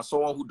better than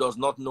someone who does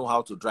not know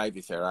how to drive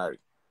a Ferrari.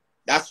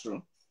 That's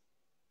true.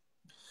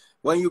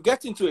 When you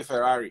get into a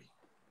Ferrari,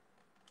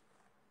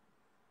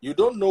 you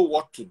don't know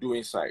what to do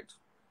inside.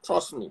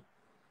 Trust me.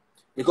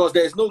 Because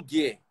there's no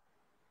gear.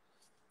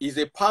 It's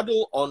a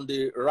paddle on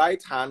the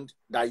right hand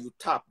that you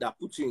tap that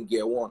puts you in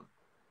gear 1.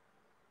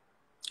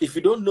 If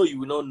you don't know, you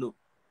will not know.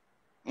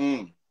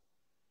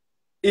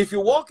 If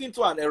you walk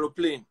into an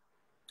aeroplane,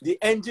 the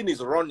engine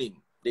is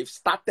running. They've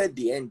started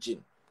the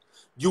engine.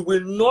 You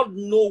will not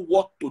know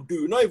what to do.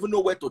 You don't even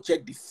know where to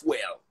check the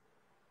fuel.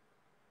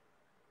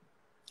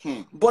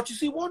 But you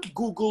see, what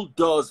Google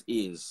does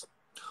is,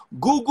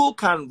 Google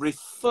can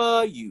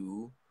refer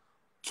you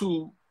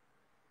to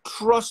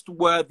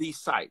trustworthy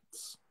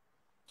sites.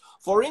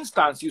 For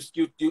instance,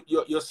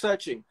 you're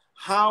searching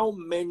how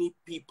many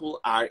people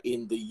are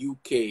in the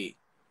UK,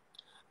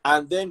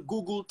 and then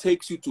Google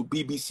takes you to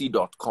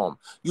bbc.com.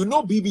 You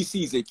know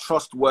BBC is a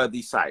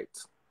trustworthy site.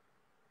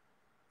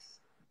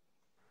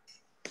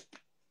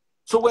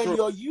 So when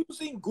you're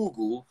using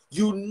Google,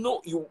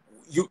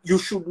 you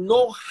should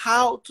know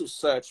how to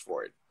search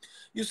for it.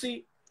 You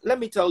see, let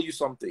me tell you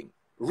something.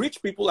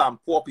 Rich people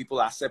and poor people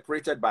are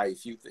separated by a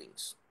few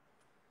things.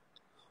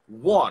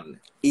 One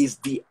is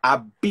the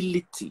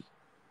ability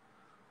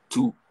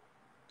to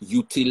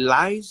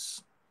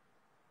utilize,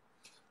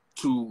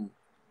 to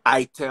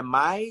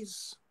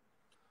itemize,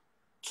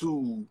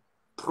 to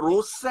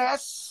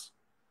process,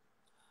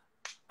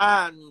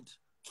 and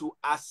to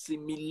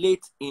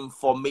assimilate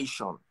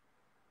information.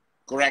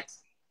 Correct.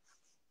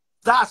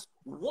 That's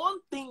one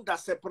thing that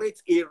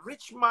separates a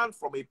rich man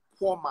from a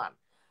poor man.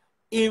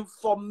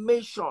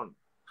 Information.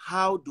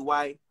 How do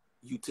I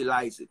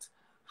utilize it?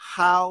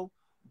 How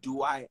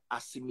do I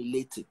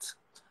assimilate it?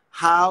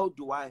 How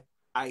do I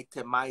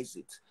itemize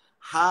it?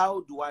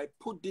 How do I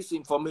put this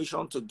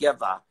information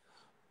together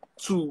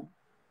to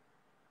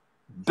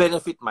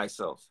benefit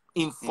myself?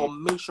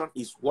 Information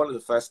is one of the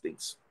first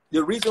things.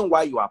 The reason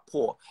why you are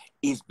poor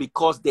is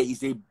because there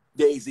is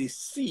a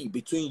sea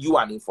between you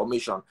and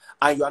information,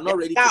 and you are not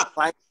ready to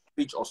climb the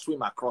bridge or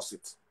swim across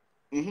it.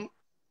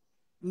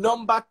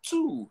 Number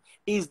two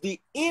is the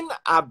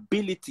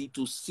inability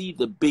to see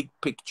the big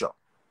picture.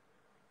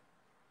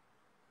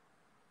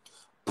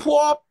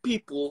 Poor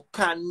people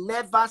can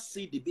never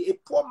see the big. A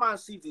poor man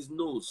sees his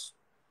nose.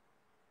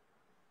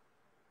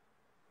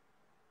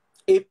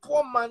 A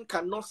poor man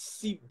cannot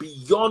see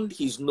beyond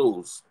his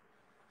nose.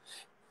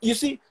 You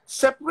see,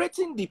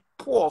 separating the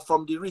poor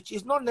from the rich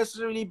is not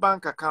necessarily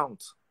bank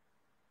account.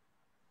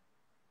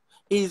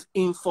 Is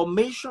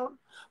information,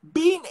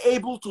 being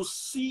able to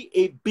see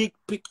a big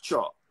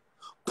picture.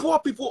 Poor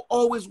people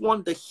always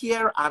want the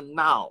here and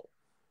now.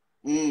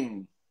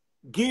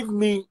 Give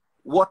me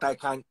what I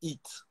can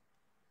eat.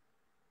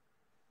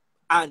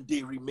 And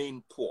they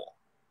remain poor.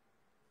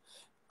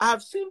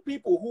 I've seen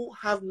people who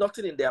have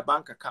nothing in their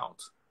bank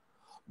account,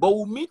 but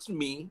will meet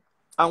me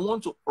and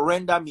want to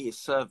render me a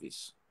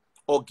service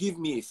or give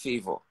me a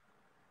favor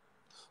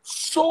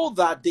so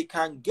that they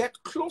can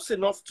get close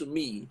enough to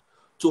me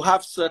to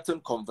have certain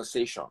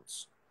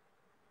conversations.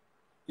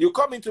 You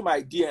come into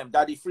my DM,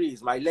 Daddy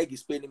Freeze, my leg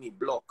is paining me,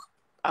 block.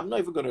 I'm not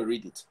even going to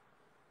read it.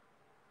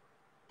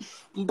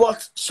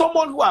 But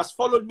someone who has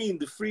followed me in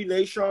the Free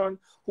Nation,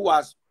 who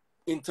has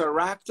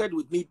interacted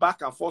with me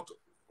back and forth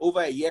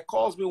over a year,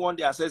 calls me one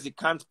day and says he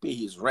can't pay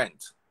his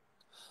rent.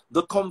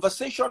 The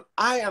conversation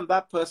I and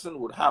that person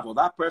would have, or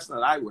that person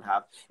and I would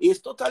have, is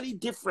totally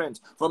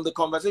different from the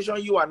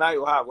conversation you and I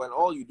will have when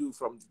all you do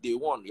from day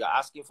one, you're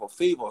asking for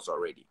favors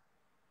already.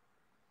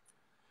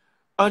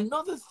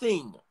 Another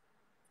thing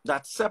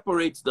that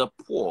separates the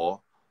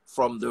poor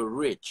from the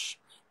rich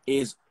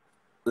is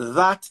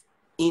that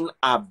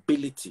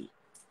inability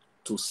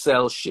to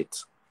sell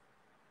shit.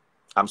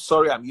 I'm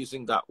sorry I'm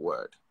using that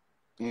word.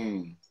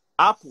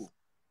 Apple,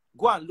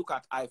 go and look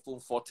at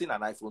iPhone 14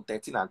 and iPhone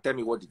 13 and tell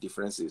me what the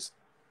difference is.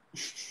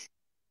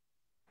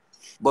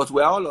 But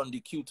we're all on the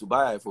queue to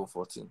buy iPhone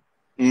 14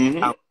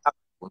 and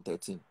iPhone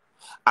 13.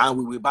 And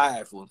we will buy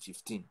iPhone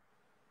 15.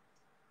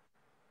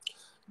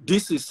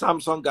 This is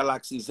Samsung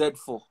Galaxy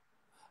Z4.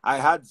 I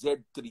had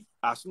Z3.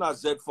 As soon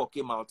as Z4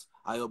 came out,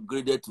 I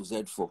upgraded to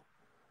Z4.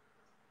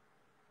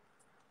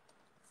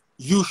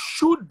 You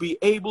should be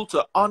able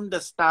to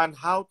understand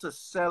how to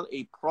sell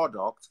a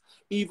product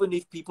even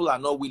if people are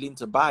not willing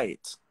to buy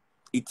it.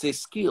 It's a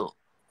skill.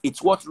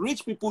 It's what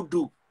rich people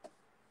do.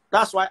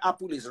 That's why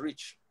Apple is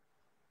rich.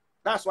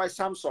 That's why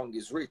Samsung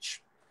is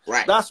rich.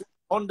 Right. That's why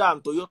Honda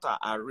and Toyota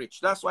are rich.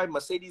 That's why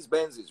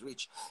Mercedes-Benz is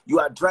rich. You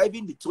are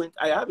driving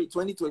I have a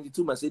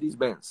 2022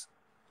 Mercedes-Benz.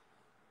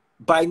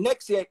 By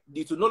next year,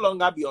 it will no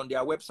longer be on their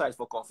website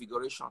for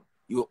configuration.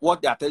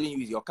 What they are telling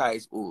you is your car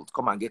is old.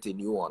 Come and get a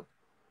new one.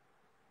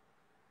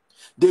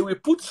 They will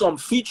put some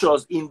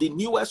features in the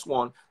newest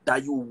one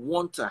that you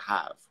want to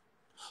have.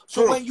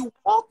 So when you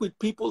walk with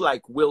people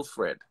like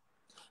Wilfred,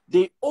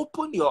 they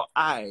open your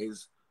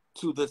eyes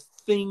to the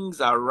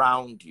things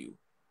around you.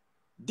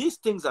 These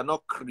things are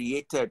not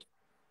created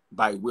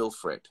by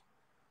Wilfred.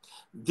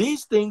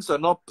 These things are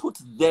not put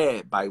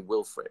there by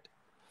Wilfred.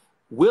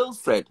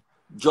 Wilfred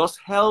just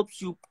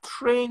helps you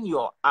train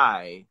your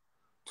eye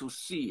to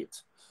see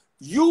it.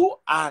 You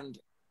and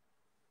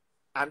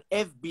an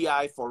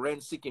FBI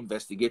forensic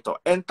investigator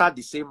enter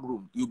the same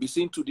room. You'll be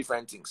seeing two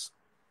different things.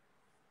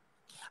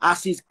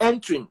 As he's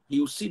entering,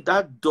 he'll see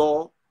that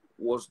door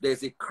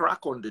there's a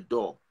crack on the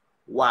door.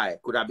 Why?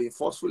 Could have been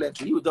forceful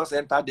entry. You just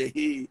enter the,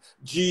 hey,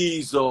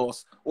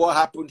 Jesus, what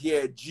happened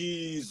here?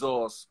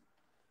 Jesus.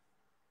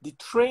 The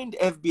trained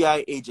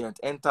FBI agent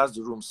enters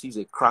the room, sees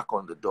a crack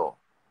on the door,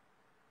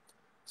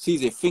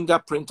 sees a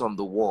fingerprint on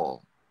the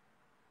wall,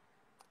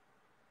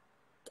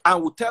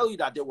 and will tell you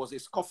that there was a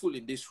scuffle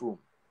in this room.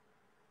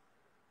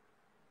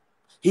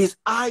 His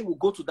eye will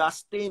go to that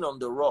stain on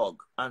the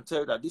rug and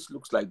tell you that this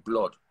looks like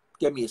blood.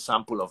 Get me a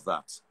sample of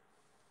that.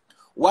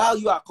 While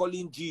you are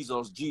calling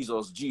Jesus,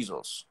 Jesus,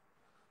 Jesus,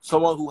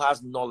 someone who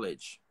has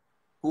knowledge,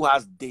 who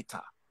has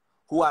data,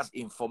 who has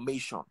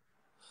information,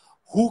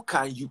 who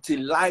can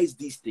utilize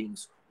these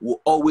things,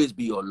 will always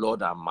be your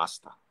Lord and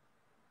Master.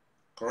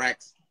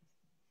 Correct.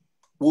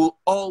 Will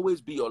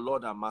always be your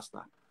Lord and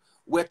Master.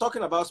 We're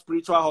talking about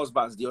spiritual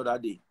husbands the other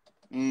day.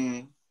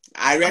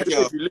 I read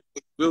your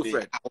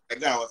Wilfred. I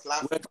was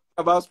laughing. We're talking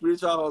about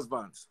spiritual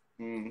husbands.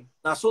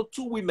 Now, so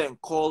two women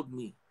called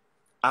me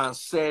and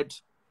said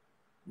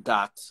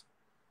that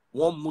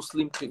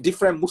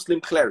different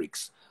Muslim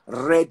clerics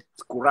read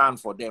Quran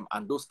for them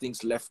and those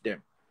things left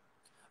them.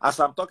 As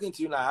I'm talking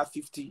to you now, I have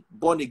 50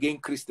 born-again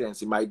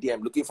Christians in my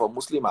DM looking for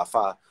Muslim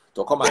afar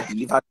to come and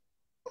deliver.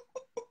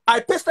 I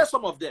pasted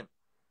some of them.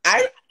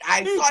 I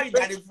saw it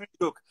at the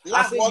look.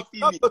 I said, you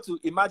not go to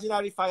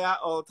imaginary fire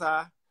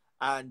altar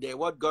and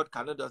what God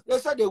cannot do. They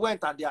said they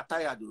went and they are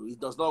tired. It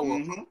does not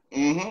work.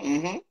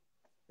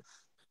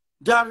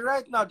 They are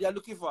right now, they are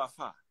looking for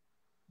afar.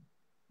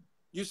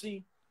 You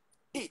see,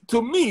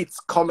 to me, it's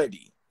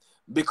comedy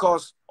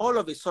because all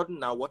of a sudden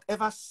now,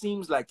 whatever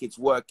seems like it's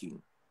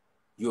working,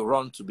 you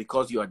run to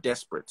because you are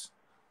desperate.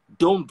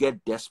 Don't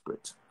get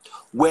desperate.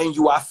 When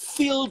you are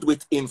filled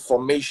with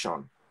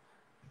information,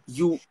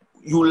 you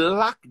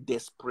lack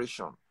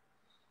desperation.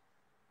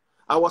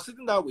 I was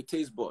sitting down with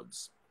taste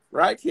buds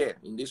right here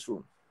in this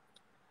room.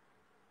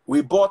 We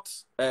bought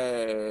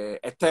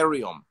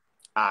Ethereum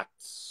at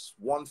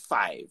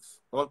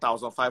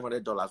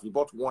 $1,500. We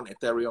bought one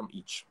Ethereum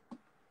each.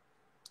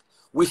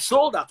 We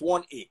sold at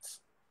 1.8.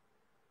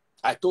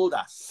 I told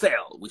her,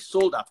 sell. We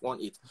sold at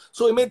 1.8.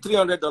 So we made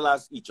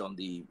 $300 each on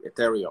the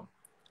Ethereum.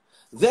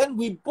 Then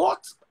we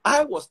bought,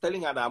 I was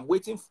telling her that I'm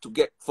waiting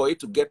for it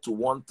to get to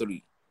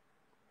 1.3.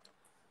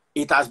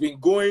 It has been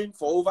going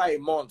for over a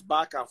month,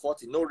 back and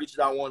forth. It no reach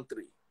that 1.3.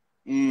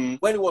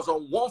 When it was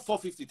on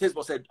 1.450,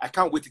 Tesla said, I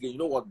can't wait again. You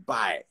know what?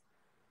 Buy.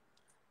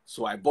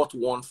 So I bought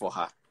one for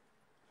her.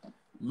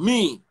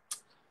 Me,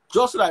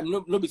 just so that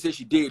nobody say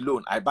she did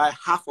alone, I buy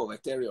half of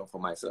Ethereum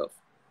for myself.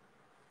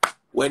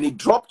 When it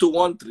dropped to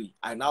 1.3,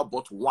 I now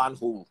bought one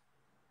whole.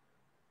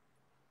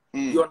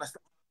 You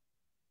understand?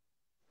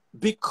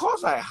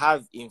 Because I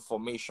have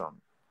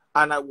information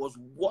and I was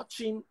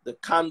watching the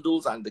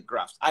candles and the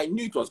graphs, I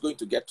knew it was going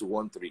to get to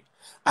 1.3.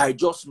 I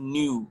just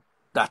knew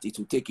that it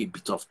would take a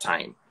bit of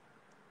time.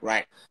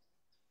 Right.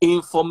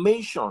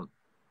 Information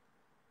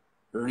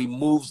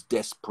removes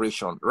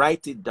desperation.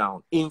 Write it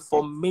down.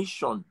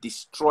 Information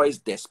destroys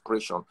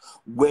desperation.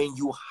 When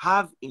you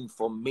have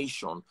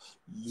information,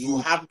 you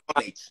have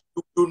knowledge.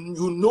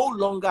 You no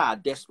longer are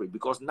desperate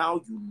because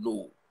now you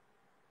know.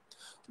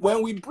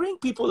 When we bring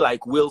people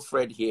like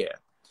Wilfred here,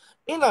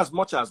 in as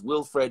much as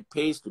Wilfred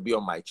pays to be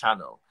on my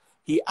channel,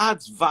 he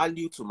adds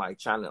value to my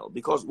channel,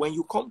 because when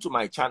you come to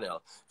my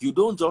channel, you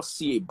don't just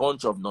see a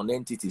bunch of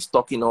non-entities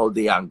talking all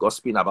day and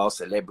gossiping about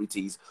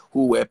celebrities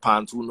who wear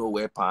pants, who no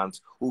wear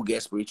pants, who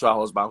get spiritual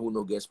husband, who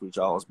no get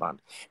spiritual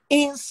husband.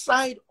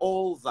 Inside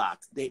all that,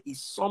 there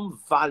is some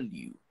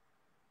value.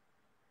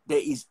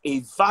 There is a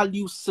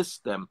value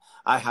system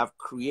I have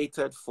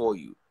created for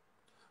you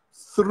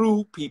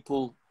through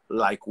people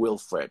like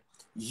Wilfred.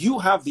 You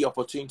have the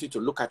opportunity to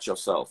look at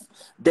yourself.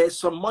 There's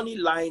some money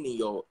lying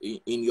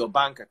in your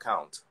bank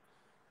account.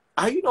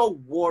 Are you not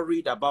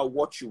worried about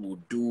what you will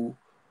do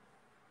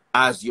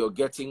as you're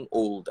getting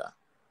older?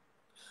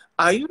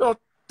 Are you not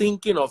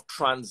thinking of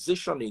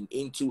transitioning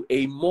into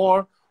a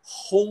more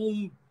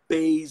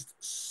home-based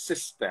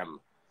system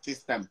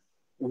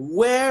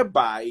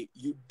whereby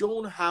you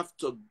don't have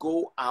to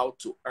go out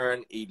to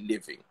earn a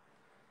living?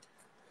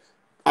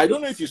 I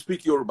don't know if you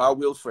speak Yoruba,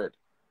 Wilfred.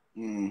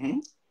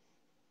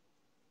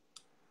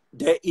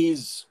 There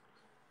is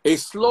a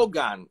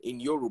slogan in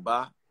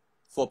Yoruba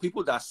for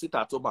people that sit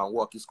at home and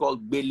work. It's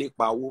called Bele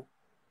Pawo.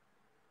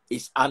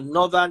 It's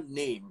another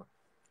name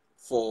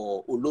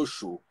for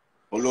Olosho.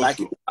 Like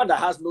a woman that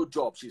has no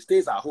job, she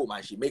stays at home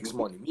and she makes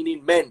money.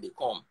 Meaning men, they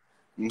come,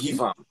 give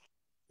her.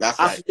 That's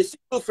as right. a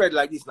single Fred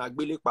like this, like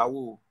Bele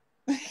Pawo.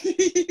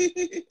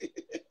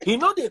 You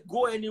know they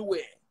go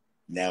anywhere.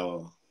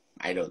 No,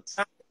 I don't.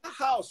 And that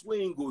house where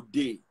you go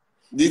day.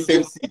 This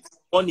same seat.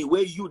 Money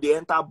where you the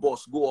enter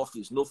boss go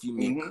office, no fee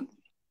make.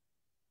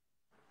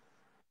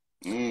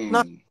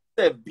 Now,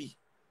 be.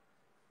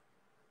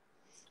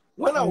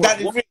 When I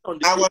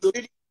was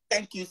reading,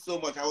 thank you so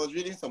much. I was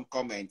reading some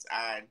comments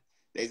and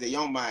there's a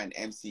young man,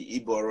 MC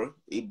Iboro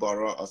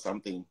or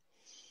something.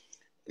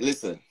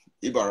 Listen,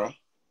 Iboro,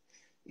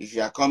 if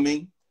you are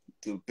coming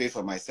to pay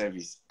for my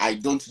service, I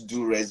don't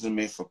do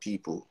resume for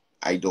people.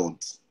 I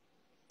don't.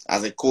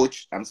 As a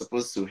coach, I'm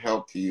supposed to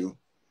help you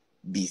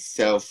be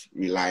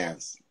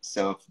self-reliant,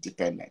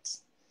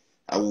 self-dependent.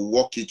 I will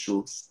walk you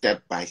through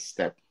step by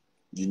step.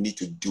 You need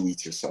to do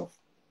it yourself.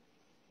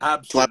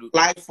 Absolutely. To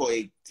apply for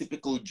a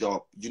typical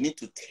job, you need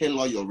to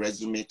tailor your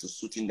resume to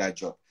suiting that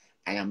job.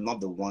 I am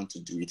not the one to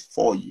do it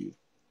for you.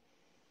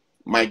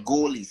 My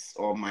goal is,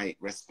 or my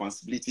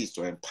responsibility is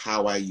to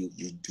empower you.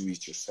 You do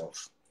it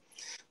yourself.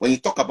 When you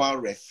talk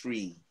about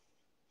referee,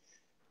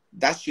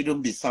 that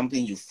shouldn't be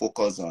something you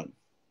focus on.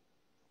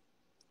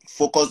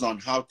 Focus on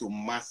how to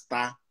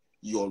master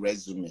your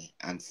resume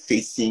and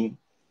facing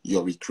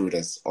your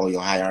recruiters or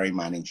your hiring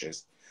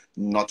managers,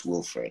 not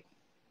Wilfred.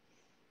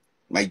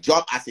 My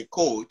job as a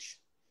coach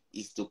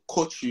is to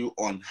coach you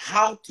on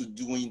how to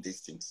doing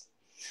these things.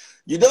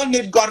 You don't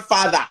need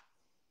Godfather.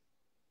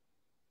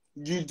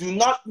 You do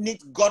not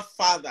need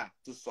Godfather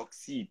to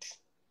succeed.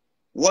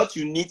 What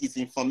you need is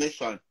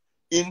information.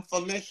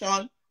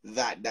 Information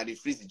that the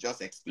Freeze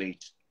just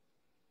explained.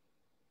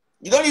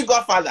 You don't need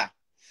Godfather.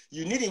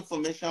 You need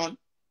information.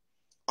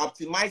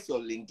 Optimize your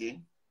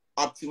LinkedIn.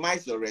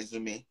 Optimize your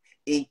resume.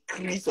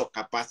 Increase your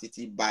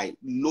capacity by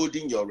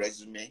loading your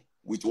resume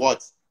with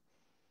what?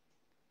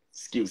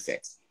 Skill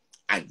sets.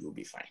 And you'll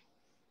be fine.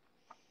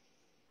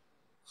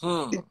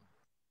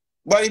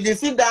 But if you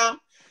sit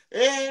down,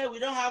 hey, we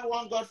don't have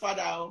one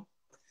Godfather.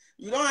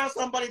 You don't have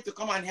somebody to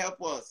come and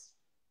help us.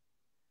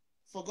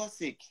 For God's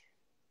sake.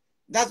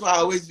 That's why I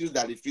always use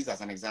that Freeze as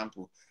an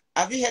example.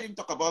 Have you heard him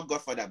talk about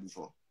Godfather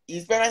before?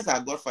 His parents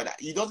are Godfather.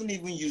 He doesn't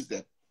even use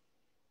them.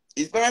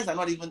 His parents are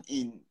not even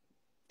in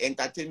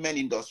entertainment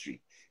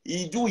industry.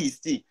 He do his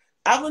thing.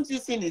 Haven't you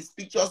seen his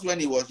pictures when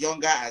he was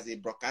younger as a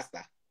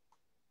broadcaster?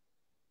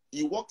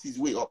 He worked his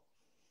way up.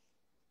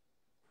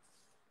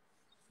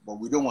 But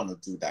we don't want to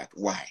do that.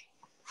 Why?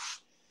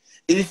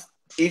 If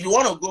you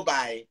want to go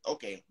by,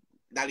 okay,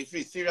 Daddy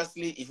Free,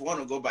 seriously, if you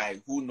want to go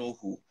by who know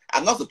who,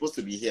 I'm not supposed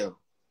to be here.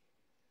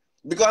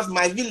 Because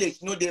my village,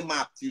 no, they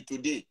map till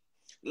today.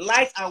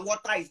 Light and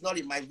water is not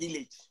in my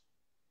village.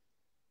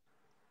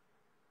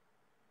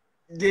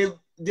 The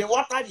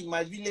water in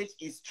my village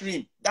is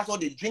stream. That's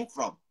what they drink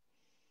from.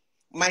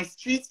 My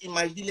streets in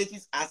my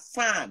villages are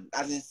sand,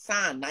 as in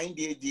sand, 9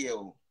 days.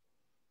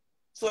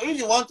 So if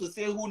you want to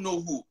say who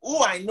know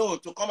who I know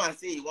to come and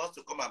say he wants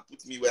to come and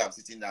put me where I'm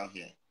sitting down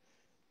here,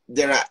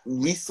 there are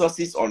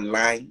resources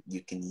online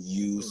you can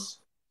use,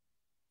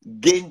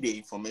 gain the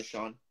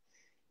information,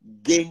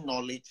 gain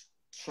knowledge,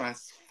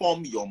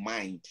 transform your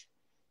mind,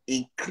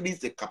 increase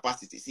the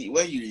capacity. See,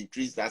 when you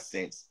increase that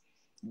sense,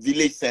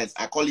 village sense,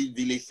 I call it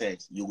village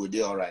sense, you will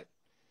do all right.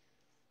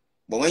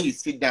 But when you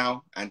sit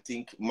down and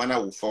think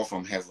manna will fall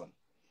from heaven,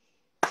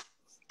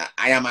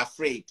 I am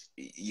afraid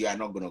you are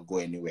not going to go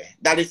anywhere.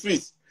 Daddy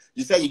Freeze,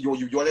 you said you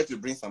wanted to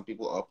bring some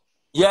people up.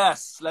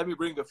 Yes, let me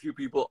bring a few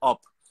people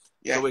up.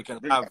 Yeah, so we can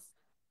have,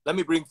 let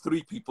me bring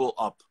 3 people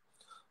up.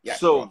 Yeah,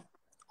 so, sure.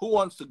 Who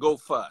wants to go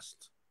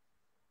first?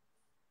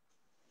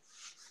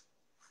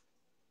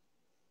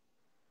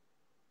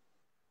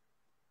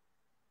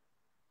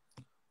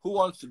 Who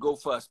wants to go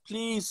first?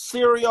 Please,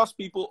 serious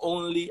people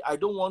only. I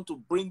don't want to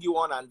bring you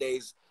on and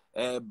there's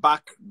a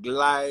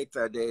backlight,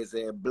 there's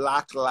a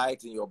black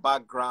light in your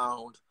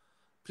background.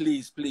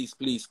 Please, please,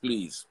 please,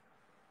 please.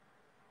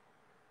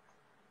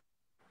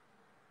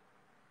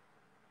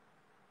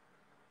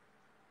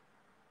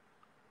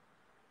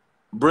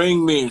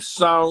 Bring me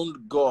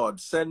sound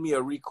God. Send me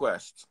a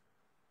request.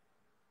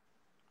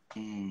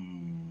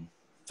 Send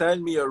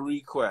me a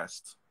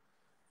request.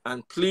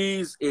 And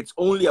please, it's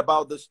only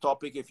about this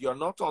topic. If you're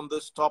not on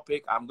this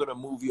topic, I'm going to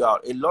move you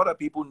out. A lot of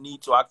people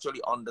need to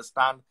actually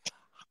understand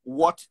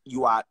what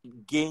you are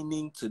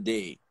gaining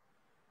today.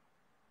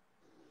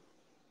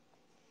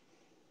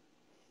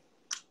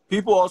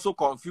 People also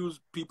confuse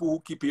people who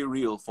keep it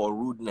real for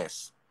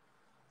rudeness.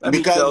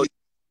 Because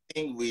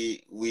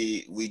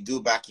we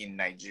do back in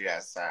Nigeria,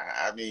 sir.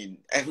 I mean,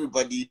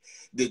 everybody,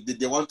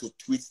 they want to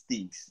twist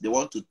things. They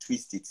want to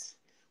twist it.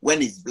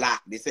 When it's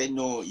black, they say,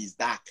 no, it's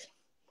dark.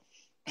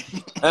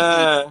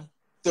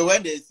 So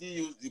when they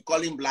see you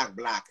calling black,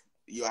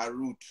 you are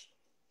rude.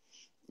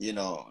 You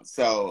know,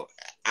 so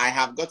I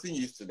have gotten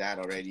used to that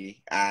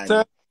already. And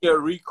send me a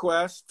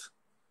request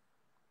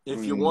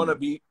if you want to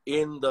be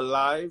in the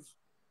live.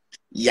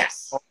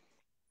 Yes.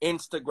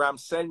 Instagram,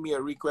 send me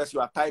a request. You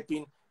are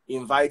typing,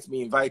 invite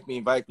me, invite me,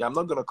 invite me. I'm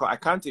not going to call. I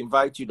can't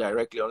invite you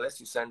directly unless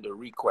you send a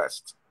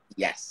request.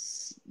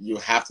 Yes, you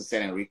have to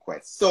send a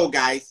request. So,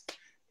 guys,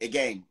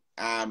 again,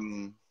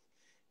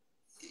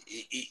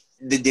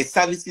 the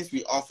services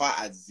we offer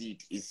at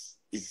Zed is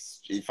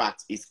in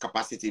fact is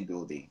capacity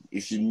building.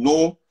 If you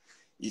know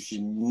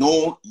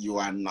you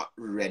are not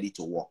ready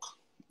to work,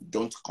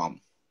 don't come.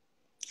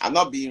 I'm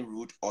not being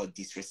rude or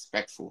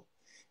disrespectful.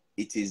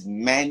 It is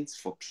meant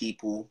for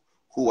people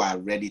who are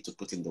ready to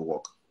put in the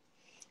work.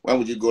 When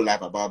would you go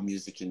live about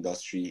music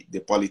industry,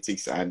 the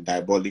politics and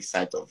diabolic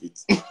side of it?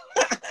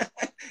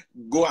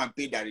 Go and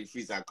pay the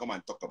fees and come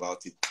and talk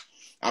about it.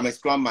 I'm a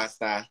Scrum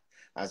Master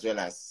as well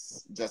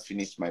as just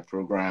finished my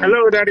program.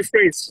 Hello, Daddy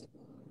Face.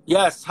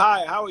 Yes,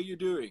 hi, how are you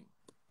doing?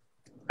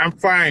 I'm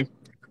fine.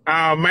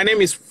 My name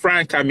is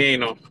Frank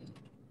Amieno.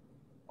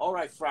 All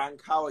right,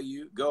 Frank, how are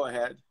you? Go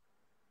ahead.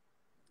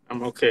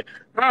 I'm okay.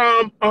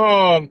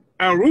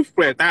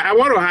 Rufred, I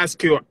want to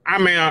ask you.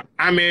 I'm a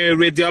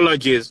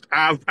radiologist.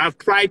 I've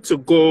tried to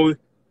go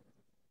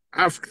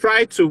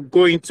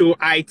into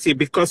IT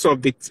because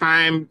of the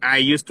time I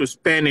used to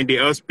spend in the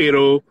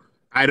hospital.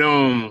 I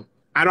don't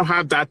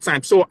have that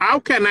time. So how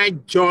can I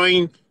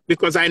join?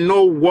 Because I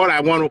know what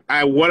I want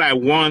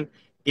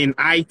in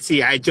IT.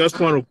 I just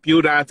want to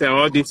build out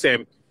all this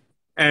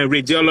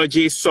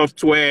radiology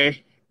software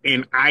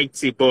in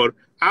IT. But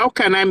how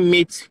can I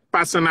meet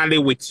personally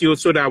with you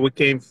so that we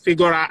can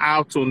figure out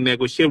how to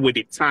negotiate with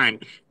the time?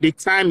 The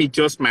time is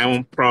just my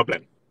own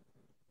problem.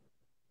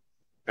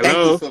 Hello?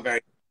 Thank you so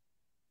very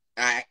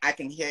much. I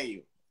can hear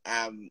you.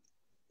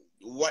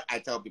 What I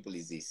tell people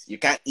is this: you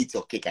can't eat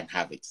your cake and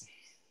have it.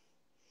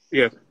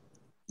 Yeah.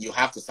 You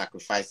have to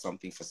sacrifice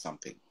something for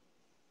something.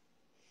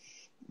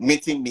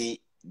 Meeting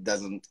me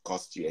doesn't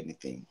cost you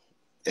anything,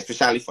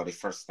 especially for the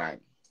first time.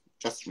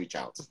 Just reach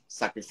out,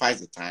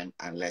 sacrifice the time,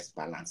 and let's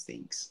balance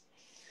things.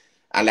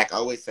 And like I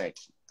always said,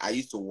 I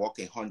used to work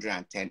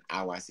 110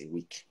 hours a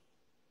week.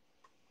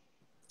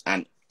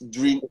 And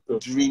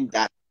during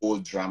that whole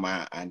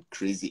drama and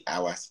crazy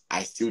hours,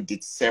 I still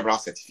did several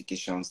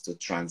certifications to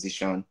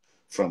transition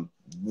from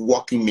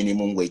working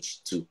minimum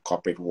wage to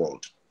corporate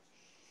world.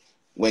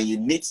 When you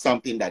need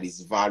something that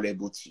is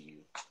valuable to you,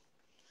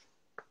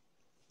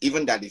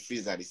 even that the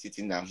freeze that is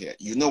sitting down here,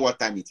 you know what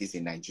time it is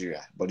in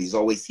Nigeria, but he's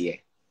always here.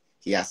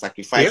 He has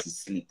sacrificed his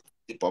sleep to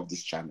keep up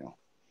this channel.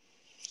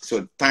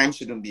 So time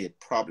shouldn't be a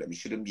problem. It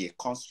shouldn't be a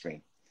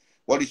constraint.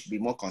 What it should be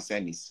more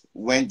concerned is,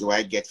 when do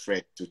I get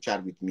Fred to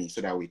chat with me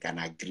so that we can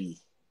agree?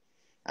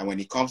 And when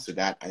it comes to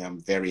that, I am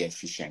very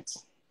efficient.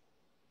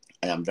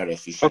 I am very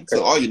efficient. Okay.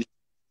 So all you need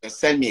is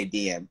send me a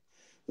DM.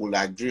 we'll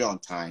agree on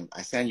time.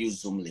 I send you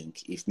Zoom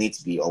link if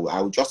needs be, or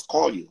I will just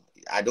call you.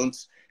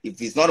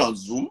 If it's not on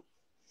Zoom,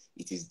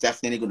 it is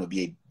definitely going to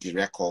be a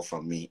direct call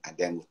from me, and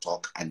then we'll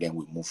talk, and then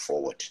we'll move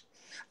forward.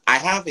 I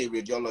have a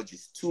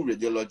radiologist, 2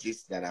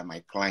 radiologists that are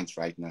my clients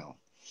right now.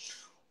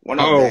 One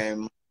of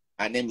them,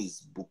 her name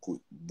is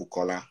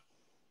Bukola.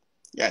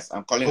 Yes,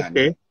 I'm calling her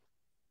name.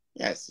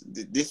 Yes,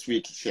 this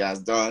week she has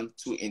done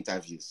 2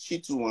 interviews. She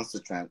too wants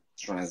to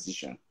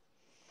transition.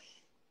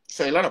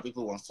 So a lot of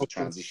people want to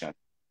transition.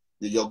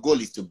 Your goal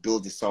is to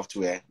build the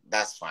software.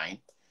 That's fine.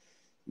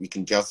 We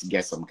can just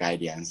get some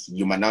guidance.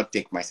 You might not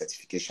take my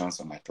certifications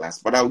or my class,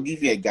 but I'll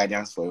give you a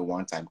guidance for a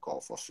one-time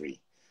call for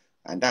free.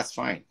 And that's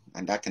fine.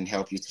 And that can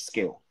help you to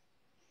scale.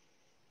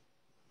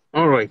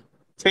 All right.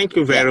 Thank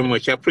you very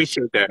much. I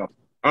appreciate that.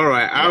 All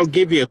right. I'll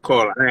give you a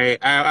call.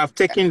 I've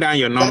taken down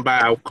your number.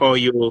 I'll call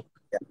you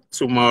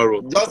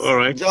tomorrow. All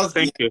right.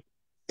 Thank you.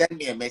 Send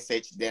me a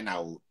message. Then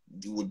I'll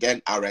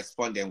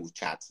respond. Then we'll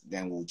chat.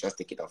 Then we'll just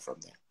take it up from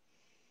there.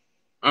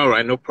 All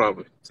right. No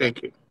problem.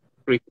 Thank you.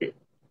 Appreciate it.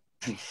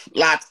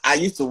 Lad, I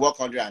used to work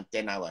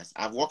 110 hours.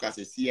 I've worked as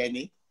a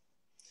CNA.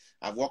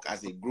 I've worked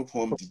as a group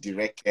home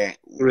direct care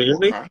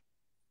worker.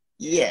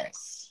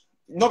 Yes.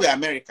 Not in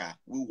America.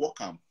 We work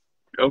them.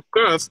 Of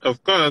course. Yeah.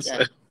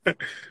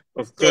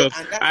 Of course.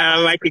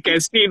 Like you can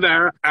see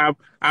that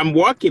I'm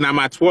working. I'm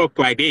at work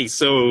like this.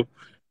 So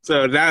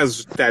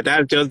that's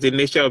just the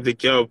nature of the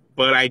job.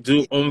 But I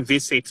do home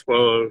visits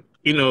for,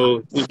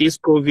 with this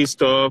COVID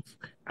stuff.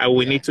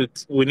 We need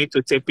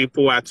to take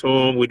people at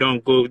home.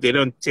 They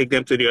don't take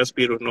them to the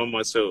hospital no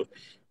more. So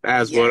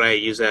that's what I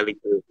usually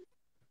do.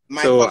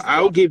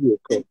 I'll give you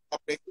a call. My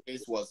first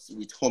place was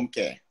with home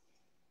care.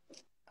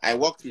 I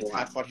worked with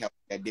Hartford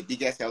Healthcare, the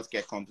biggest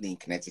healthcare company in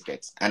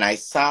Connecticut, and I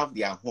served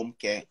their home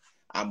care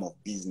arm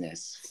of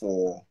business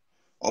for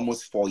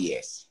almost 4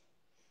 years.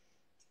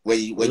 When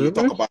you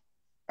talk about,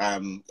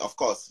 of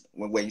course,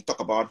 when you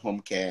talk about home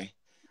care,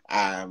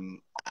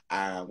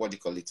 what do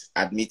you call it?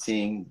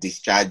 Admitting,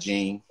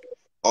 discharging,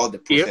 all the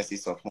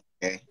processes of home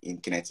care in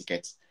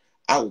Connecticut.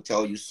 I will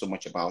tell you so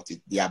much about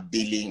it. Their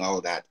billing, all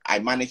that. I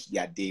managed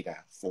their data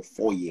for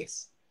 4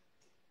 years.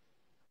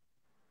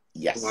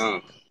 Yes.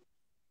 Wow.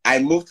 I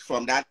moved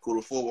from that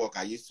Korofo work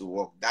I used to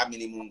work, that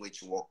minimum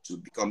wage work, to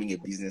becoming a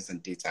business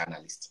and data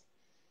analyst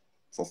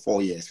for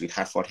 4 years with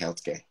Hartford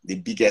Healthcare, the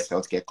biggest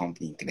healthcare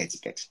company in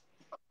Connecticut.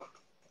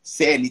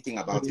 Say anything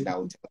about it, I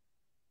will tell you.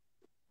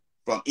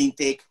 From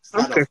intake,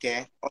 start of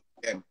care, all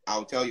of them,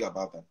 I'll tell you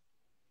about them.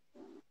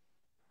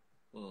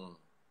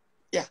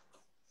 Yeah.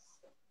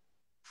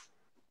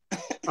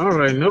 All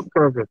right, no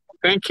problem.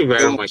 Thank you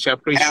very much. I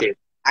appreciate it.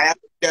 I am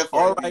there for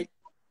all right.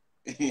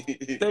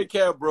 Take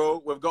care,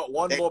 bro. We've got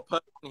one more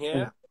person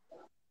here.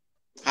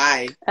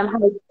 Hi. Hi.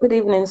 Good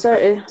evening.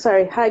 Sorry.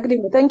 Hi. Good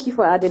evening. Thank you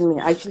for adding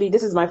me. Actually,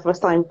 this is my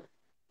first time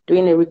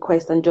doing a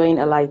request and joining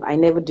a live. I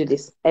never do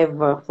this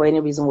ever for any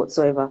reason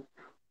whatsoever.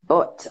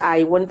 But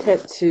I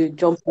wanted to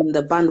jump on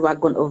the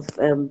bandwagon of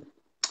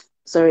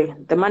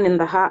the man in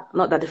the hat.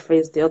 Not that the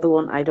phrase. The other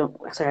one. I don't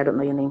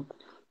know your name.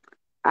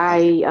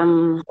 I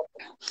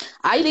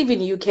live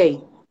in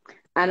UK.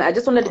 And I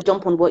just wanted to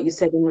jump on what you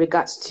said in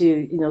regards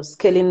to,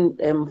 scaling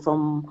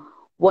from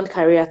one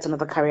career to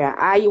another career.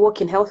 I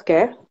work in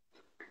healthcare,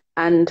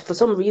 and for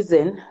some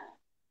reason,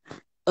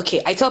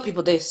 I tell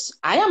people this: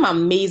 I am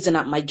amazing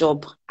at my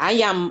job. I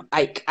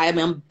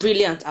am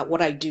brilliant at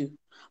what I do,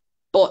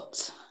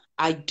 but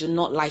I do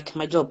not like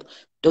my job.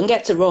 Don't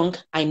get it wrong.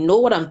 I know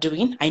what I'm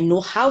doing. I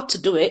know how to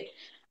do it,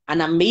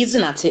 and I'm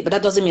amazing at it. But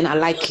that doesn't mean I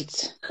like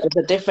it.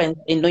 There's a difference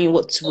in knowing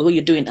what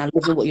you're doing and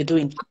loving what you're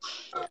doing.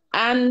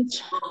 And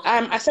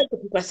I said to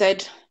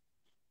people,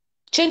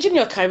 changing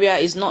your career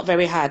is not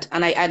very hard.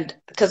 And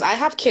because I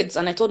have kids,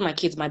 and I told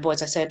my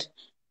boys, I said,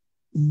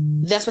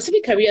 there are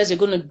specific careers you're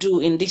going to do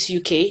in this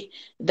UK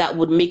that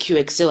would make you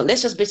excel.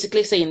 Let's just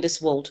basically say in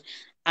this world.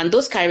 And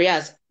those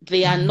careers,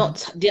 they are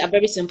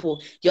very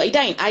simple. You're either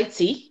in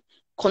IT,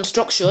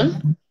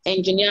 construction,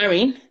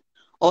 engineering,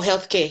 or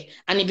healthcare.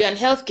 And if you're in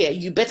healthcare,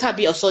 you better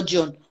be a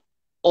surgeon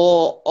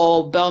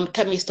or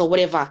biochemist or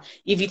whatever.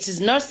 If it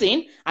is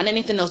nursing and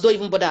anything else, don't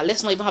even bother.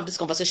 Let's not even have this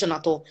conversation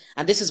at all.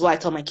 And this is why I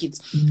tell my kids.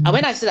 And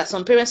when I say that,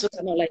 some parents look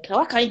at me like,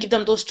 why can't you give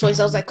them those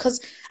choices? I was like,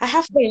 because I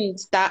have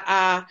friends that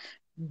are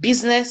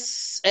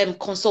business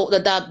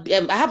consultant.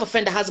 I have a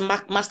friend that has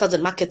masters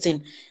in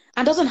marketing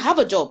and doesn't have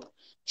a job.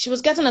 She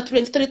was getting a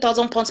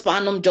 £23,000 per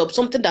annum job,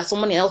 something that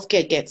someone in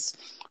healthcare gets.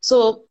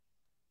 So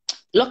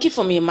lucky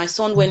for me, my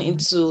son went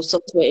into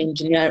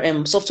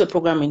software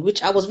programming,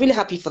 which I was really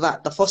happy for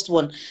that. The first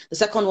one. The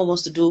second one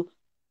was to do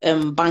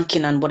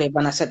banking and whatever.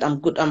 And I said, I'm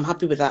good. I'm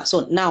happy with that.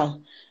 So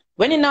now,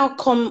 when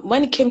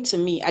it came to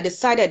me, I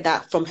decided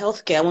that from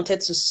healthcare, I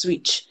wanted to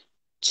switch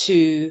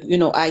to,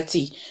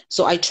 IT.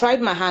 So I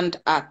tried my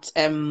hand at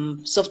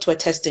software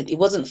testing. It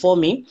wasn't for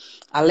me.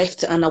 I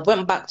left and I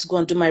went back to go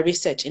and do my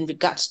research in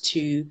regards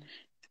to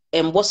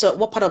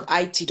what part of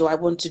IT do I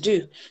want to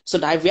do? So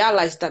I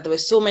realized that there were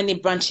so many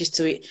branches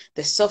to it.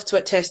 There's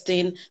software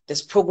testing,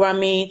 there's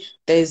programming,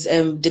 there's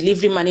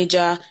delivery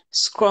manager,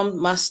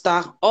 scrum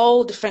master,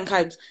 all different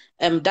kinds,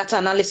 data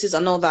analysis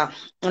and all that.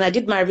 And I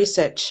did my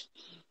research.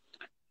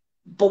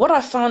 But what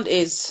I found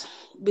is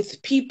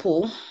with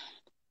people,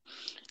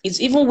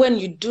 is even when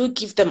you do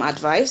give them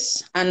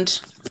advice,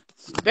 and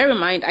bear in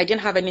mind, I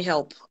didn't have any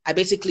help. I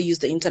basically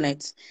used the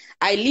internet.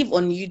 I live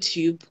on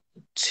YouTube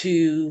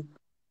to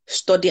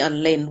study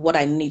and learn what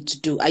I need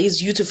to do. I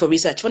use YouTube for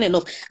research. Funny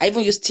enough, I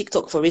even use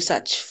TikTok for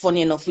research,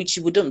 funny enough, which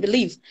you wouldn't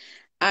believe.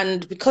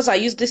 And because I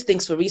use these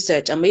things for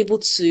research, I'm able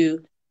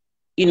to,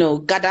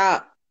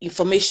 gather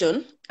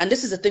information. And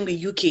this is the thing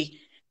with UK.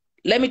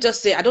 Let me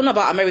just say, I don't know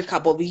about America,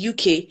 but with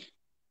UK,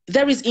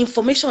 there is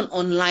information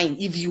online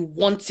if you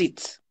want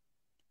it.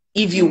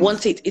 If you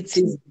want it, it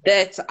is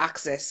there to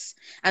access.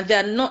 And they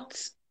are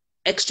not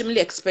extremely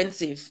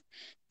expensive.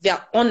 They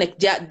are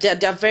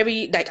they're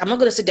very, like, I'm not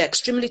going to say they're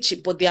extremely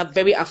cheap, but they are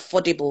very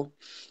affordable.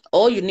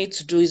 All you need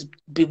to do is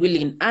be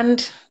willing.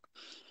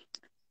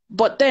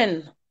 But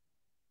then,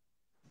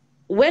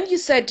 when you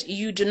said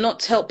you do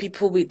not help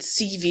people with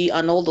CV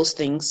and all those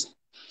things,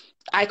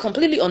 I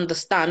completely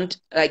understand.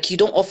 Like, you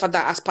don't offer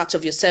that as part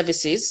of your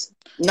services.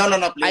 No,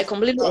 please. I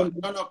completely No,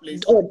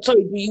 please. Oh,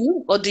 sorry, do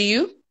you? Or do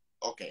you?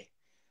 Okay.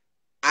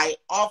 I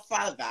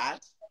offer that,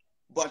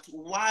 but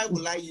why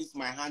will I use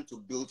my hand to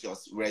build your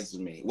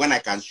resume when I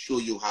can show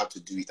you how to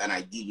do it and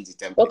I give you the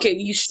template? Okay,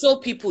 you show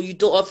people, you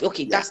don't offer.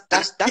 Okay, Yeah.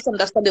 that's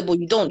understandable.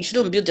 You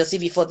shouldn't build your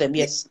CV for them.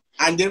 Yes.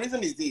 And the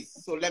reason is this.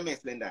 So let me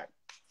explain that.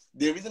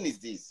 The reason is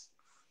this.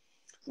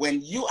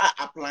 When you are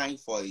applying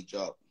for a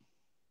job,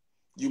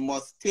 you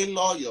must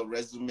tailor your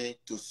resume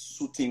to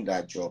suiting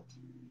that job.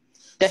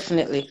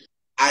 Definitely.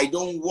 I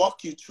don't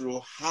walk you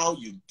through how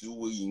you're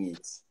doing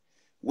it.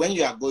 When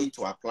you are going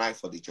to apply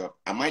for the job,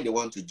 am I the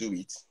one to do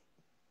it?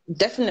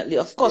 Definitely,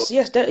 of course,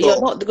 yes. You're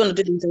not going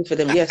to do anything for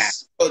them,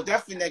 yes. So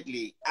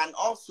definitely. And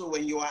also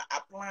when you are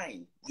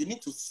applying, you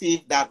need to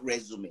save that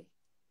resume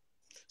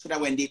so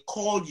that when they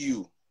call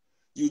you,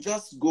 you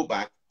just go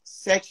back,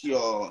 search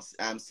your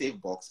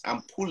save box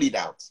and pull it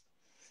out.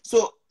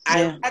 So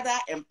I rather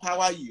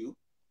empower you,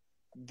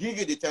 give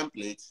you the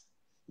template,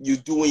 you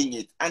doing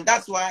it. And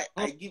that's why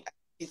I give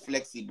it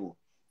flexible.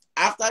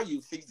 After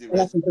you fix the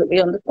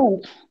resume,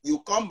 you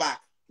come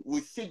back,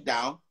 we sit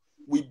down,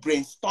 we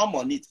brainstorm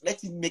on it,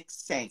 let it make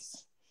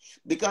sense.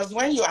 Because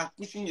when you are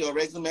pushing your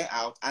resume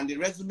out and the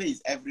resume is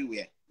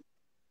everywhere,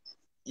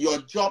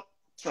 your job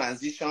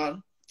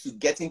transition to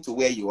getting to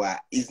where you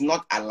are is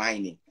not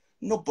aligning.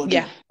 Nobody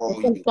yes,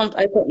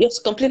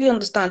 completely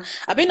understand.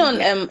 I've been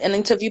on an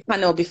interview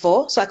panel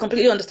before, so I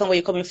completely understand where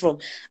you're coming from.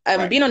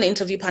 Being on an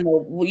interview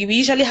panel, we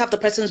usually have the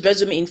person's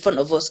resume in front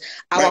of us.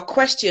 Our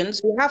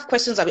questions, we have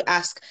questions that we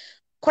ask.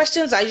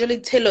 Questions are usually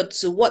tailored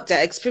to what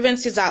their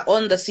experiences are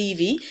on the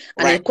CV,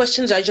 and then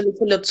questions are usually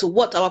tailored to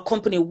what our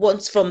company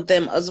wants from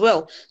them as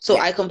well. So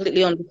I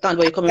completely understand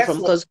where you're coming from,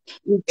 because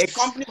a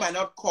company might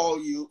not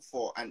call you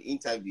for an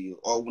interview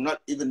or will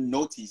not even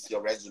notice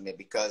your resume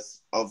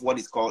because of what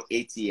is called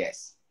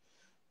ATS,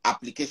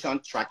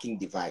 application tracking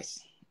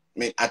device.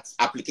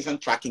 Application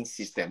tracking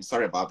system.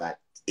 Sorry about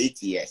that.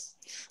 ATS.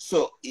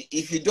 So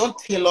if you don't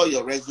tailor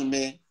your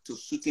resume to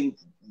suiting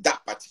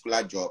that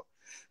particular job,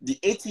 the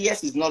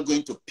ATS is not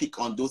going to pick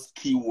on those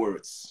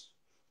keywords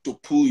to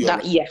pull your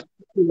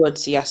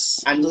keywords,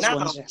 yes. And those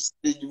now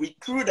the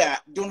recruiter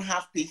don't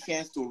have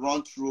patience to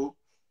run through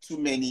too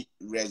many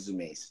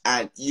resumes.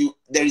 And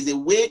there is a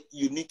way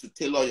you need to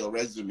tailor your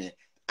resume.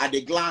 At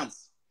a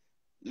glance,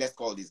 let's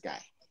call this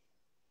guy.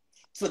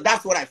 So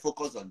that's what I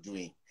focus on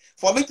doing.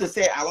 For me to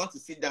say I want to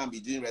sit down and be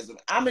doing resume,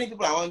 how many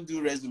people I want to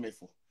do resume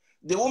for?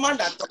 The woman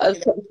that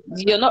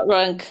you're not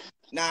wrong.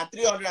 Now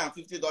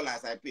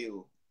 $350 I pay.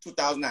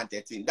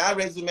 2013. That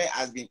resume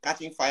has been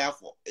catching fire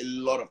for a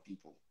lot of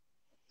people.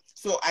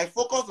 So I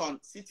focus on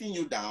sitting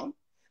you down,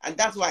 and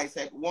that's why I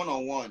said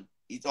one-on-one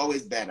is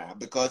always better,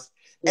 because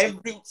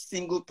every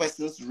single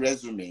person's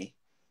resume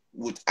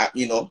would,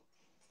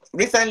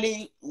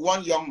 recently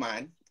one young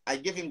man, I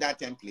gave him that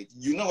template.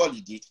 You know what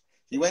he did?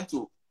 He went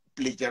to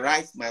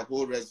plagiarize my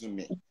whole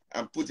resume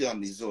and put it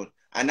on his own,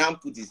 and now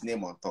put his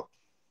name on top.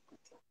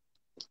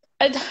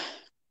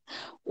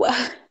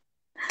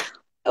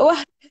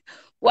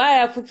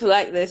 Why are people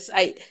like this?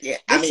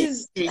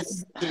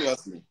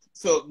 Seriously.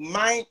 So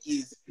mine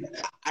is,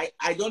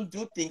 I don't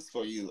do things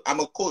for you. I'm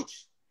a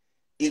coach.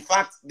 In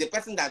fact, the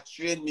person that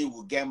trained me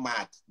will get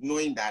mad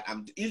knowing that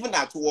even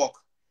at work,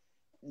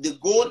 the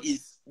goal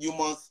is you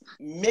must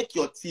make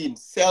your team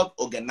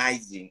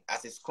self-organizing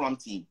as a Scrum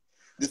team.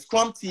 The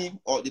Scrum team,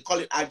 or they call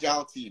it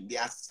Agile team, they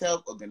are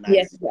self-organizing.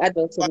 Yes, the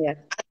Agile team, yeah.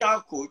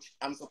 Agile coach,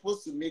 I'm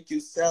supposed to make you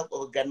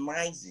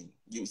self-organizing,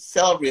 you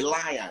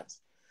self-reliant.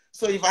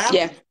 So if I have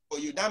to do for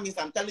you, that means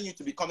I'm telling you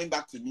to be coming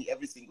back to me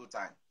every single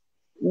time.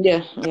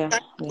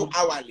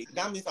 Hourly.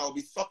 That means I will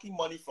be sucking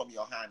money from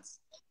your hands.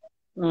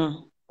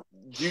 I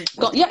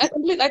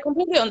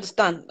completely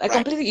understand.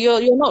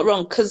 You're not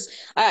wrong, because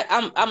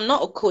I'm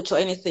not a coach or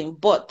anything,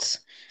 but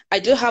I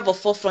do have a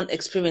forefront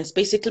experience,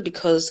 basically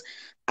because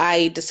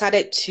I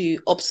decided to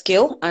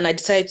upskill and I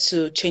decided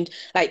to change.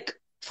 Like,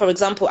 for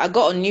example, I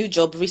got a new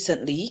job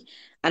recently,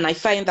 and I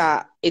find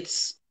that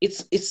it's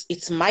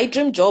my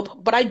dream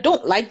job, but I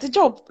don't like the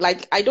job.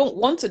 Like, I don't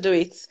want to do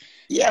it.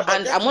 Yeah, but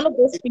And I'm one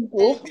definitely of those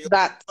people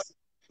that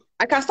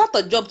I can start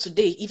a job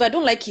today. If I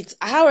don't like it,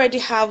 I already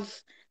have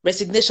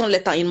resignation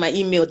letter in my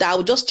email that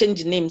I'll just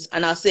change the names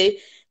and I'll say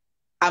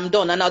I'm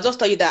done. And I'll just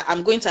tell you that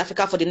I'm going to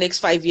Africa for the next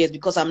 5 years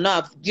because I'm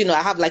not,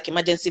 I have like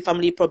emergency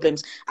family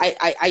problems.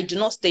 I do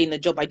not stay in a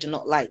job I do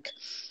not like.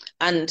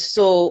 And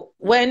so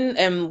when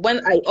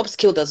I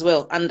upskilled as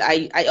well, and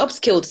I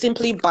upskilled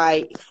simply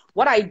by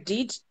what I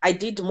did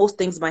most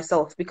things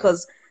myself,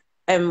 because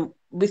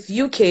with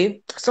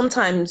UK,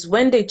 sometimes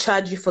when they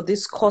charge you for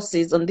these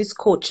courses and these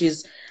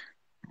coaches,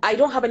 I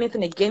don't have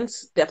anything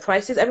against their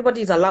prices.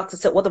 Everybody is allowed to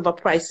set whatever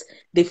price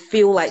they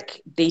feel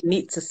like they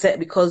need to set,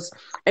 because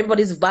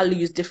everybody's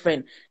value is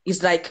different.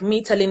 It's like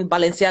me telling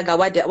Balenciaga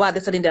why are they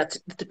selling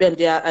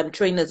their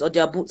trainers or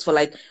their boots for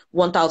like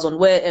 1,000,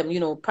 where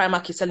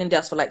Primark is selling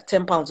theirs for like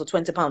 £10 or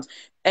 £20.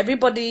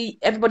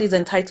 Everybody's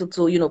entitled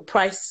to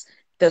price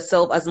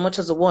themselves as much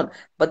as they want.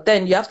 But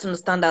then you have to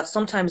understand that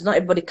sometimes not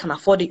everybody can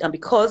afford it, and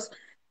because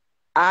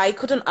I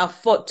couldn't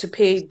afford to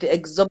pay the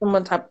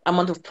exorbitant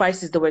amount of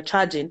prices they were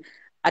charging,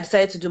 I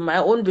decided to do my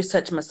own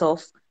research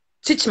myself,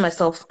 teach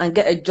myself, and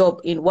get a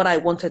job in what I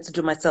wanted to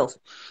do myself.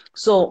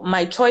 So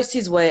my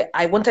choices were,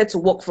 I wanted to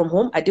work from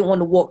home. I didn't want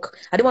to work.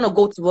 I didn't want to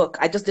go to work.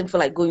 I just didn't feel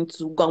like going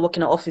to go and work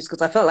in an office,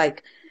 because I felt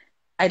like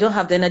I don't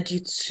have the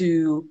energy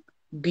to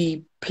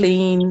be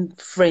playing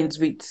friends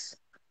with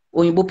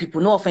Oyinbo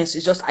people. No offense,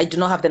 it's just I do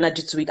not have the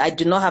energy to it. I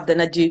do not have the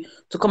energy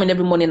to come in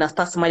every morning and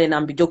start smiling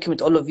and be joking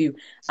with all of you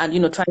and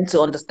trying to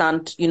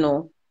understand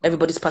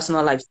everybody's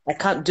personal lives. I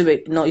can't do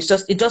it. No, it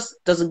just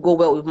doesn't go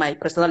well with my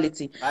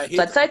personality. I So I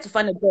hate, decided to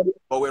find a job.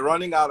 but we're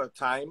running out of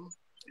time,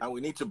 and we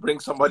need to bring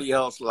somebody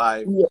else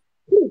live. Yeah.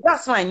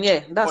 That's fine.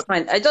 Yeah, that's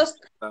fine. I just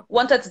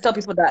wanted to tell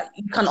people that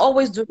you can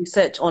always do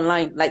research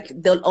online. Like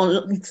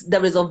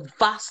there is a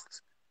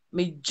vast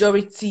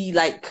majority,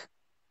 like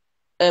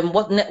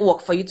what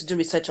network for you to do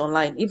research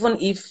online. Even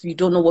if you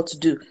don't know what to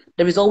do,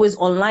 there is always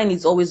online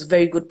is always a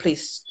very good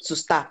place to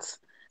start.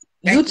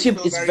 Thank you YouTube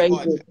so is very very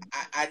much. good.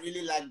 I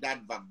really like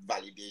that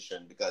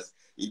validation, because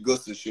it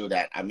goes to show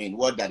that, I mean,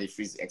 what Daddy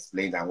Freeze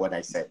explained and what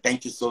I said.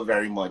 Thank you so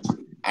very much.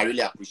 I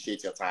really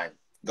appreciate your time.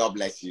 God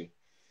bless you.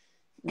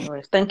 No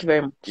worries. Thank you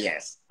very much.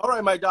 Yes. All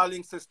right, my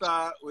darling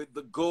sister with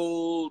the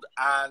gold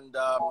and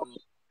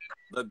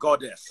the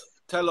goddess.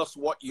 Tell us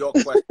what your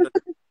question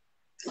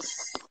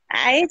is.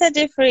 Hi,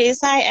 Daddy Freeze.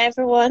 Hi,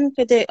 everyone.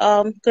 Good day.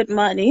 Good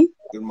morning.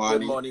 Good morning.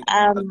 Good morning.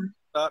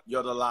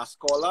 You're the last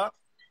caller.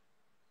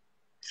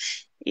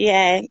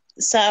 Yeah.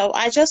 So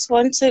I just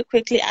want to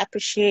quickly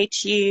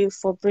appreciate you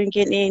for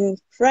bringing in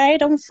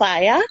Pride on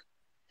Fire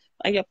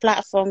on your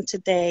platform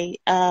today.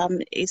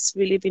 It's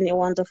really been a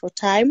wonderful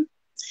time.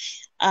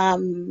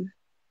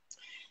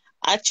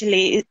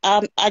 Actually,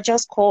 I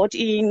just called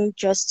in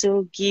just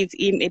to give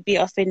him a bit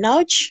of a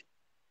nudge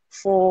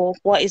for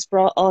what is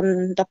brought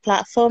on the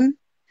platform.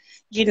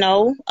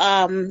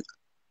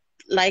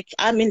 Like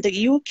I'm in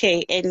the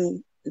UK,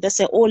 and there's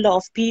a whole lot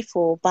of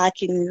people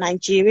back in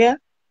Nigeria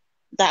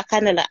that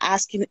kind of like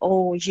asking,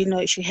 oh,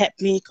 you should help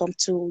me come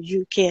to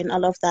UK and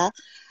all of that.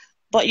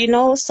 But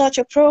such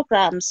a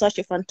program, such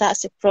a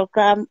fantastic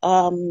program,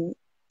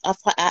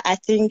 I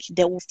think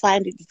they will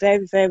find it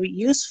very, very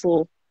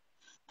useful.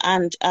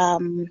 And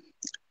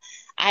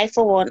I,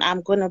 for one,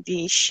 I'm going to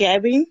be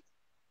sharing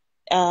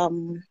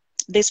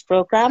this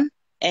program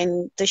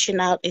and dishing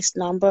out its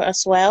number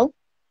as well,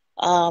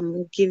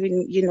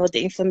 giving,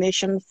 the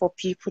information for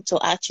people to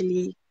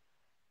actually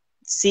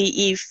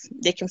see if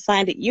they can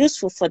find it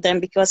useful for them.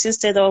 Because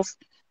instead of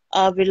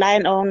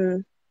relying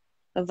on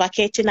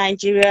vacating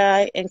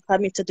Nigeria and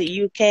coming to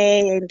the UK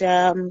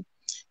and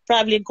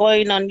probably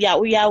going on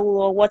Yahoo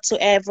or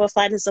whatsoever,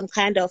 finding some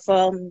kind of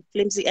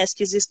flimsy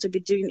excuses to be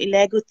doing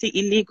illegal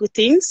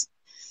things,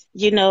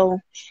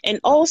 And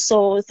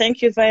also,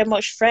 thank you very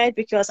much, Fred,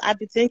 because I've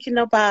been thinking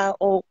about,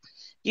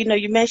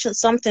 you mentioned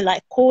something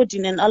like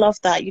coding and all of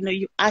that.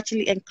 You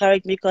actually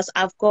encouraged me, because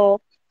I've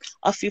got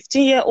a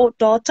 15-year-old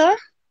daughter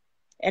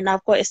and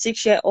I've got a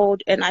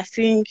 6-year-old, and I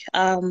think,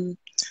 I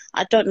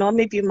don't know,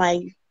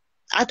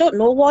 I don't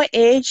know what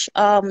age,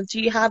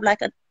 do you have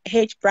like an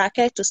age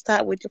bracket to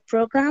start with the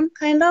program,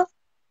 kind of?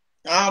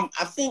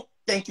 I think,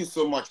 thank you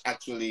so much,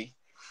 actually.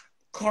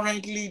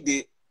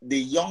 Currently, the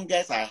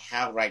youngest I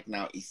have right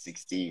now is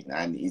 16,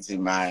 and it's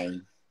in my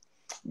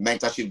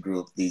mentorship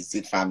group, the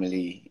Zid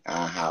Family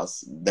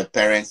House. The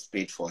parents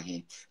paid for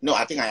him. No,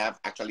 I think I have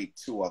actually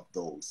 2 of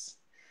those.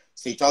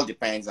 So it all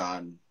depends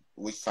on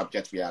which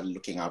subject we are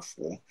looking out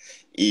for.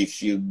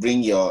 If you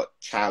bring your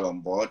child on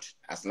board,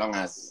 as long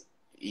as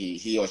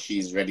he or she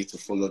is ready to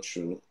follow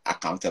through,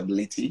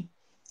 accountability,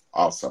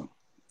 awesome.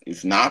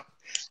 If not,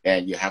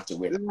 then you have to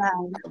wait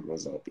until it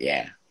grows up.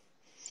 Yeah.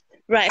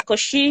 Right, because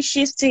she's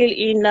still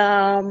in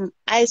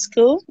high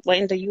school. Well,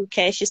 in the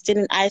UK, she's still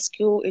in high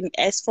school in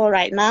S4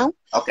 right now.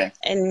 Okay.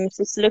 And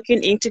she's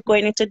looking into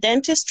going into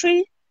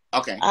dentistry.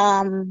 Okay.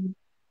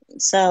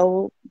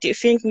 So do you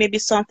think maybe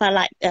sometime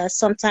like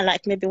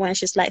maybe when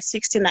she's like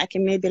 16, I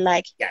can maybe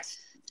like yes,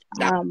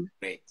 That's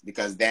great,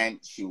 because then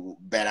she will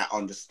better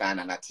understand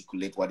and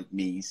articulate what it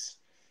means,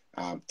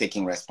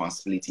 taking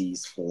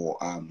responsibilities for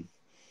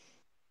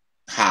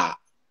her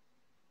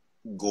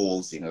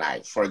goals in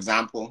life. For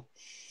example,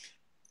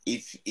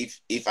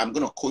 if I'm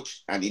going to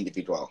coach an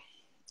individual,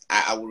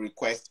 I will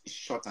request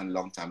short and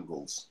long-term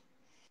goals,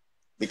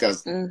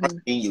 because the first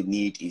thing you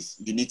need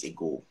a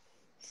goal.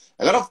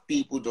 A lot of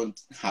people don't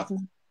have,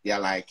 they're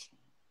like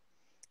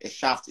a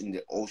shaft in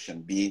the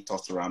ocean being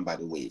tossed around by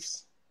the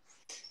waves.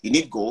 You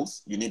need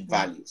goals, you need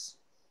values.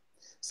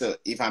 So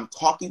if I'm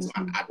talking to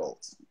an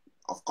adult,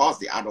 of course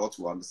the adult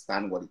will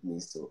understand what it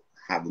means to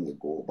having a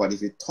goal. But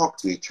if you talk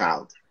to a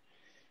child,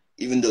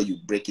 even though you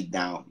break it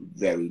down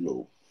very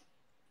low,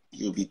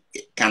 you'll be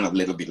kind of a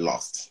little bit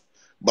lost.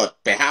 But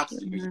perhaps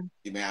you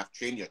may have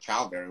trained your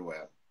child very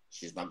well.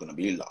 She's not going to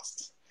be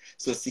lost.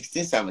 So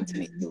 16,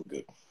 17 is still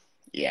good.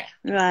 Yeah.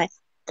 Right.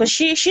 Because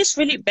she's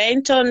really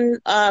bent on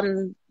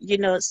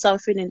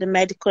something in the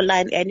medical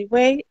line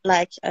anyway.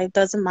 Like, it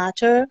doesn't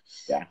matter.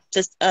 Yeah.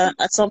 Just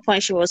at some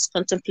point she was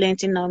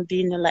contemplating on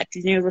being like a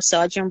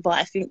neurosurgeon, but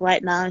I think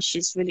right now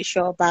she's really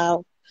sure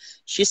about.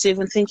 She's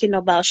even thinking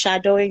about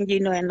shadowing,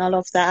 and all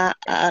of that.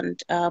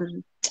 And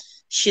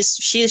she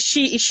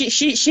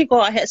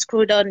got her head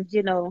screwed on,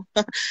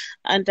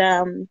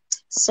 and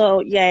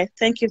so yeah.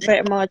 Thank you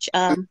very much.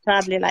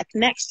 Probably like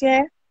next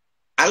year.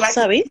 I like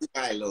Sorry. Leave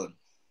her alone.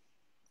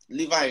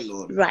 Leave her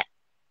alone. Right.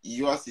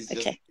 Yours is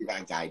just give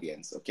her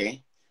guidance,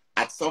 okay?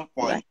 At some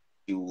point,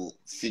 you will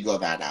figure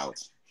that out.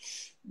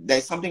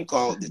 There's something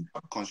called the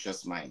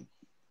subconscious mind.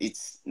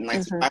 It's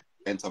 95%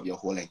 of your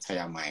whole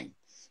entire mind.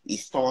 It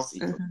stores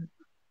information.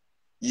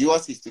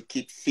 Yours is to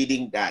keep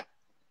feeding that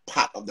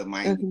part of the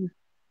mind with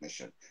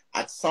information.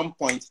 At some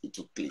point, it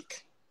will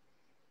click.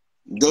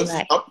 Don't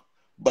stop,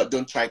 but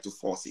don't try to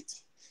force it.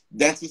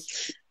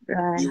 Dentist,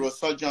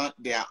 neurosurgeon,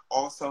 they are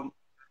awesome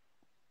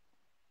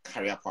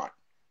career path.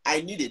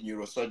 I need a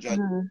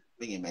neurosurgeon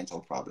having a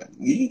mental problem.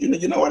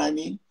 You know what I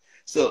mean?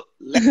 So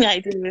I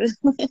do.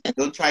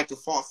 Don't try to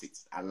force it.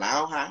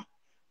 Allow her.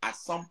 At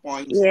some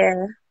point,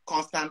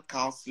 constant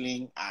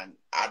counseling and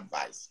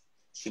advice,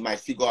 she might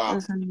figure out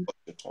what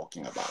you're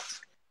talking about.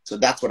 So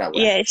that's what I want.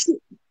 Yeah.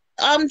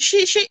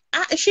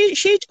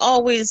 She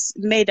always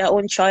made her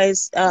own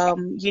choice.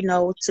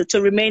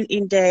 To remain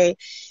in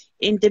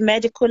the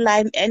medical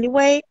line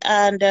anyway,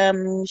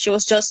 and she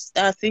was just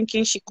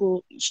thinking she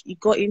could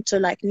go into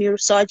like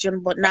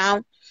neurosurgeon, but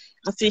now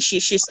I think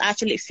she's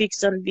actually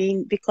fixed on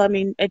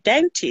becoming a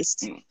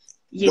dentist,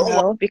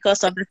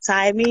 because of the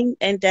timing,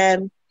 and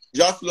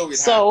just flow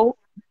with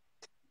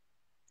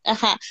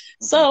her.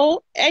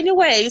 So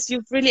anyways,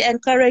 you've really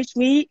encouraged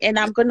me, and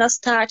I'm gonna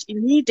start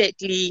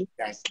immediately.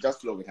 Guys,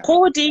 just flow with her.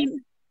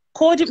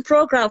 Coding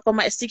program for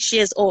my 6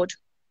 years old.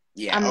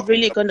 Yeah, I'm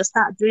really going to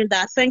start doing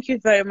that. Thank you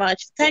very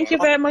much. Thank you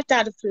very much,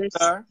 Daddy Chris.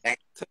 Take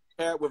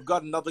care. We've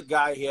got another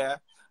guy here.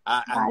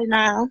 Right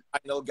now. I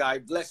know, guy.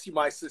 Bless you,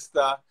 my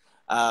sister.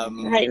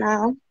 Right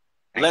now.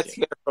 Let's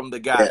hear from the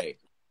guy.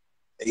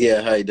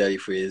 Yeah, hi, Daddy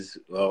Freeze.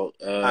 Well,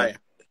 hi.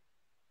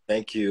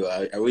 Thank you.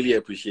 I really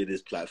appreciate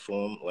this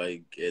platform.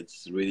 Like,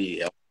 it's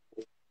really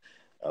helpful.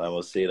 And I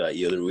must say that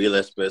you're the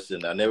realest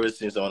person. I've never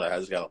seen someone that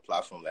has this kind of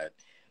platform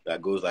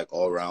that goes like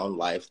all around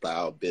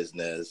lifestyle,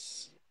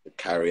 business,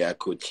 career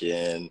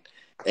coaching,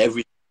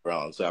 everything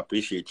around. So I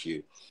appreciate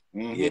you.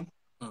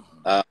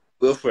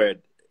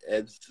 Wilfred,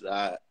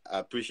 I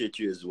appreciate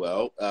you as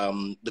well.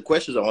 The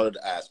questions I wanted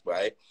to ask,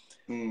 right?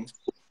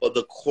 For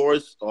the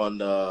course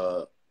on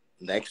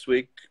next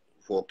week,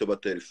 for October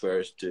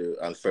 31st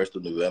and 1st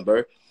of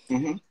November,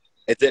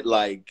 is it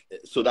like,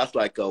 so that's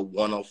like a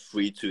one-off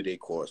free 2-day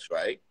course,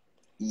 right?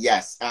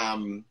 Yes.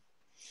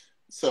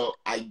 So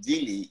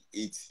ideally,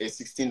 it's a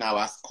 16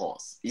 hours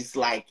course. It's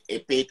like a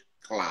paid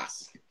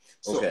class.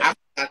 So after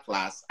that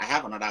class, I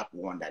have another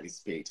one that is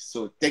paid.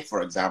 So take,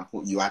 for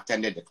example, you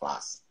attended the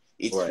class.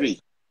 It's free.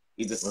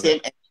 It's the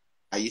same energy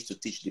I used to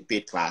teach the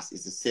paid class.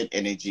 It's the same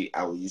energy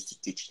I will use to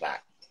teach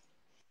that.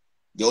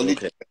 The only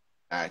thing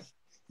that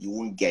you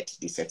won't get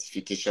the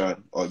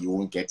certification, or you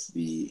won't get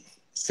the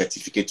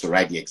certificate to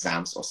write the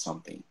exams or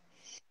something.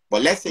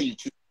 But let's say you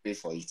choose to pay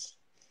for it,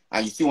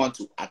 and you still want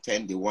to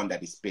attend the one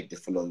that is paid the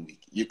following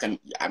week. You can,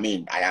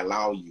 I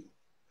allow you.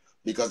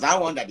 Because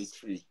that one that is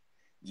free,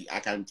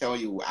 I can tell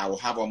you, I will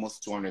have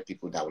almost 200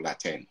 people that will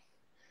attend.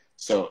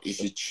 So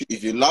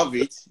if you love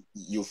it,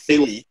 you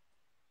feel it.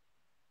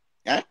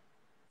 Yeah?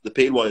 The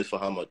paid one is for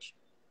how much?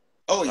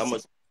 Oh, how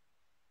much?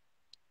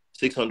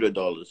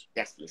 $600.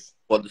 Yes, please.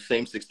 For the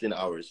same 16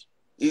 hours.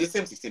 It's the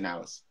same 16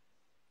 hours.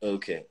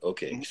 Okay.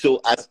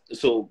 So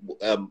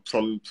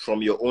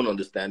from your own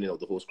understanding of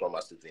the whole Scrum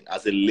Master thing,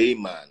 as a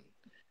layman,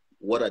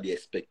 what are the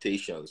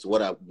expectations?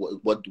 What are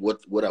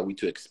we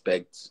to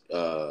expect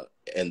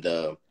in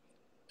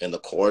the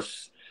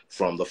course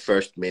from the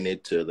first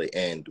minute to the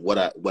end? What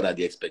are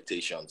the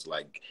expectations?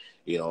 Like,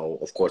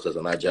 of course, as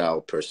an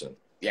Agile person.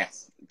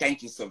 Yes,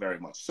 thank you so very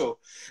much. So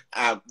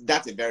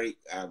that's a very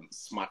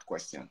smart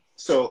question.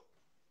 So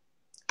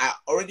I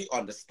already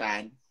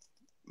understand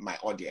my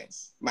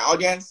audience. My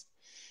audience,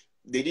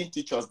 they didn't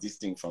teach us this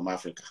thing from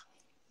Africa.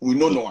 We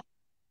know no one.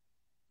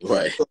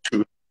 Right.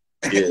 True.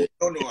 Yeah. We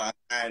know no one.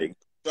 And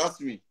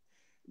trust me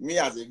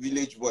as a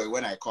village boy,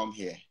 when I come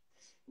here,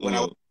 when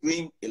I was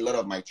doing a lot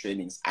of my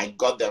trainings, I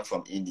got them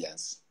from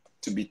Indians.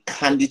 To be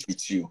candid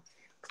with you,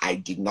 I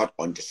did not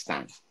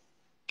understand.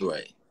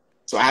 Right.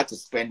 So I had to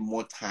spend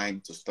more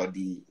time to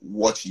study,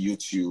 watch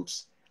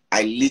YouTubes.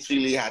 I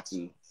literally had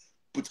to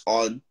put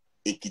on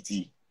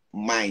Ekiti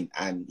mind.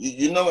 And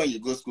you know when you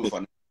go to school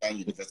for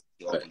university,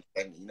 right.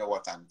 You know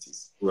what time it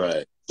is.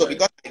 Right. So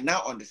because I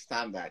now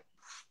understand that,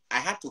 I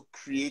had to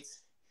create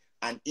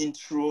an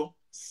intro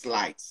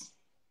slides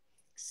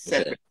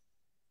separate.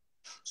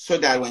 So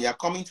that when you're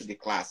coming to the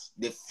class,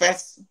 the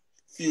first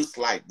few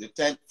slides,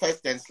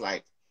 first 10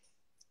 slides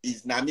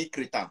is Nami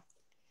Kritam.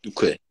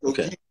 Okay. So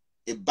give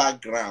a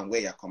background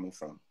where you're coming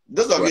from.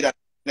 Those of you that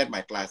met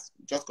my class,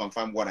 just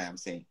confirm what I am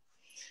saying.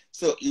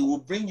 So it will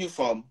bring you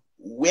from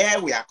where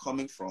we are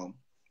coming from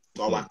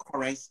to our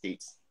current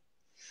state.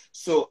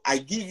 So I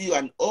give you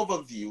an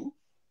overview.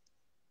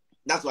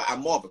 That's why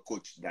I'm more of a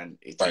coach than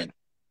a trainer.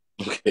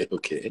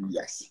 Okay.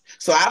 Yes.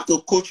 So I have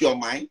to coach your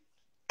mind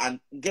and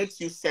get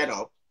you set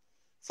up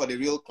for the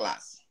real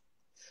class.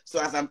 So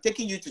as I'm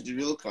taking you to the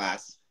real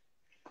class,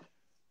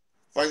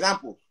 for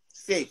example,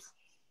 SAFE.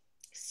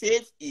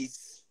 SAFE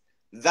is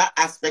that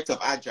aspect of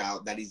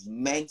Agile that is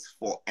meant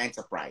for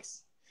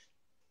enterprise.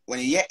 When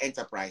you hear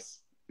enterprise,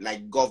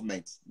 like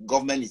government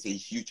is a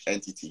huge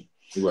entity.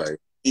 Right.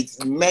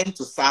 It's meant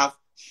to serve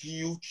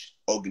huge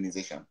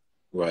organization.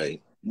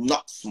 Right.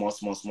 Not small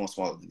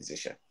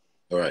organization.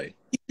 Right.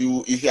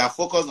 If you are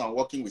focused on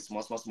working with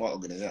small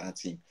organization and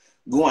team,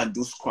 go and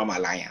do Scrum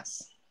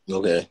Alliance.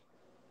 Okay.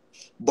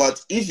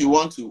 But if you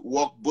want to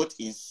work both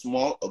in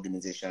small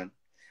organization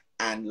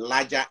and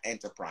larger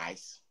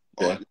enterprise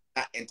or larger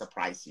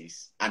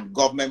enterprises and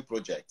government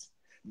projects,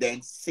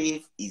 then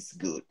SAFE is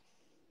good.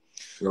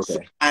 Okay. So,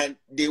 and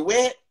the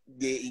way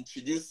they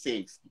introduce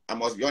SAFE, I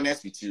must be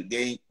honest with you,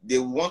 they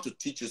want to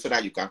teach you so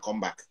that you can come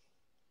back.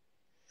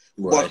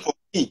 Right. But for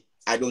me,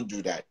 I don't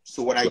do that.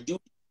 So what I do,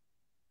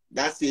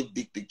 that's a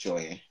big picture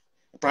here.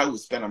 I probably will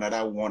spend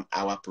another 1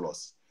 hour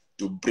plus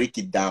to break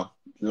it down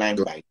line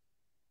by line.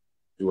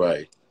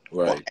 Right.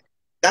 But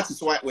that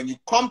is why when you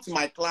come to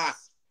my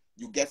class,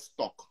 you get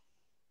stuck.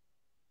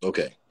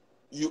 Okay.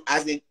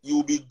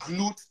 You'll be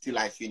glued till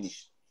I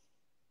finish.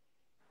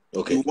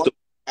 Okay. You want to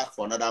back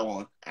for another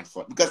one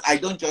because I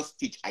don't just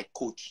teach, I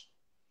coach.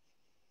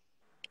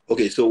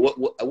 Okay, so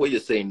what you're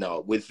saying now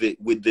with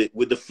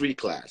the free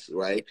class,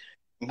 right?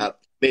 I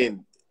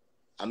mean,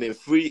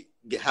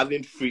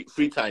 having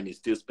free time is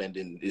still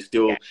spending, is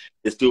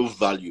still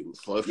value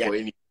for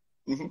any.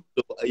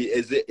 So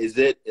is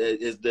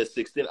the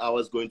 16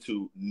 hours going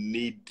to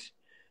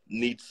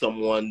need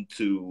someone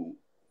to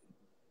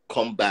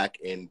come back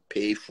and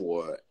pay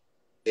for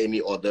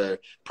any other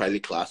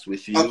private class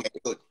with you? Okay,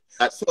 good.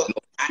 So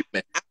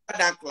after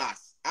that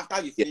class,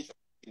 after you finish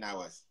 16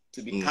 hours,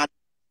 to be kind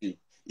with you,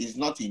 is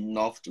not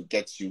enough to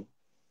get you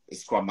a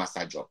Scrum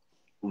Master job.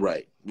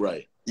 Right.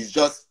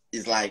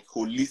 It's like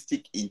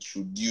holistic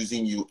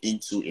introducing you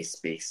into a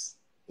space.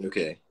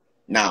 Okay.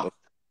 Now,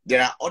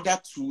 there are other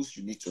tools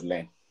you need to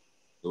learn.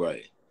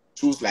 Right.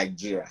 Tools like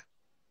Jira.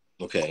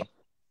 Okay.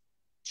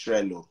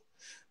 Trello.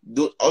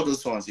 All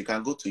those ones, you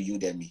can go to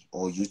Udemy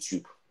or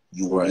YouTube.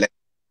 You will learn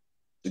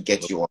to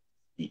get you on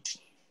speed.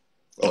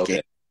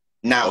 Okay.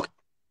 Now,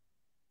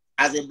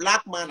 as a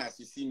black man, as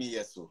you see me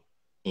here, so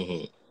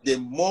the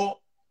more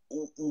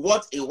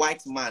what a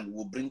white man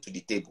will bring to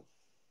the table,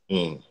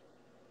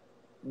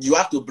 you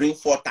have to bring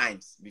 4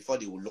 times before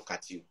they will look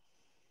at you.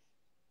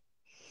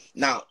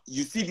 Now,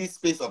 you see this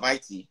space of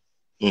IT,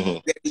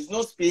 there is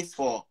no space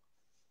for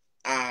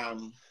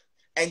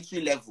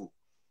entry level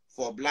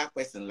for a black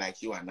person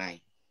like you and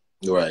I.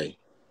 Right.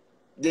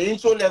 The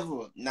intro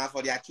level now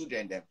for their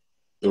children them.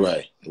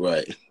 Right.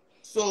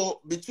 So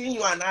between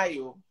you and I,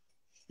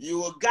 you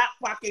will get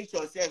package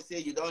yourself, say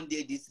you don't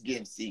do this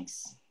game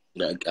since.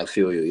 I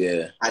feel you,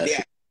 yeah.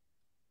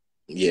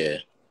 Yeah.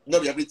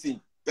 Not everything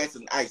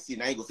person I see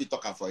now you go fit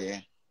talking for you.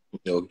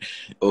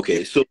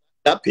 Okay. So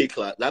that pay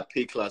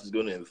class is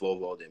going to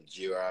involve all them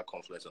Jira,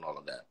 Confluence, and all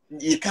of that.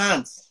 You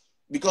can't,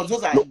 because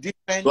those are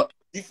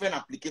different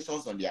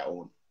applications on their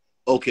own.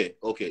 Okay.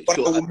 But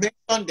so I will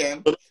mention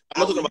them.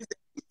 I'm not talking about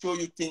to show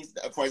you things.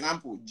 For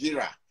example,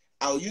 Jira.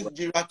 I'll use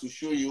Jira to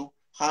show you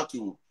how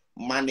to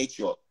manage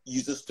your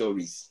user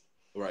stories.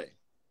 Right.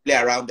 Play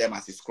around them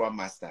as a Scrum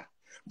Master.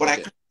 But I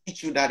can't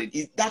teach you that.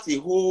 That's a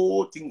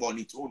whole thing on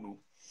its own.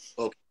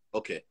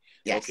 Okay.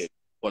 Yes. Okay.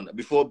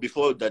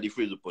 Before Daddy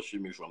Freeze will pursue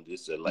me from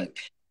this,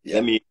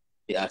 let me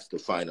ask the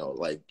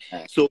final.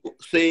 So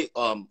say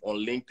on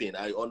LinkedIn,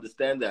 I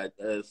understand that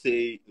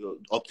say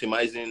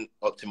optimizing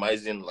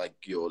like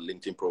your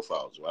LinkedIn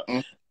profiles,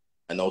 right?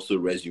 And also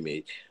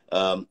resume.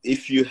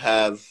 If you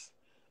have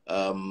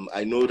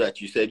I know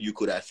that you said you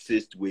could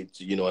assist with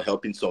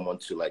helping someone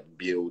to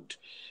build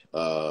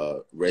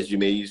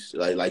resumes,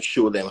 like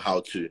show them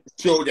how to.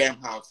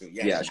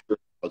 Yes. Yeah, show them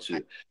how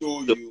to.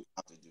 You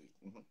how to do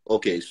it.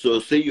 Okay, so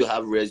say you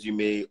have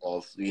resume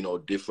of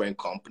different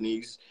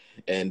companies,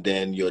 and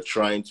then you're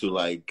trying to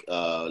like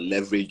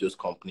leverage those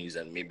companies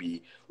and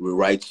maybe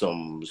rewrite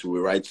some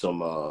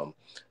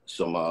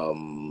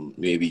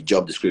maybe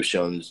job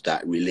descriptions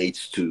that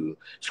relates to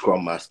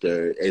Scrum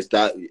Master. Is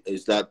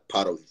that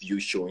part of you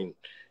showing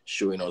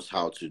us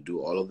how to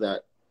do all of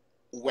that?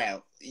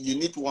 Well, you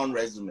need one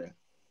resume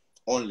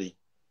only.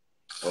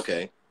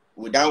 Okay.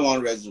 With that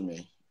one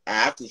resume, I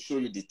have to show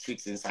you the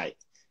tricks inside.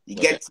 You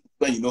get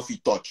when you know if you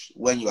touch,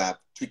 when you are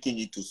tweaking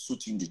it to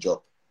suit in the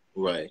job.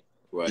 Right.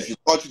 If you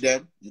touch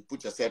them, you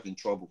put yourself in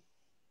trouble.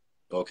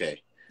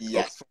 Okay.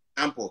 Yes. Okay. For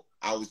example,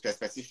 I will be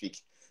specific.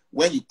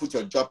 When you put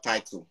your job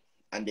title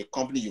and the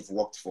company you've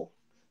worked for,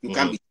 you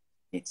can't be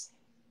changing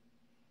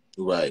it.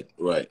 Right.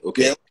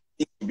 Okay. You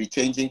need to be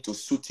changing to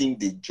suiting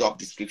the job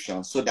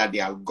description so that the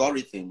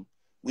algorithm,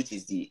 which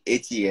is the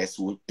ATS,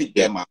 will pick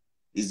them up.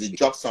 Is the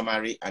job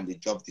summary and the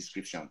job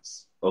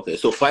descriptions. Okay,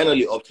 so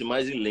finally,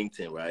 optimizing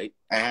LinkedIn, right?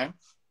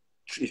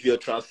 If you're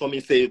transforming,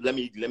 say, let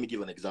me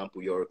give an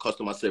example. You're a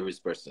customer service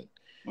person,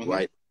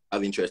 right?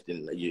 Have interest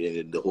in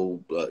the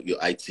whole your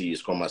IT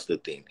Scrum Master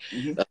thing.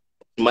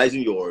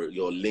 Optimizing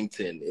your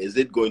LinkedIn, is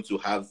it going to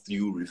have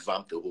you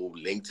revamp the whole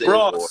LinkedIn?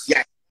 Bros, yeah,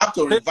 you have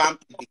to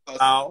revamp it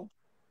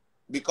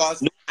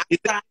because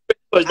it's not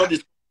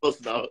this close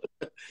now.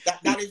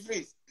 that is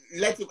this.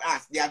 Let him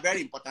ask. They are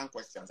very important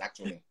questions,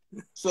 actually.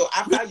 So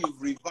after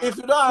you've revamped, if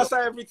you don't answer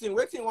everything,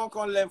 waiting one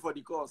can learn for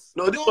the course.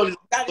 No, that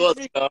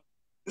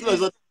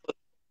is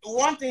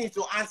one thing is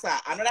to answer,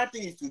 another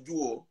thing is to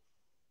do.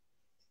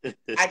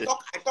 I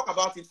talk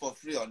about it for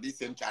free on this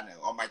same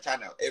channel, on my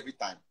channel, every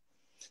time.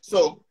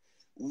 So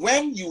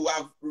when you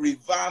have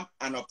revamped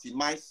and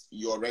optimized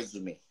your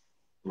resume,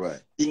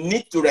 right, you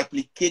need to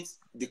replicate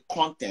the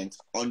content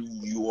on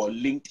your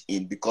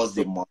LinkedIn because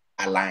they must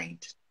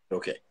aligned.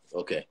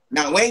 Okay.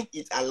 Now, when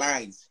it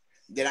aligns,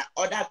 there are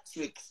other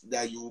tricks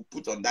that you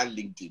put on that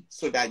LinkedIn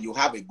so that you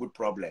have a good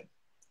problem.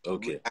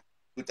 Okay.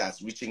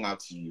 Recruiters reaching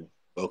out to you.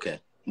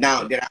 Okay.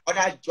 Now, there are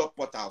other job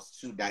portals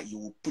too that you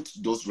will put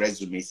those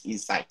resumes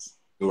inside.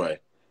 Right.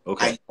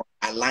 Okay. And you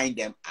align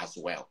them as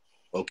well.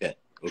 Okay.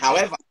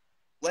 However,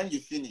 when you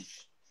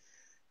finish,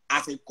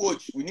 as a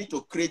coach, we need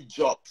to create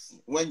jobs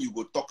when you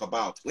go talk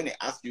about, when they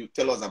ask you,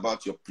 tell us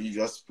about your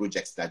previous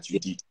projects that you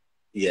did.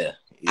 Yeah.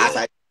 As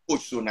a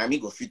coach, so now me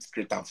go fit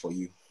create them for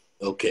you.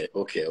 Okay.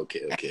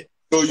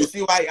 So you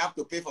see why you have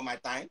to pay for my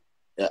time?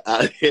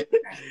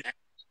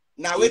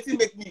 Now, waiting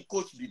make me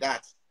coach be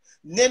that.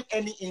 Name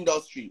any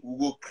industry, we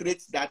will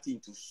create that thing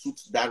to suit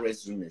that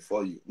resume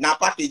for you. Now,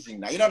 packaging,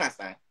 now, you don't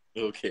understand?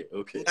 Okay.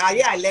 Now,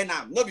 yeah, I learn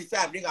them. No, be say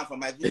I bring them from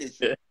my village.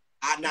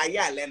 Now,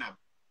 yeah, I learn them.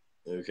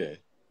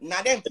 Okay.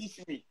 Now, them teach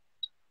me.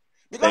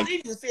 Because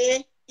if you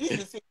say,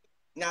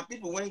 now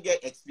people won't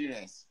get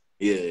experience.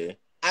 Yeah.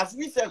 As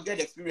we self get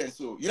experience,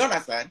 so, you don't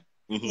understand?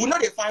 We know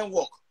they find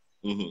work.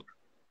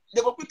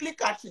 They will quickly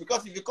catch you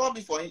because if you call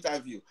me for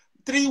interview,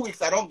 3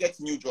 weeks I don't get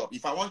new job.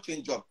 If I want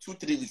change job,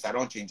 2-3 weeks I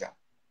don't change job.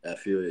 I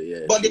feel it,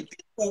 yeah. But the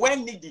people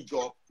when need the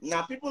job,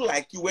 now people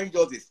like you when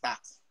just they start.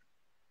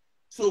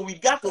 So we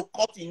got to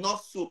cut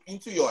enough soap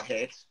into your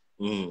head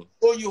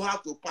so you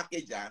have to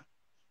package them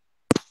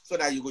so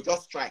that you will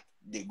just strike,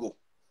 they go.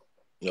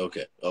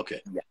 Okay.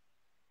 Yeah.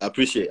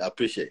 Appreciate.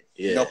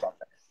 Yeah. No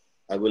problem.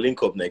 I will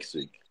link up next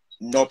week.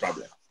 No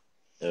problem.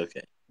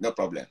 Okay. No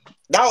problem.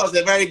 That was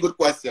a very good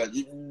question.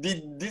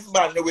 Did this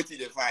man know what they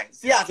find?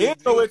 See, as he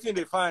know what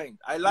they find.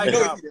 I like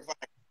him.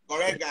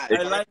 Correct guy.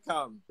 I like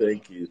him.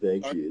 Thank you.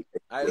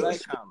 I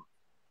like him.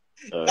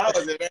 That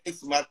was a very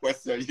smart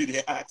question you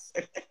did ask.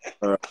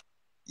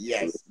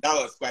 Yes, that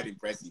was quite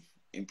impressive.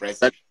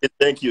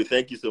 Thank you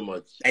so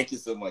much. Thank you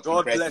so much.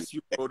 God bless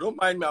you, bro. Don't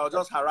mind me. I was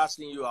just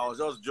harassing you. I was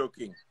just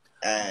joking.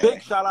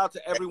 Big shout out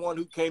to everyone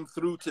who came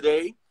through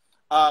today.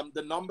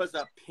 The numbers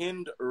are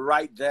pinned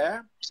right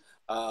there.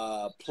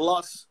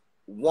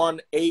 +1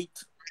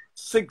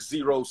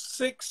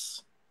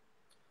 8606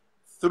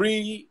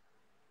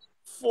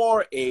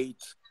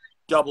 348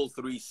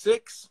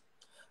 336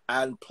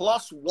 and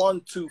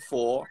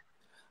 +124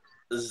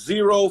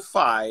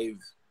 05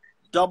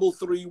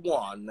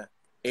 331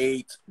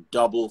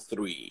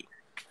 833.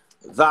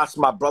 That's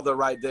my brother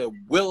right there,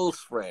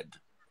 Wilfred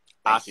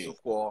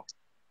Asukwo.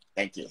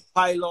 Thank you.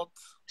 Pilot,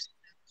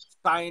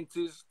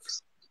 scientist,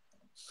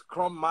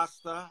 Scrum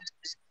Master,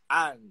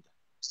 and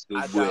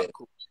Agile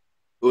coach.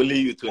 Only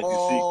you 26.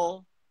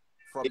 All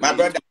from my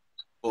brother.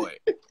 Boy.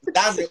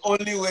 That's the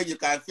only way you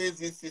can face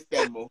this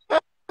system.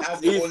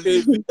 That's the If only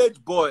a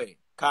village boy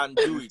can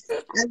do it.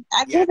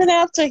 I give it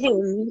up to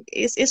him.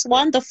 It's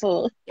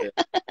wonderful.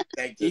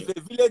 Thank you. If a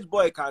village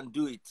boy can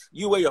do it,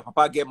 you where your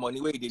papa get money,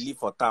 where they live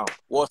for town,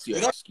 what's your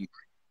excuse?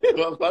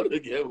 Papa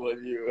don't get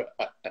money.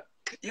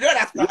 You know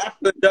that.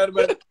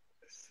 Gentlemen,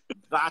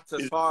 that's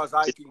as far as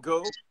I can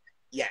go.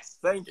 Yes.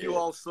 Thank you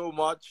all so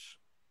much.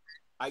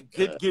 I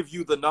did give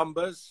you the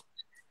numbers.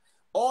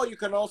 Or you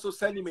can also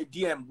send him a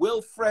DM,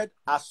 Wilfred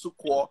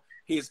Asukwo.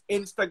 His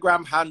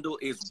Instagram handle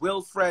is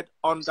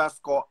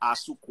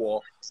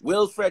Wilfred_Asukwo.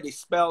 Wilfred is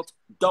spelled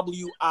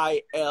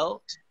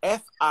WILFRED.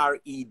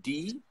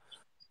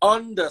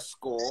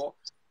 underscore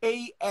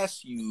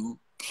ASUQUO.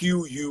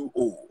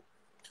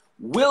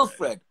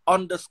 Wilfred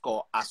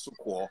underscore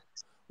Asukwo.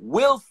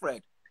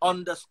 Wilfred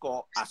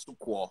underscore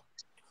Asukwo.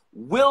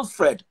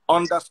 Wilfred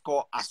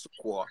underscore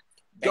Asukwo.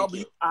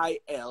 WILFRED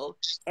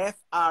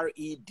underscore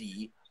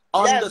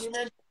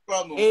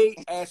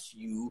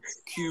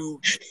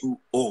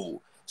ASUQUO.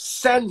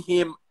 Send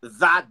him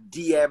that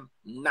DM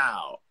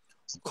now.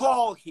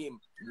 Call him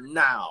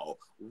now.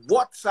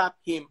 WhatsApp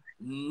him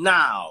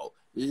now.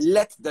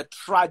 Let the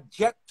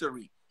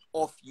trajectory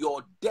of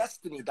your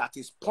destiny that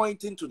is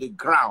pointing to the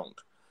ground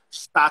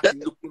start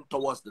looking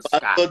towards the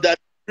sky. So that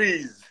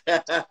freeze.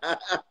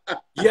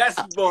 Yes,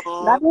 boy.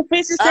 That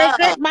Freeze is a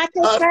great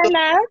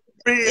marketer.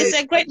 It's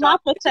a great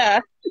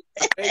marketer.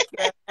 Take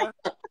care.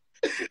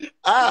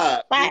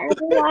 Bye,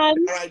 everyone. All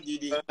right,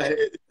 Judy.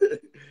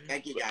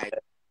 Thank you, guys.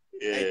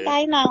 Yeah.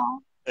 Bye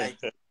now.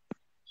 Thank you.